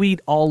because you eat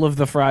all of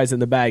the fries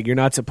in the bag. You're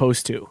not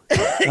supposed to.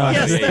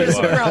 Yes, that is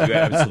the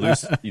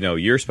problem.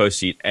 You're supposed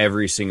to eat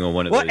every single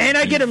one of those. And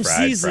I get them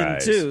seasoned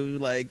fries. too.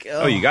 Like,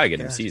 you gotta get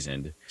them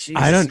seasoned. Jesus.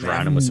 I don't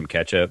drown them with some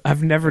ketchup.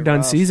 I've never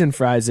done seasoned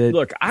fries at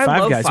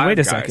Five Guys. Wait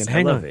a second,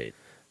 hang on.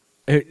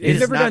 You've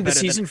never done the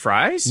seasoned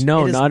fries?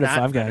 No, not at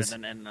Five Guys.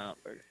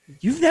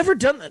 You've never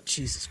done that?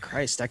 Jesus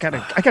Christ! I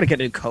gotta get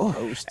a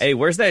co-host. Hey,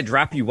 where's that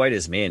drop you white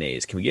as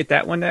mayonnaise? Can we get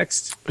that one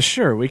next?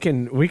 Sure, we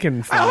can.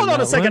 Find hold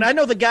on a second. One. I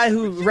know the guy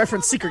who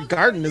referenced Secret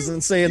Garden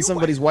isn't saying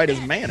somebody's white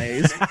as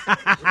mayonnaise.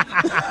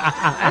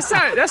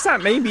 That's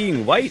not me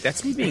being white.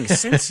 That's me being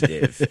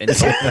sensitive.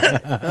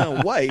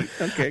 And white.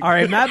 Okay. All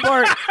right, Matt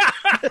Barr.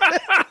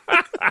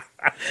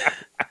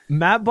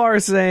 Matt Barr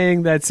is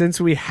saying that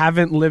since we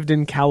haven't lived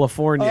in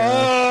California,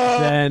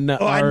 then I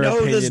our know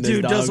opinion this is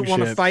dude dog doesn't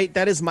want to shit. fight.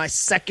 That is my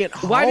second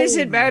home. Why does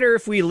it matter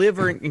if we live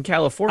in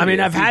California? I mean,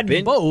 I've If we've had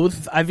been-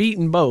 both. I've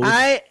eaten both.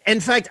 In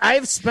fact,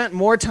 I've spent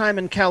more time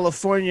in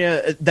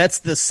California. That's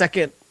the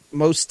second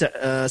most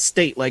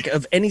state, like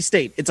of any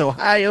state. It's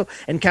Ohio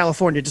and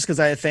California, just because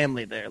I have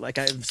family there. Like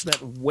I've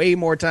spent way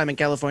more time in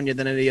California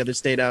than any other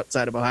state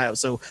outside of Ohio.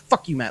 So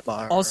fuck you, Matt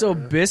Barr. Also,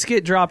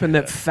 Biscuit dropping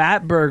that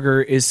Fat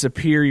Burger is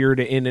superior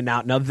to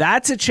In-N-Out. Now,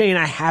 that's a chain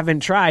I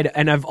haven't tried,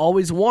 and I've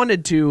always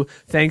wanted to,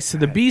 thanks to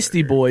the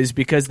Beastie Boys,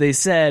 because they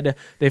said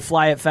they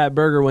fly at Fat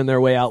Burger when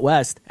they're way out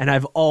west. And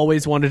I've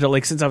always wanted to,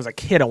 like, since I was a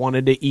kid, I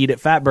wanted to eat at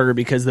Fat Burger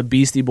because the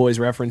Beastie Boys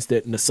referenced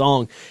it in the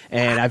song,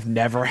 and I've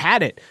never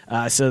had it.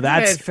 So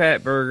that's...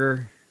 Fat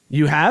Burger.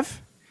 You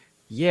have?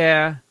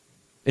 Yeah.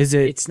 Is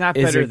it? It's not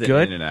is better it than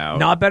good? In-N-Out.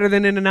 Not better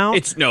than In-N-Out?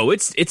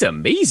 It's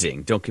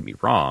amazing. Don't get me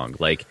wrong.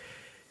 Like,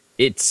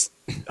 it's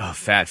a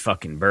fat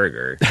fucking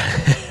burger.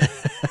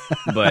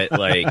 But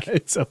like,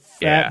 It's a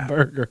fat yeah.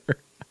 burger.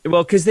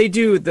 Well, because they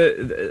do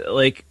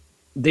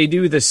they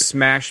do the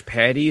smash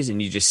patties and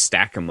you just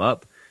stack them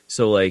up.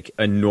 So like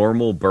a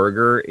normal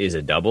burger is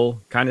a double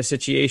kind of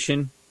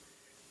situation.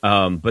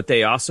 But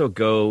they also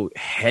go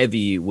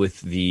heavy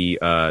with the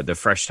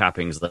fresh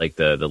toppings like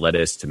the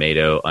lettuce,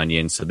 tomato,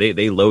 onion. So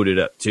they load it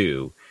up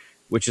too,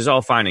 which is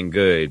all fine and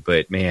good.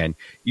 But man,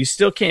 you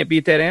still can't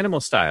beat that animal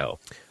style.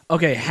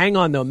 Okay, hang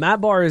on though.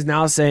 Matt Barr is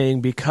now saying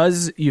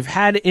because you've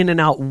had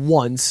In-N-Out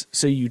once,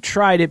 so you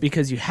tried it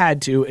because you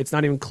had to. It's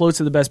not even close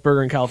to the best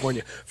burger in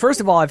California. First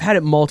of all, I've had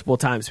it multiple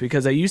times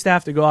because I used to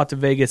have to go out to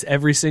Vegas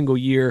every single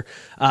year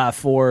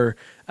for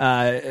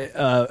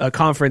a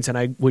conference, and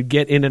I would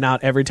get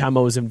In-N-Out every time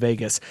I was in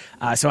Vegas.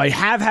 So I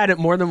have had it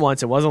more than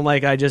once. It wasn't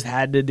like I just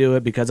had to do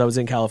it because I was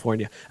in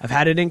California. I've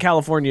had it in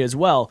California as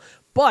well.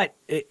 But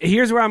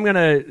here's where I'm going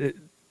to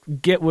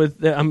get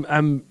with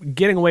I'm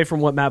getting away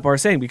from what Matt Barr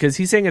is saying because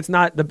he's saying it's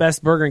not the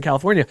best burger in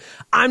California.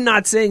 I'm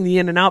not saying the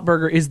In-N-Out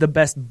burger is the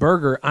best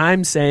burger.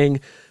 I'm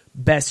saying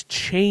best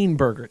chain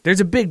burger.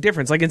 There's a big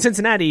difference. Like in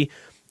Cincinnati,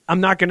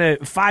 I'm not going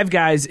to Five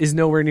Guys is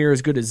nowhere near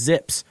as good as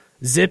Zips.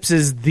 Zips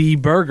is the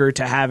burger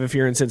to have if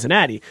you're in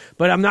Cincinnati.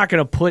 But I'm not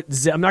going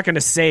to I'm not going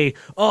to say,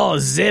 "Oh,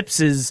 Zips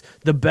is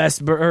the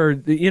best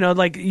burger." You know,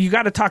 like you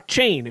got to talk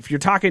chain. If you're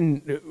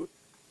talking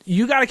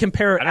you got to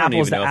compare I don't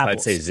apples even to know if apples.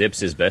 I'd say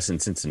Zips is best in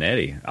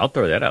Cincinnati. I'll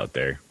throw that out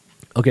there.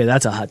 Okay,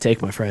 that's a hot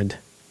take, my friend.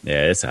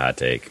 Yeah, it's a hot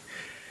take.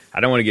 I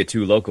don't want to get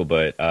too local,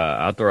 but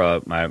I'll throw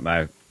out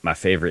my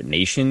favorite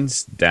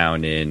Nations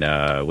down in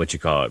what you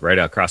call it, right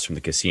across from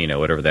the casino,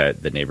 whatever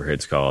the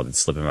neighborhood's called. It's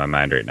slipping my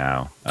mind right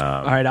now.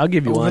 All right, I'll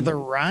give you Over one. the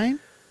Rhine?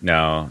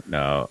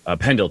 No,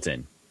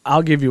 Pendleton.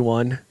 I'll give you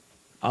one.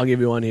 I'll give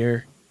you one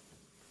here.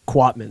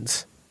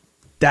 Quatman's.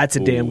 That's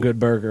a damn good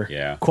burger.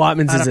 Yeah.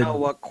 Quatman's I is don't know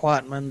what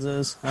Quatman's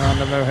is. I've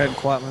never had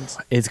Quatman's.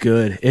 It's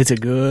good. It's a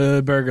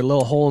good burger.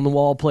 Little hole in the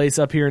wall place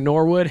up here in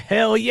Norwood.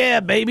 Hell yeah,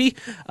 baby.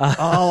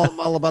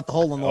 All about the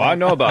hole in the Oh, wall. I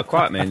know about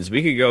Quatman's.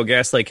 We could go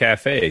Gaslight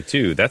Cafe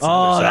too. That's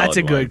another That's a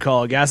solid good one.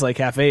 call. Gaslight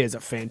Cafe is a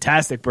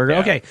fantastic burger. Yeah.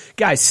 Okay,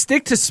 guys,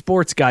 stick to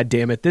sports,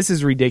 goddammit. This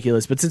is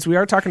ridiculous. But since we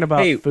are talking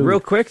about Hey, food,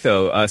 real quick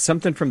though,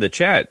 something from the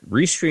chat.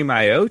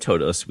 Restream.io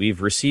told us we've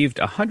received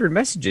 100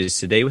 messages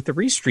today with the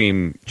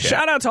Restream chat.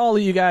 shout out to all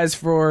of you guys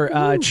for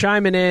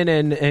chiming in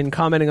and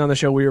commenting on the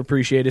show. We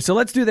appreciate it. So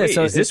let's do this. Wait,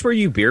 So is this where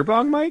you beer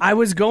bong, Mike? I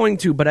was going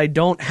to, but I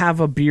don't have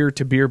a beer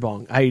to beer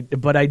bong.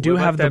 But I do What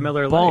about have the that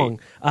Miller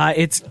bong.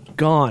 It's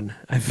gone.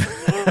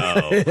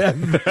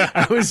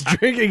 I was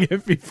drinking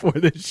it before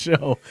the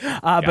show.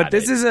 But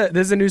this is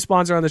a new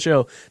sponsor on the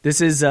show.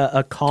 This is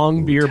a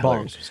Kong beer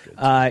bong. Teller's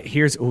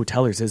was good,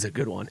 Teller's is a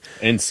good one.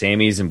 And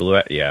Sammy's and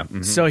Blue. Yeah.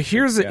 mhm. So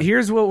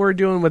here's what we're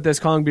doing with this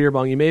Kong beer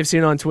bong. You may have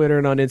seen it on Twitter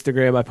and on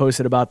Instagram. I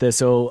posted about this.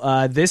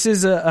 So this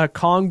is a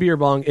Kong beer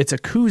bong. It's a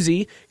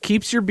koozie,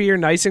 keeps your beer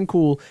nice and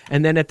cool,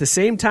 and then at the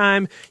same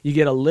time you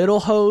get a little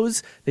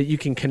hose that you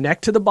can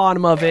connect to the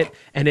bottom of it,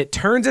 and it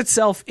turns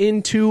itself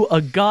into a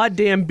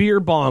goddamn beer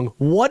bong.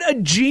 What a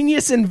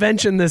genius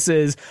invention this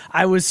is!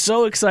 I was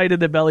so excited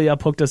that Belly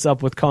Up hooked us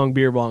up with Kong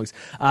beer bongs.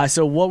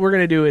 So what we're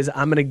gonna do is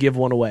I'm gonna give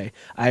one away.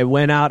 I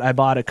went out, I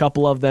bought a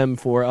couple of them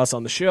for us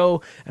on the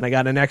show, and I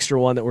got an extra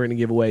one that we're gonna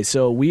give away.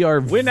 So we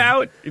are Went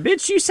out,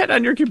 bitch. You said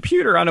on your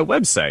computer on a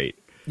website.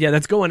 Yeah,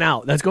 that's going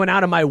out. That's going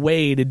out of my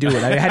way to do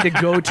it. I had to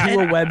go to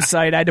a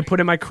website. I had to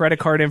put in my credit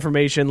card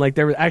information. Like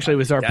it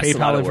was our That's a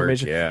lot PayPal of work,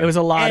 information. yeah. It was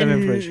a lot of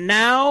And information.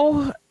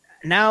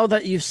 now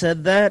that you've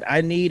said that, I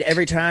need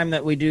every time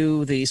that we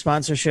do the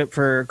sponsorship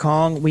for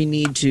Kong, we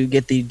need to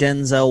get the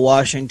Denzel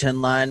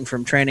Washington line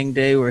from Training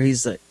Day where he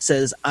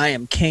says, "I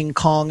am King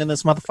Kong in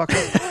this motherfucker."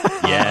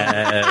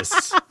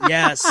 Yes.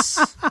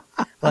 Yes.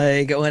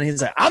 Like when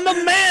he's like, "I'm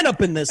the man up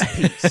in this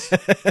piece."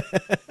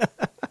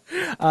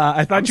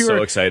 I thought I'm you so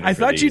were excited I for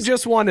thought you these.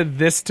 just wanted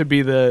this to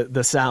be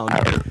the sound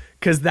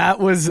because that's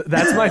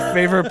my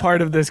favorite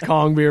part of this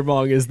Kong beer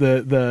bong is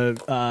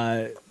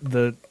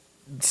the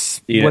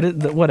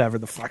whatever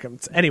the fuck.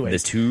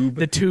 Anyways,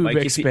 the tube Mike,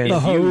 expansion,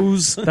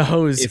 the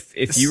hose.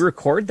 If you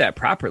record that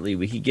properly,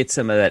 we could get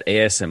some of that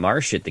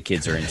ASMR shit the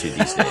kids are into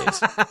these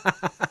days.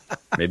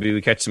 Maybe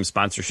we catch some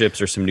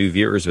sponsorships or some new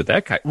viewers with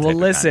that type of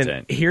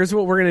content. Here's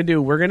what we're going to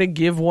do. We're going to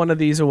give one of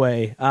these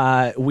away.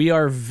 We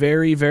are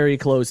very, very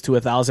close to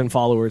 1,000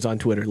 followers on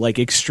Twitter, like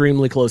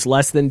extremely close,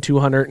 less than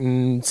 200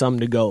 and some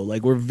to go.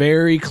 Like we're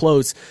very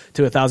close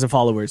to 1,000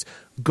 followers.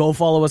 Go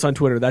follow us on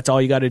Twitter. That's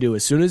all you got to do.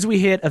 As soon as we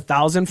hit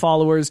 1,000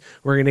 followers,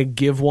 we're going to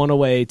give one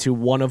away to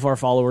one of our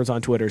followers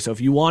on Twitter. So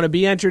if you want to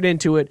be entered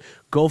into it,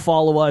 go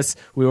follow us.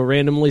 We will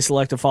randomly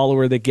select a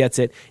follower that gets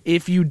it.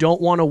 If you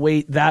don't want to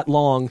wait that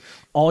long,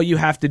 all you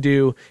have to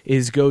do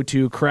is go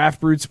to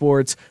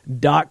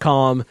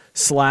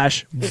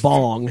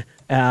craftbrewedsports.com/bong.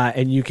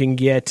 And you can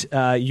get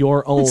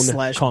your own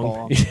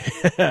bong.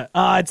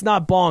 It's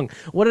not bong.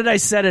 What did I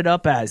set it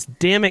up as?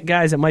 Damn it,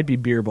 guys! It might be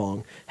beer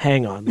bong.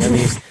 Hang on, let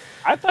me.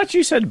 I thought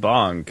you said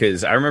bong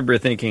because I remember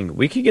thinking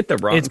we could get the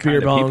wrong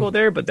kind of people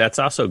there, but that's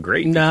also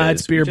great. Nah,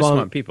 it's beer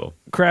bong. People.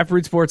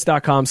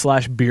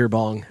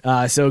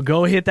 craftbrewedsports.com/beerbong. So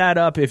go hit that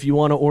up if you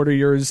want to order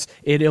yours.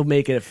 It'll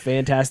make it a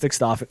fantastic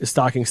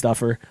stocking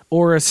stuffer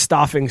or a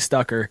stuffing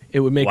stucker. It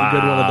would make a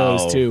good one of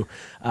those too.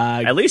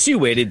 At least you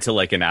waited till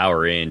like an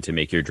hour in to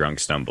make your drunk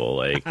stumble.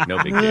 Like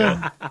no big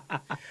deal.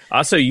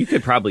 Also, you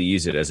could probably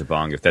use it as a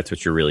bong if that's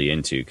what you're really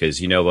into.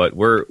 Because you know what,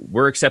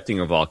 we're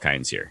accepting of all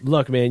kinds here.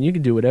 Look, man, you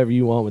can do whatever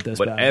you want with this.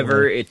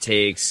 Whatever it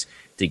takes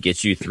to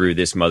get you through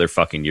this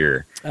motherfucking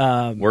year.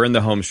 We're in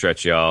the home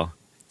stretch, y'all.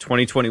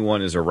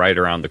 2021 is right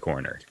around the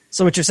corner.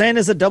 So what you're saying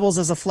is it doubles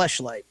as a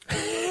fleshlight.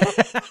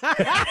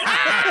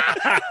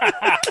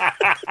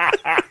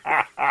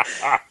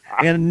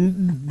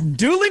 And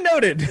duly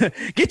noted.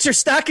 Get your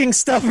stocking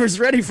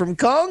stuffers ready from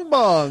Kong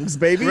Bongs,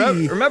 baby.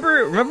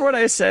 Remember what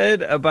I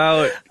said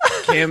about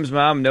Cam's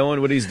mom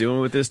knowing what he's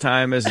doing with his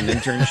time as an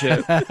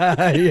internship?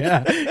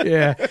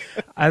 yeah.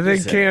 I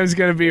think Cam's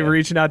gonna be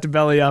reaching out to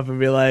Belly Up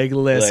and be like,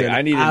 "Listen,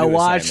 I need a new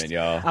assignment,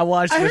 y'all.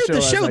 I heard the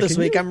show like, this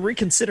week. I'm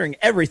reconsidering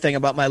everything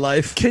about my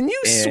life. Can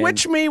you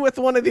switch me with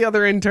one of the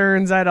other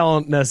interns? I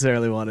don't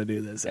necessarily want to do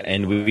this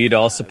anymore. And we'd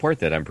all support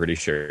that, I'm pretty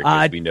sure,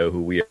 because we know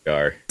who we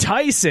are.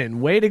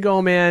 Tyson, way to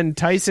go, man.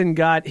 Tyson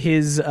got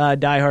his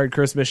Die Hard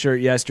Christmas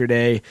shirt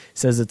yesterday.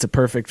 Says it's a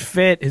perfect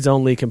fit. His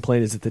only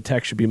complaint is that the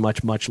text should be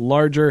much, much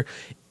larger.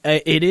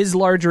 It is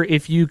larger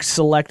if you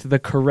select the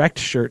correct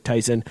shirt,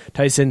 Tyson.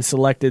 Tyson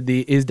selected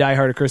the Is Die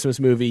Hard a Christmas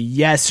Movie?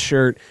 Yes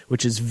shirt,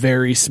 which is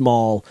very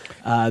small.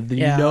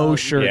 The No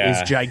shirt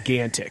is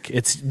gigantic.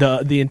 It's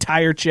the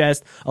entire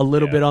chest, a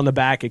little bit on the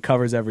back. It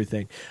covers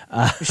everything.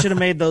 We should have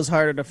made those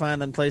harder to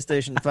find than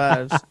PlayStation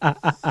 5s.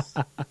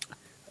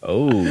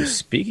 Oh,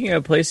 speaking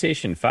of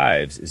PlayStation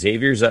 5s,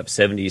 Xavier's up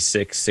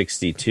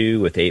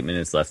 76-62 with 8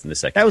 minutes left in the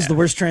second That was half. the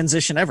worst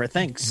transition ever.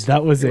 Thanks.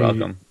 That was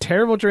welcome.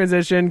 Terrible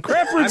transition.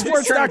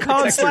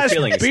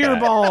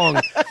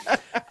 craftbrewedsports.com/beerbong.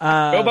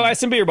 Go buy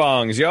some beer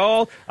bongs,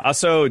 y'all.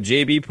 Also,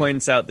 JB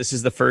points out this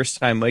is the first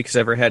time Mike's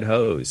ever had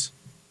hose.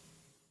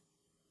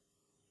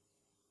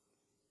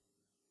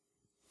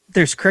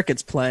 There's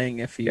crickets playing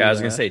if you I was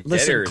going to say,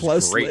 listen Deader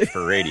closely. is great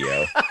for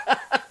radio.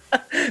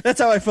 That's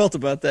how I felt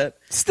about that.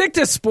 Stick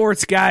to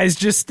sports, guys.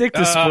 Just stick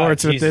to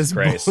sports with Jesus this.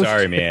 Christ.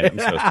 Sorry, man. I'm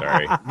so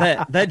sorry.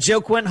 That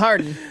joke went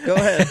hard. Go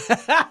ahead.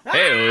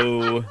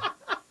 Hey-o.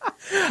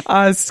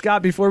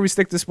 Scott, before we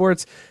stick to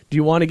sports, do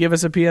you want to give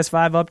us a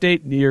PS5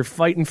 update? You're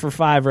fighting for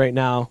 5 right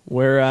now.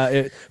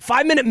 We're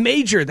 5-minute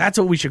major. That's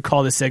what we should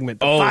call this segment.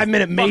 The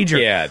 5-minute major.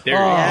 Yeah, there you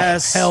go.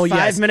 Yes, hell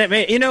yes. 5-minute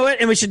major. You know what?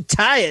 And we should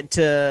tie it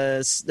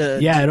to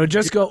it'll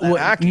just go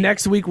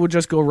next week. We'll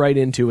just go right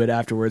into it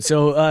afterwards.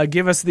 So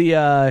give us the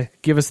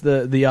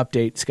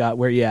update, Scott.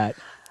 Where you at?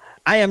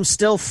 I am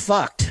still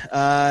fucked.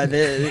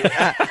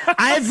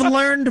 I've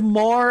learned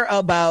more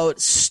about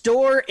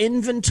store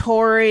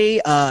inventory,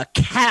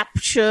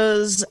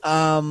 CAPTCHAs,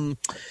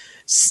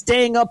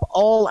 staying up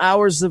all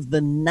hours of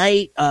the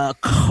night,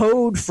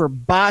 code for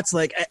bots,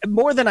 like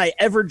more than I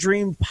ever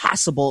dreamed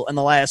possible in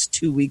the last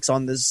 2 weeks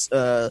on this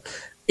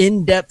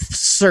in-depth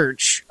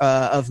search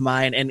of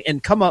mine,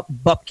 and come up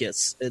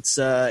Bupkis.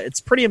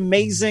 It's pretty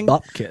amazing.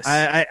 Bupkis.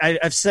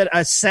 I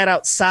sat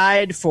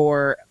outside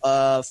for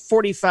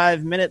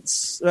 45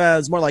 minutes.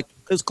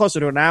 It was closer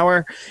to an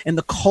hour in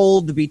the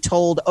cold to be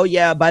told, oh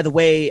yeah, by the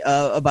way,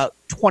 about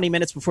 20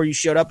 minutes before you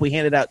showed up, we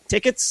handed out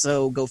tickets,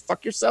 so go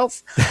fuck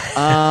yourself.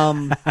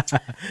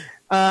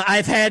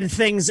 I've had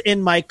things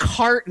in my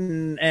cart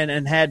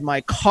and had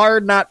my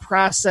card not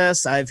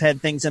processed. I've had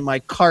things in my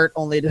cart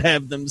only to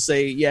have them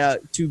say, yeah,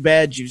 too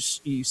bad,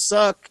 you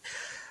suck.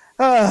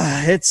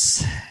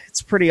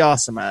 It's pretty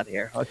awesome out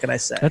here. What can I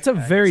say? That's a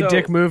very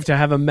dick move to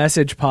have a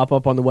message pop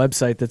up on the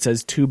website that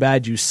says, too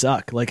bad you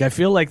suck. Like, I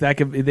feel like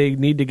they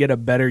need to get a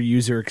better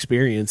user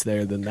experience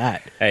there than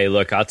that. Hey,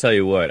 look, I'll tell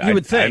you what. You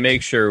would think. I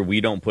make sure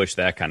we don't push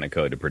that kind of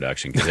code to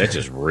production because that's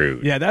just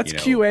rude. Yeah, that's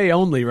QA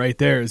only right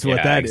there is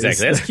what that is.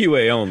 Exactly. That's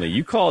QA only.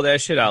 You call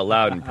that shit out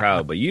loud and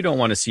proud, but you don't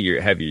want to see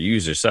have your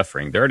users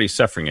suffering. They're already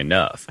suffering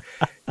enough.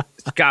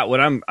 Scott, what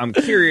I'm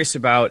curious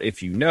about,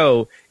 if you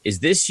know, is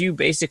this you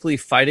basically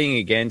fighting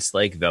against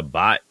like the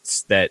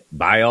bots that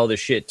buy all the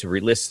shit to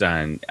relist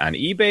on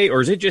eBay,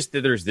 or is it just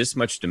that there's this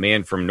much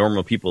demand from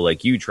normal people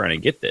like you trying to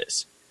get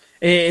this?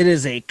 It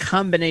is a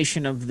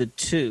combination of the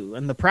two,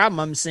 and the problem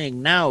I'm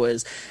seeing now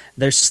is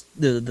there's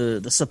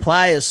the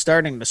supply is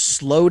starting to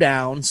slow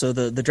down, so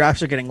the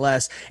drops are getting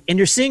less, and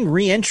you're seeing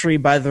re-entry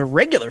by the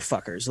regular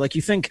fuckers. Like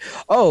you think,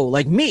 oh,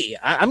 like me,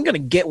 I'm gonna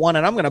get one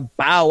and I'm gonna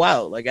bow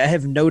out. Like I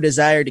have no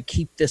desire to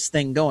keep this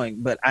thing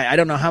going, but I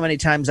don't know how many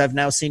times I've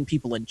now seen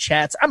people in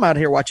chats. I'm out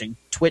here watching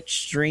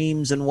Twitch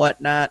streams and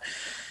whatnot.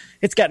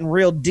 It's gotten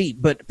real deep,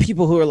 but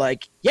people who are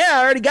like, yeah,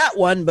 I already got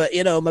one, but,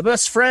 you know, my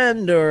best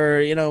friend or,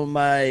 you know,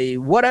 my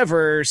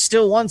whatever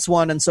still wants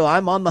one, and so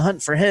I'm on the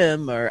hunt for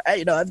him, or,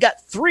 you know, I've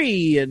got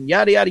 3 and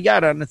yada, yada,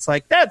 yada. And it's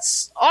like,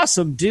 that's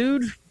awesome,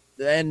 dude.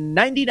 And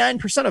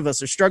 99% of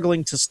us are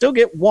struggling to still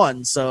get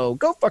one, so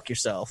go fuck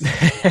yourself.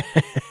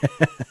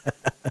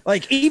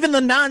 Like, even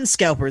the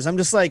non-scalpers, I'm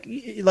just like,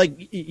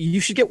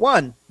 you should get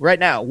one right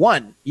now.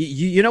 One.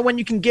 You know when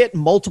you can get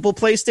multiple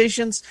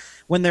PlayStations?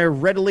 When they're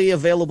readily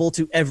available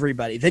to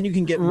everybody. Then you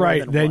can get more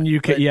than then one. You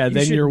can, yeah,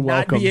 then you're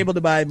welcome. Not be able to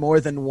buy more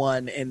than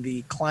one in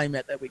the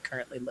climate that we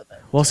currently live in.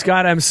 Well,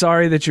 Scott, I'm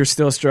sorry that you're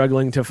still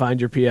struggling to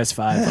find your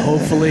PS5.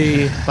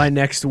 Hopefully, by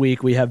next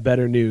week, we have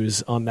better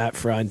news on that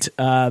front.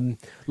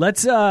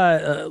 Let's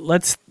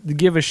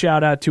give a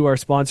shout out to our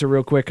sponsor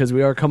real quick, because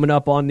we are coming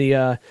up on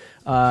the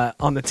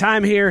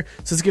time here.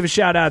 So let's give a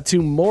shout out to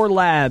More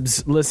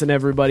Labs. Listen,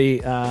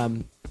 everybody,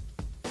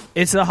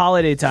 it's the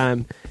holiday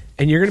time,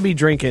 and you're going to be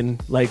drinking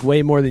like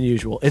way more than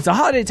usual. It's a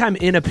holiday time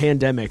in a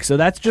pandemic, so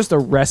that's just a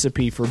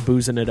recipe for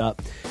boozing it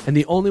up. And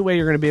the only way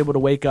you're going to be able to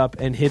wake up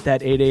and hit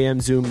that 8 a.m.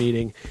 Zoom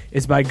meeting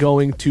is by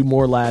going to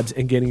More Labs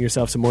and getting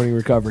yourself some morning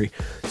recovery.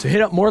 So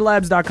hit up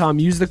morelabs.com,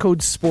 use the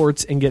code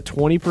SPORTS, and get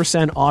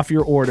 20% off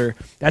your order.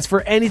 That's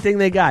for anything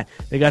they got.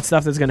 They got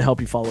stuff that's going to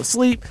help you fall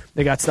asleep.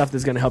 They got stuff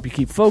that's going to help you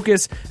keep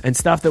focus, and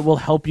stuff that will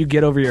help you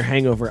get over your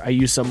hangover. I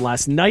used some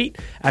last night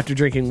after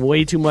drinking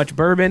way too much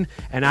bourbon,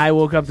 and I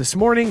woke up this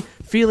morning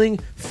feeling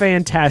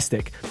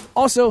fantastic.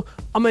 Also,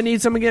 I'm going to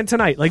need some again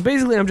tonight. Like,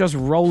 basically, I'm just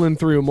rolling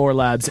through More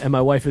Labs, and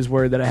my wife is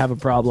worried that I have a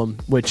problem,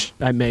 which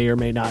I may or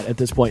may not at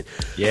this point.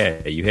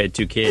 Yeah, you had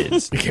 2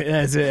 kids.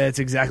 That's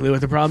exactly what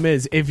the problem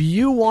is. If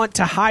you want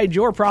to hide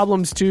your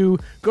problems too,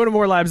 go to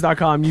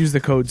morelabs.com, use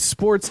the code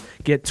SPORTS,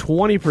 get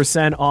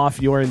 20%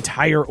 off your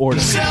entire order.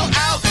 Sell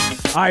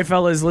out! All right,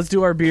 fellas, let's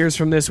do our beers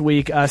from this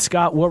week.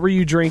 Scott, what were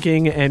you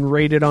drinking, and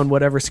rate it on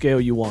whatever scale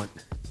you want?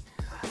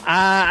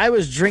 I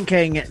was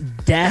drinking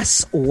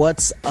Das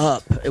What's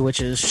Up, which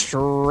is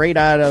straight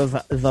out of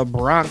the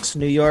Bronx,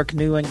 New York,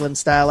 New England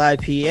style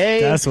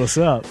IPA. That's what's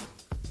up.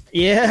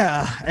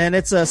 Yeah, and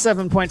it's a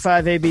 7.5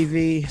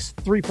 ABV,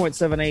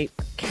 3.78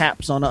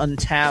 caps on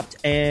Untapped,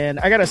 and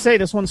I gotta say,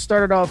 this one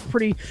started off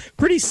pretty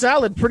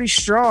solid, pretty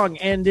strong,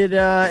 and it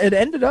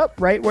ended up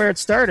right where it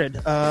started.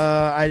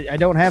 I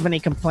don't have any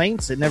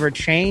complaints. It never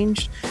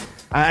changed.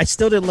 I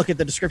still didn't look at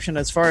the description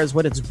as far as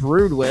what it's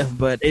brewed with,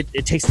 but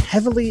it tastes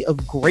heavily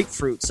of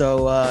grapefruit.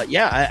 So,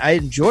 I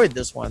enjoyed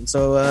this one.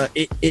 So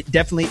it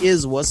definitely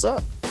is what's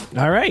up.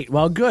 All right.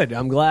 Well, good.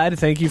 I'm glad.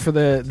 Thank you for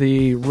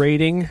the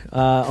rating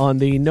on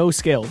the no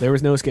scale. There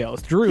was no scale.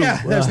 Drew.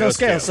 Yeah, there's no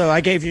scale, so I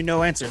gave you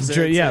no answers.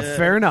 Drew,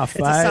 fair enough.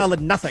 It's a solid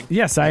nothing.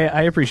 Yes,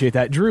 I appreciate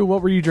that. Drew,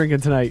 what were you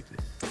drinking tonight?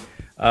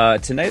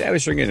 Tonight I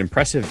was drinking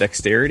Impressive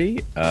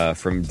Dexterity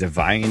from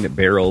Divine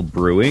Barrel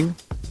Brewing.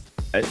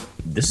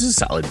 This is a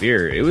solid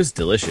beer. It was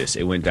delicious.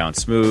 It went down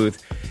smooth.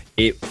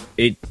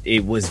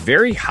 It was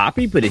very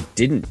hoppy, but it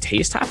didn't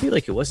taste hoppy.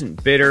 Like, it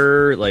wasn't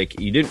bitter. Like,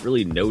 you didn't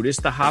really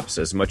notice the hops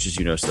as much as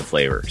you noticed the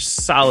flavor.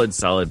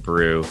 Solid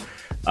brew.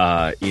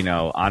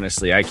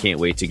 Honestly, I can't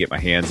wait to get my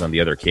hands on the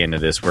other can of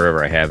this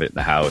wherever I have it in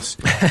the house.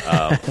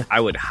 I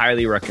would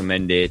highly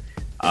recommend it.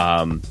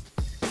 I'm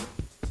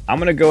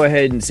going to go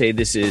ahead and say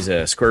this is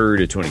a square root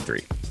of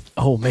 23.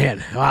 Oh,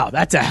 man. Wow,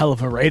 that's a hell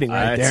of a rating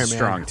right there, man. That's a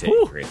strong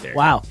take right there.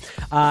 Wow.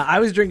 I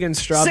was drinking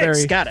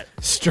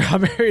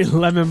strawberry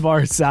lemon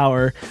bar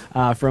sour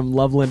from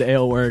Loveland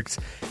Ale Works,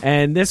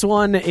 and this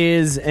one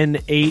is an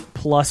 8+%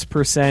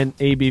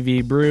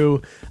 ABV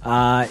brew.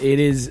 It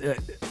is...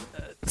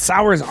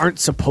 sours aren't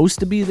supposed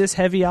to be this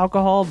heavy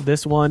alcohol.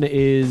 This one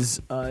is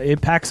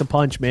it packs a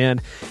punch, man,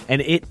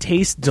 and it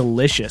tastes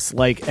delicious.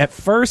 Like, at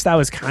first I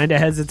was kind of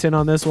hesitant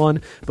on this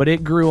one, but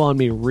it grew on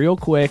me real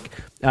quick.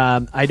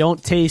 I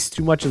don't taste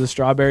too much of the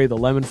strawberry. The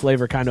lemon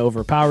flavor kind of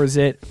overpowers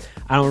it.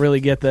 I don't really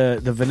get the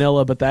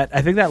vanilla, but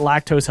I think that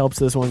lactose helps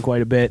this one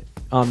quite a bit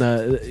on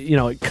the,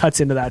 it cuts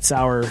into that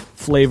sour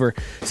flavor.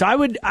 So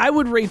I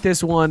would rate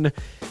this one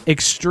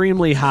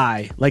extremely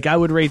high. Like, I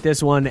would rate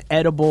this one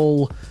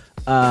edible.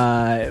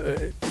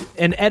 An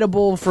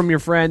edible from your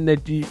friend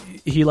that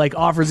he like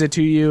offers it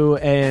to you,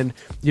 and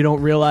you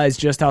don't realize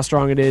just how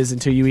strong it is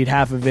until you eat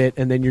half of it,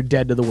 and then you're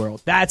dead to the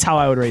world. That's how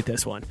I would rate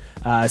this one.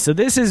 So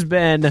this has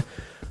been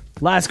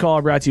Last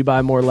Call, brought to you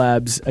by More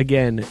Labs.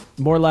 Again,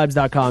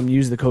 morelabs.com.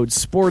 Use the code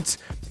SPORTS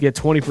to get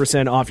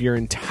 20% off your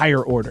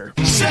entire order.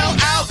 Sell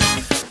out!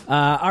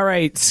 All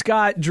right,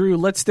 Scott, Drew,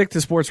 let's stick to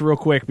sports real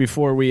quick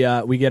before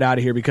we get out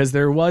of here because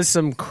there was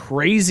some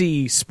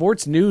crazy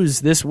sports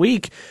news this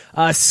week.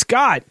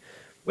 Scott.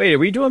 Wait, are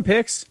we doing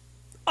picks?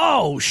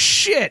 Oh,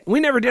 shit. We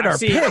never did our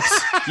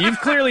picks. You've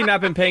clearly not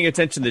been paying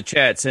attention to the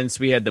chat since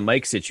we had the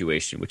mic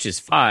situation, which is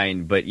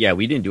fine. But, yeah,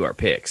 we didn't do our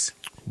picks.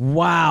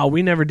 Wow,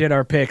 we never did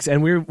our picks,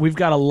 and we've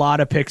got a lot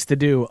of picks to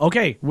do.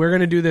 Okay, we're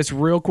going to do this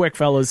real quick,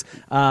 fellas.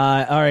 All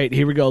right,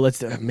 here we go. Let's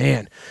do it.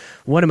 Man,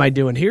 what am I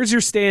doing? Here's your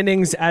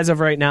standings as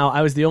of right now.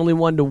 I was the only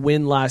one to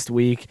win last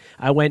week.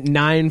 I went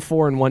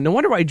 9-4-1. No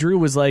wonder why Drew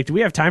was like, do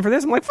we have time for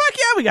this? I'm like, fuck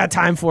yeah, we got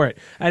time for it.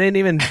 I didn't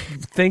even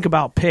think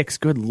about picks.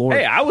 Good Lord.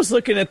 Hey, I was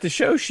looking at the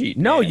show sheet.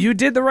 No, man. you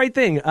did the right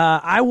thing.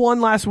 I won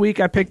last week.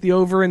 I picked the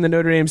over in the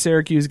Notre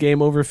Dame-Syracuse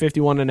game, over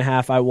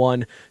 51.5. I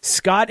won.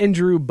 Scott and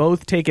Drew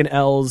both taken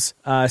L's.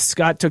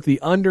 Scott took the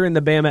under in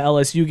the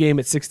Bama-LSU game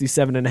at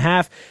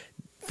 67.5.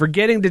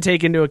 Forgetting to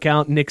take into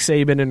account Nick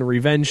Saban and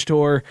Revenge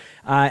Tour.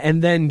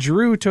 And then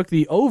Drew took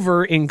the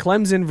over in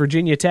Clemson,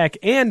 Virginia Tech.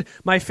 And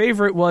my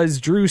favorite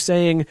was Drew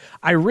saying,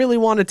 I really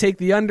want to take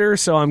the under,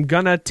 so I'm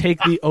going to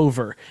take the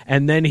over.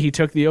 And then he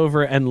took the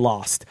over and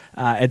lost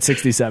at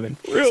 67.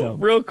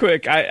 Real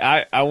quick,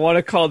 I want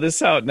to call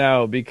this out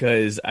now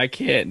because I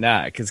can't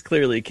not, because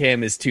clearly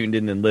Cam is tuned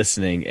in and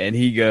listening. And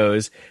he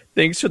goes,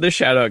 thanks for the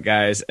shout out,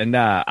 guys. And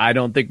I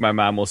don't think my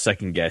mom will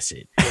second guess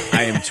it.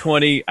 I am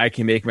 20. I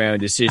can make my own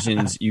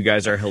decisions. You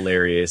guys are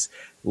hilarious.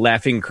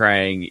 Laughing,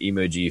 crying,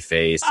 emoji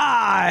face.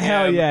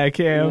 Hell yeah,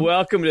 Cam.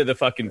 Welcome to the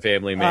fucking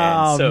family,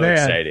 man. Oh, man.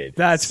 Excited.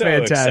 That's so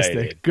fantastic.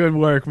 Excited. Good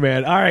work,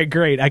 man. All right,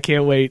 great. I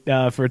can't wait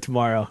for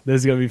tomorrow.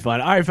 This is going to be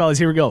fun. All right, fellas,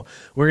 here we go.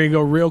 We're going to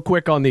go real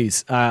quick on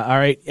these. All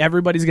right,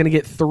 everybody's going to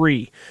get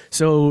 3.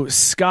 So,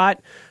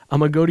 Scott, I'm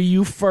going to go to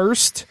you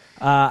first.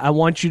 I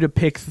want you to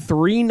pick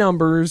 3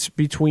 numbers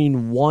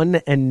between 1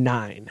 and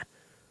 9.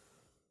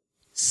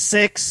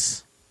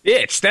 6.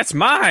 Bitch, that's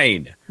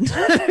mine.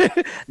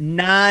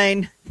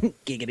 9.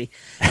 Giggity.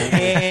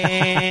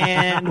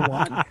 And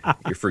 1.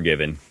 You're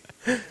forgiven.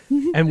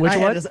 And which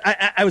one?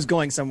 I was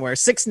going somewhere.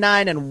 6,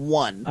 9, and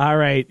 1. All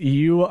right,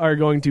 you are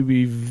going to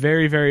be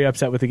very, very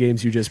upset with the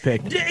games you just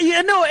picked.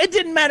 Yeah, no, it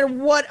didn't matter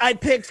what I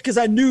picked because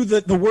I knew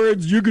that the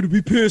words "you're going to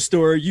be pissed"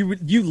 or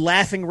you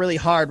laughing really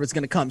hard was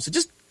going to come. So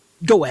just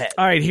go ahead.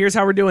 All right, here's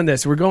how we're doing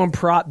this. We're going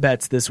prop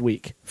bets this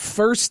week.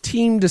 First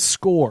team to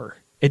score.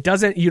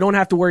 You don't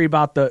have to worry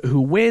about who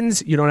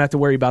wins. You don't have to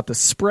worry about the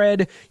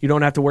spread. You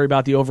don't have to worry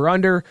about the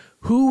over-under.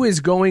 Who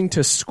is going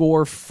to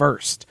score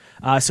first?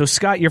 So,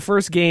 Scott, your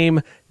first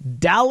game,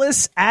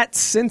 Dallas at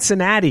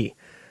Cincinnati.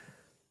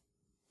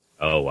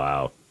 Oh,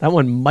 wow. That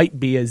one might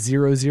be a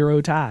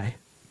 0-0 tie.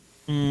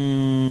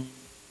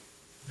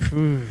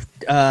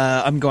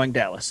 I'm going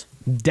Dallas.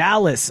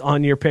 Dallas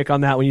on your pick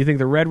on that one. You think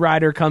the Red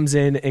Rider comes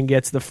in and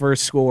gets the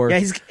first score?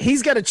 Yeah,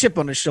 he's got a chip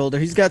on his shoulder.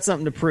 He's got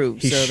something to prove.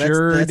 He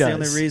sure that's does. the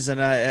only reason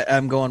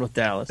I'm going with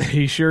Dallas.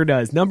 He sure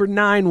does. Number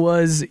 9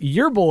 was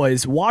your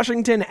boys,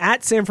 Washington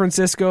at San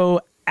Francisco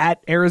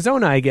at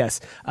Arizona, I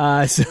guess.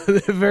 So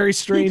very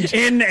strange.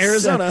 In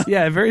Arizona.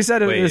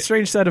 Very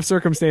strange set of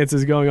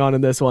circumstances going on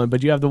in this one.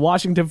 But you have the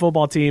Washington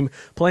football team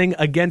playing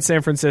against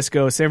San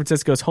Francisco. San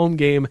Francisco's home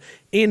game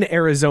in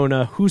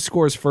Arizona. Who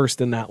scores first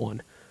in that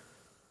one?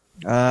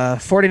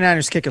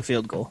 49ers kick a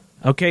field goal.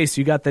 Okay, so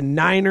you got the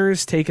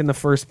Niners taking the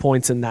first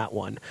points in that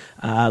one.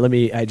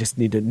 I just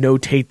need to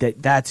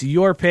notate that's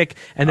your pick.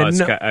 And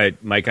then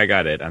Mike, I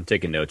got it. I'm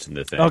taking notes in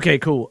the thing. Okay,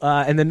 cool.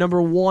 And then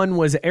number 1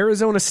 was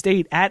Arizona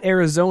State at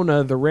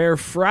Arizona, the rare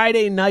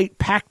Friday night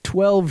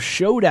Pac-12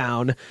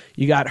 showdown.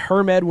 You got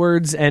Herm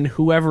Edwards and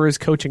whoever is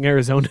coaching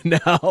Arizona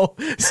now.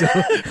 So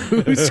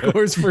who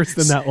scores first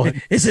in that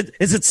one? Is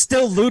it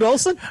still Lute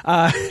Olson?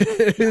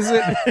 Is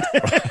it?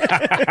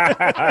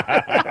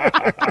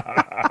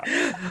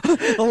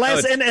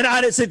 And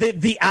honestly,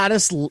 the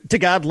honest to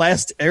God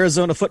last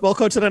Arizona football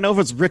coach that I know of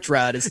was Rich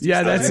Rod. That's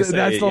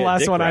the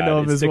last one I know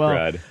of as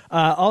well.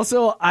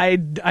 Also, I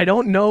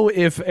don't know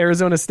if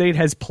Arizona State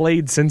has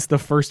played since the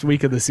first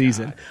week of the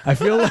season. I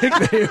feel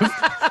like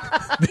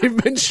they've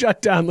been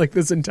shut down like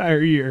this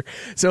entire year.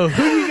 So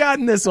who you got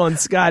in this one,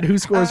 Scott? Who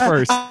scores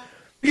first? I'm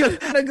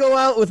gonna go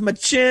out with my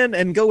chin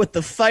and go with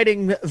the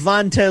fighting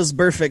Vontez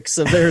Burficts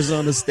of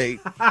Arizona State.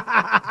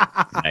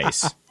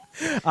 Nice.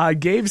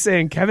 Gabe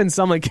saying Kevin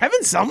Sumlin. Kevin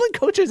Sumlin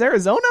coaches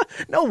Arizona?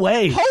 No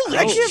way. Holy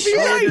that can't be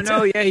right.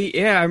 No,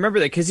 yeah, I remember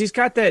that because he's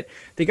got that.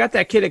 They got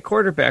that kid at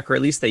quarterback, or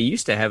at least they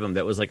used to have him.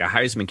 That was like a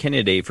Heisman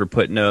candidate for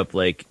putting up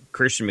like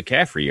Christian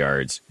McCaffrey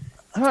yards.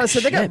 Oh, so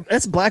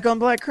that's black on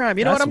black crime.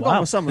 You know what? I'm going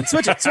with someone.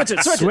 Switch it.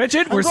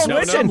 We're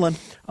switching.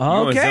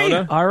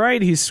 Okay. All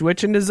right. He's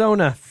switching to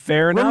Zona.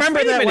 Fair enough.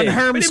 Remember that when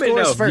Herm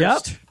scores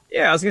first. Yep.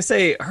 Yeah, I was gonna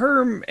say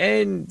Herm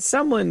and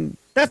someone.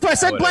 That's why I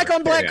said black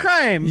on black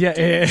crime.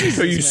 Yeah.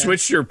 So you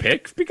switched your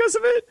pick because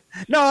of it?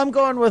 No, I'm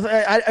going with.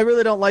 I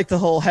really don't like the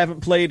whole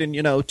haven't played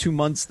in 2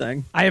 months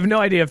thing. I have no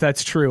idea if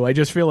that's true. I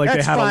just feel like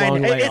that's they had fine. a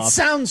long layoff. It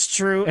sounds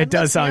true. It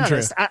does sound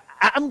true.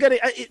 I'm gonna.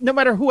 No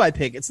matter who I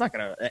pick, it's not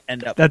gonna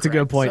end up. That's correct. A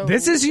good point. So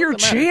this is your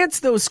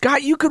chance, though,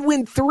 Scott. You could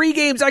win 3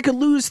 games. I could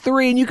lose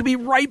 3, and you could be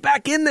right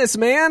back in this,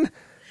 man.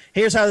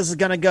 here's how this is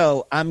going to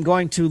go. I'm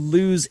going to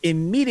lose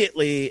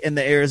immediately in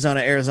the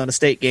Arizona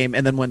State game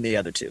and then win the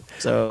other two.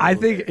 So I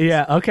think,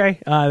 okay.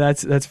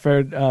 That's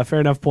fair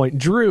enough point.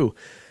 Drew,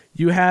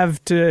 you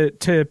have to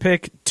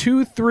pick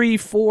 2, 3,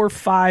 4,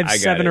 5,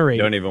 7, or 8.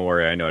 Don't even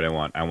worry. I know what I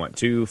want. I want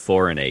 2,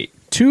 4, and 8.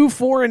 2,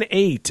 4, and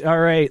 8. All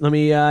right. Let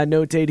me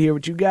notate here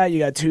what you got. You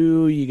got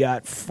 2, you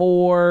got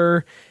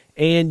 4,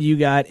 and you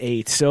got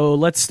 8. So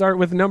let's start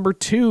with number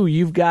 2.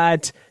 You've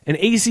got an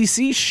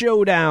ACC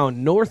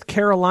showdown, North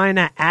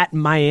Carolina at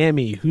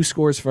Miami. Who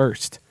scores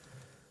first?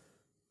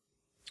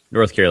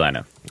 North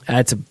Carolina.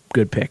 That's a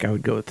good pick. I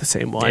would go with the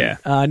same one.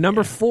 Yeah.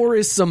 Number 4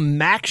 is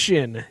some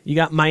action. You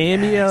got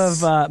Miami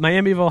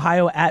of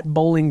Ohio at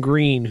Bowling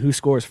Green. Who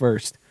scores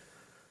first?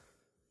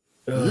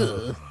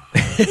 Well,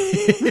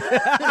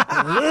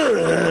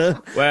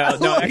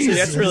 no, actually,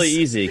 that's really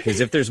easy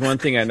because if there's one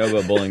thing I know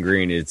about Bowling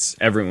Green, it's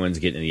everyone's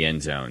getting in the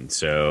end zone,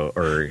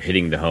 or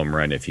hitting the home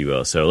run, if you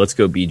will. So let's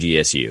go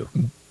BGSU.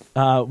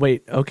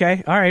 Wait,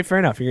 okay. All right, fair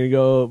enough. You're going to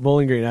go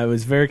Bowling Green. I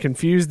was very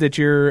confused at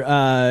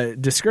your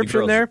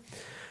description there.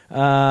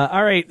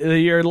 All right,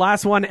 your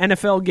last one,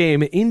 NFL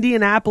game.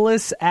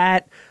 Indianapolis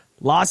at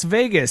Las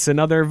Vegas.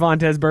 Another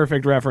Vontaze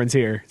Burfict reference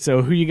here.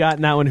 So who you got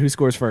in that one? Who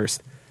scores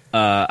first?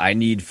 I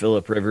need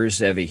Phillip Rivers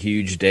to have a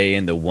huge day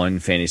in the one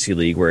fantasy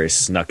league where he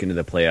snuck into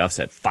the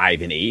playoffs at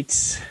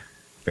 5-8.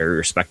 Very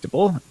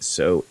respectable.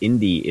 So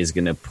Indy is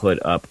going to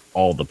put up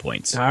all the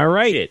points. All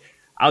right. Shit.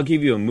 I'll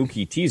give you a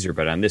Mookie teaser,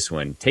 but on this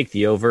one, take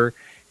the over,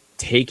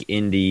 take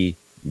Indy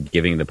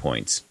giving the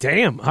points.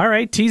 Damn. All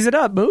right. Tease it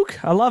up,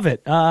 Mook. I love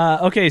it.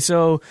 Okay,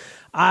 so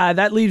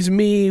that leaves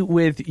me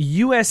with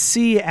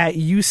USC at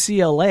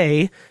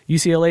UCLA.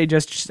 UCLA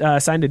just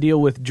signed a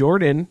deal with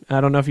Jordan.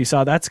 I don't know if you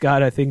saw that,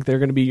 Scott. I think they're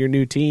going to be your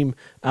new team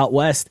out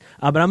west.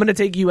 But I'm going to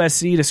take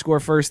USC to score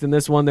first in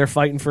this one. They're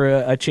fighting for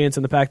a chance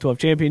in the Pac-12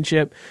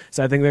 championship,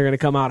 so I think they're going to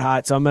come out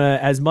hot. So I'm going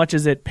to, as much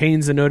as it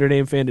pains a Notre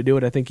Dame fan to do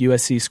it, I think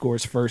USC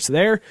scores first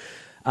there.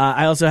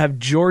 I also have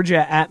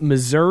Georgia at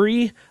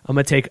Missouri. I'm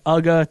going to take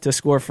UGA to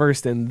score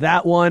first in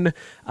that one.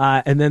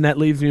 And then that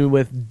leaves me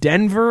with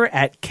Denver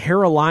at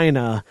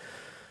Carolina.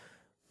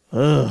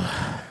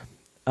 Is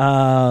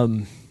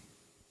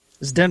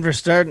Denver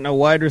starting a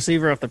wide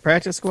receiver off the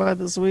practice squad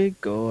this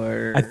week?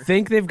 Or I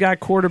think they've got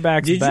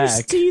quarterbacks Did back. you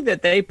see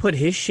that they put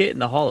his shit in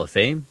the Hall of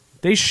Fame?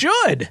 They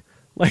should.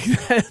 Like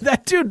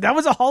that dude, that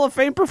was a Hall of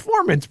Fame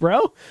performance,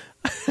 bro.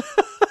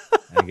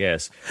 I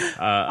guess.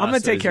 I'm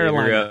going to take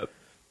Carolina.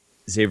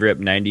 Xavier up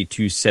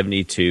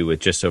 92-72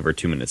 with just over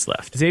 2 minutes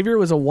left. Xavier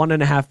was a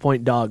 1.5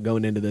 point dog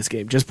going into this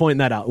game. Just pointing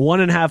that out.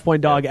 1.5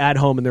 point dog at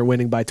home, and they're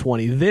winning by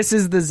 20. This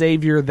is the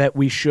Xavier that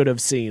we should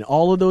have seen.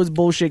 All of those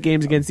bullshit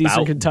games against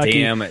Eastern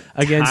Kentucky,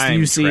 against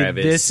UC.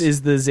 Travis. This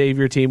is the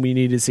Xavier team we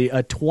need to see.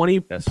 A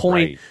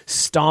 20-point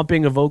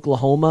stomping of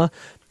Oklahoma.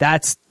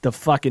 That's the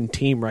fucking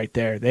team right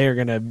there. They are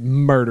going to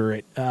murder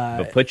it.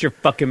 But put your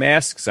fucking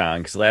masks on,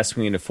 because last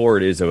we can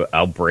afford is an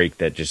outbreak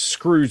that just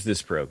screws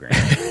this program.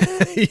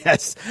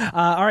 Yes.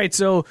 All right,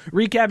 so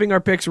recapping our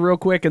picks real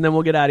quick, and then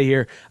we'll get out of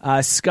here.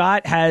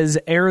 Scott has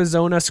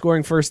Arizona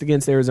scoring first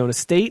against Arizona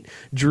State.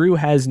 Drew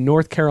has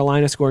North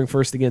Carolina scoring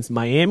first against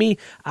Miami.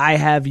 I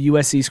have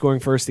USC scoring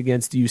first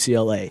against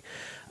UCLA.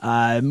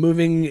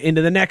 Moving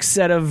into the next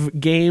set of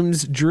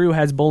games, Drew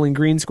has Bowling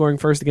Green scoring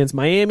first against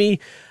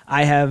Miami.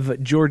 I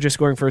have Georgia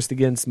scoring first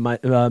against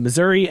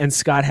Missouri, and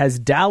Scott has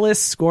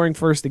Dallas scoring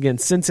first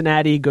against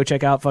Cincinnati. Go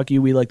check out Fuck You,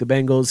 We Like the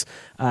Bengals,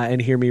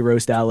 and hear me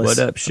roast Dallas what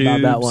up, about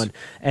Shoobs? that one.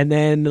 And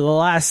then the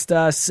last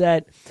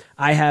set,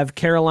 I have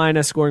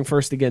Carolina scoring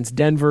first against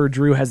Denver.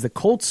 Drew has the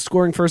Colts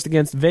scoring first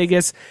against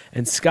Vegas,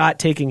 and Scott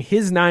taking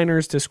his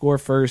Niners to score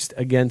first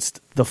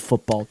against the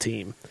football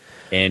team.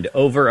 And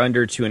over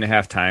under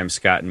 2.5 times,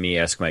 Scott and me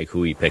ask Mike who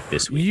we picked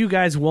this week. You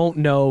guys won't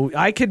know.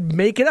 I could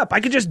make it up.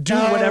 I could just do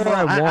whatever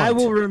I want.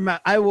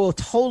 I will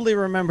totally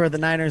remember the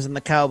Niners and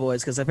the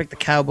Cowboys because I picked the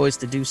Cowboys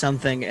to do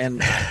something,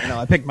 and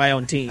I picked my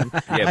own team.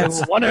 I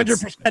will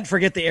 100%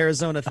 forget the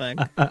Arizona thing.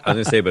 I was going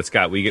to say, but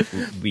Scott, we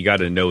got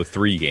to know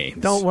 3 games.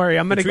 Don't worry.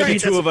 I'm going to Between the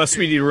two of us,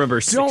 we need to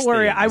remember 6 Don't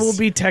worry. things. I will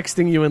be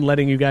texting you and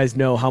letting you guys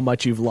know how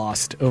much you've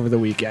lost over the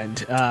weekend.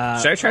 Should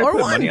I try to put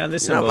money on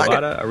this?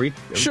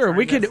 Sure,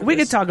 we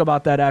could talk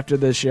about that after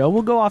this show.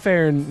 We'll go off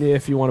air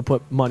if you want to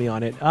put money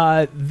on it.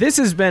 This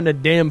has been a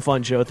damn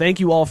fun show.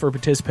 Thank you all for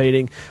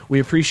participating. We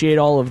appreciate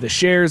all of the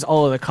shares,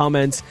 all of the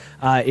comments.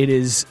 It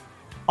is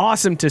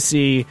awesome to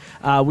see.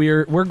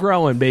 We're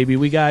growing, baby.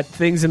 We got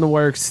things in the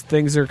works.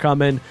 Things are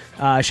coming.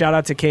 Shout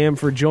out to Cam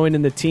for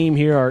joining the team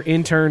here, our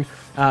intern.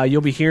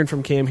 You'll be hearing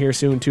from Cam here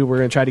soon, too. We're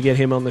going to try to get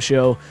him on the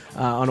show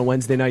on a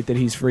Wednesday night that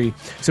he's free.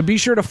 So be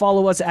sure to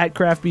follow us at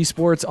Craft B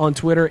Sports on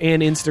Twitter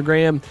and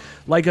Instagram.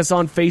 Like us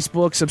on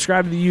Facebook.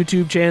 Subscribe to the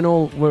YouTube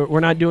channel.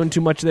 We're not doing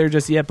too much there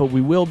just yet, but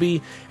we will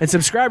be. And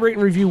subscribe, rate,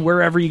 and review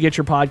wherever you get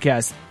your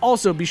podcasts.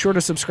 Also, be sure to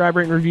subscribe,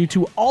 rate, and review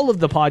to all of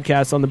the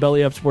podcasts on the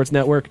Belly Up Sports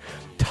Network.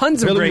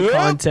 Tons of great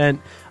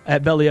content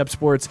at Belly Up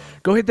Sports.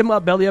 Go hit them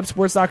up,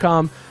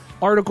 bellyupsports.com.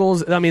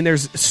 articles. I mean,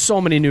 there's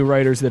so many new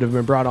writers that have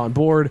been brought on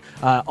board.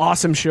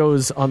 Awesome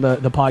shows on the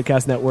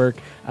podcast network.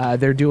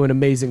 They're doing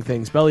amazing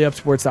things.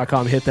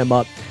 BellyUpSports.com. Hit them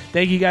up.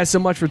 Thank you guys so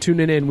much for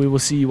tuning in. We will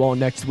see you all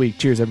next week.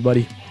 Cheers,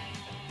 everybody.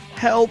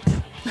 Help.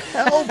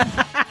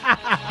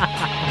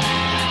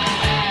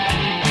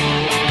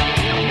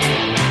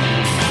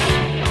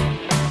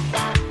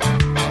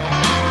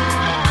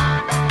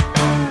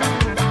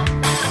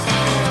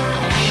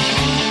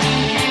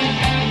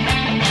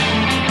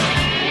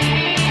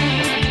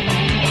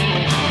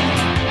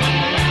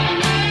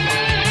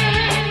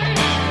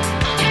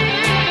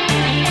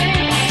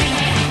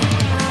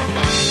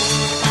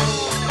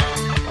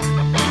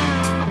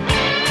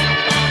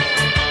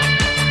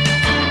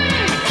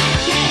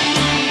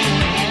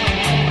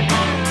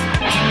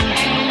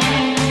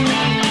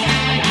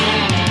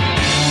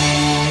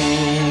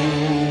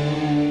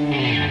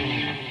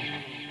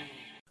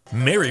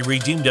 Mary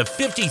redeemed a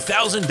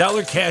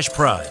 $50,000 cash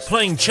prize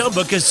playing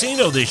Chumba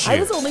Casino this year. I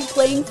was only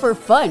playing for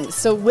fun,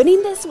 so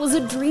winning this was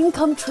a dream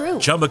come true.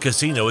 Chumba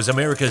Casino is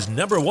America's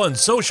 #1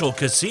 social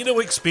casino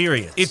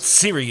experience. It's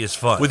serious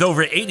fun. With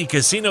over 80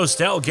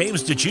 casino-style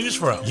games to choose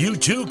from, you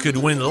too could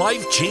win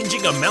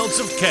life-changing amounts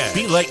of cash.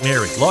 Be like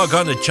Mary. Log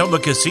on to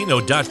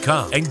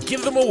ChumbaCasino.com and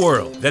give them a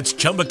whirl. That's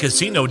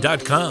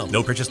ChumbaCasino.com.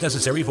 No purchase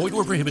necessary. Void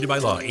where prohibited by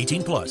law.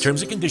 18+.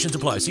 Terms and conditions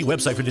apply. See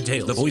website for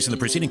details. The voice in the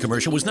preceding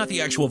commercial was not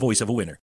the actual voice of a winner.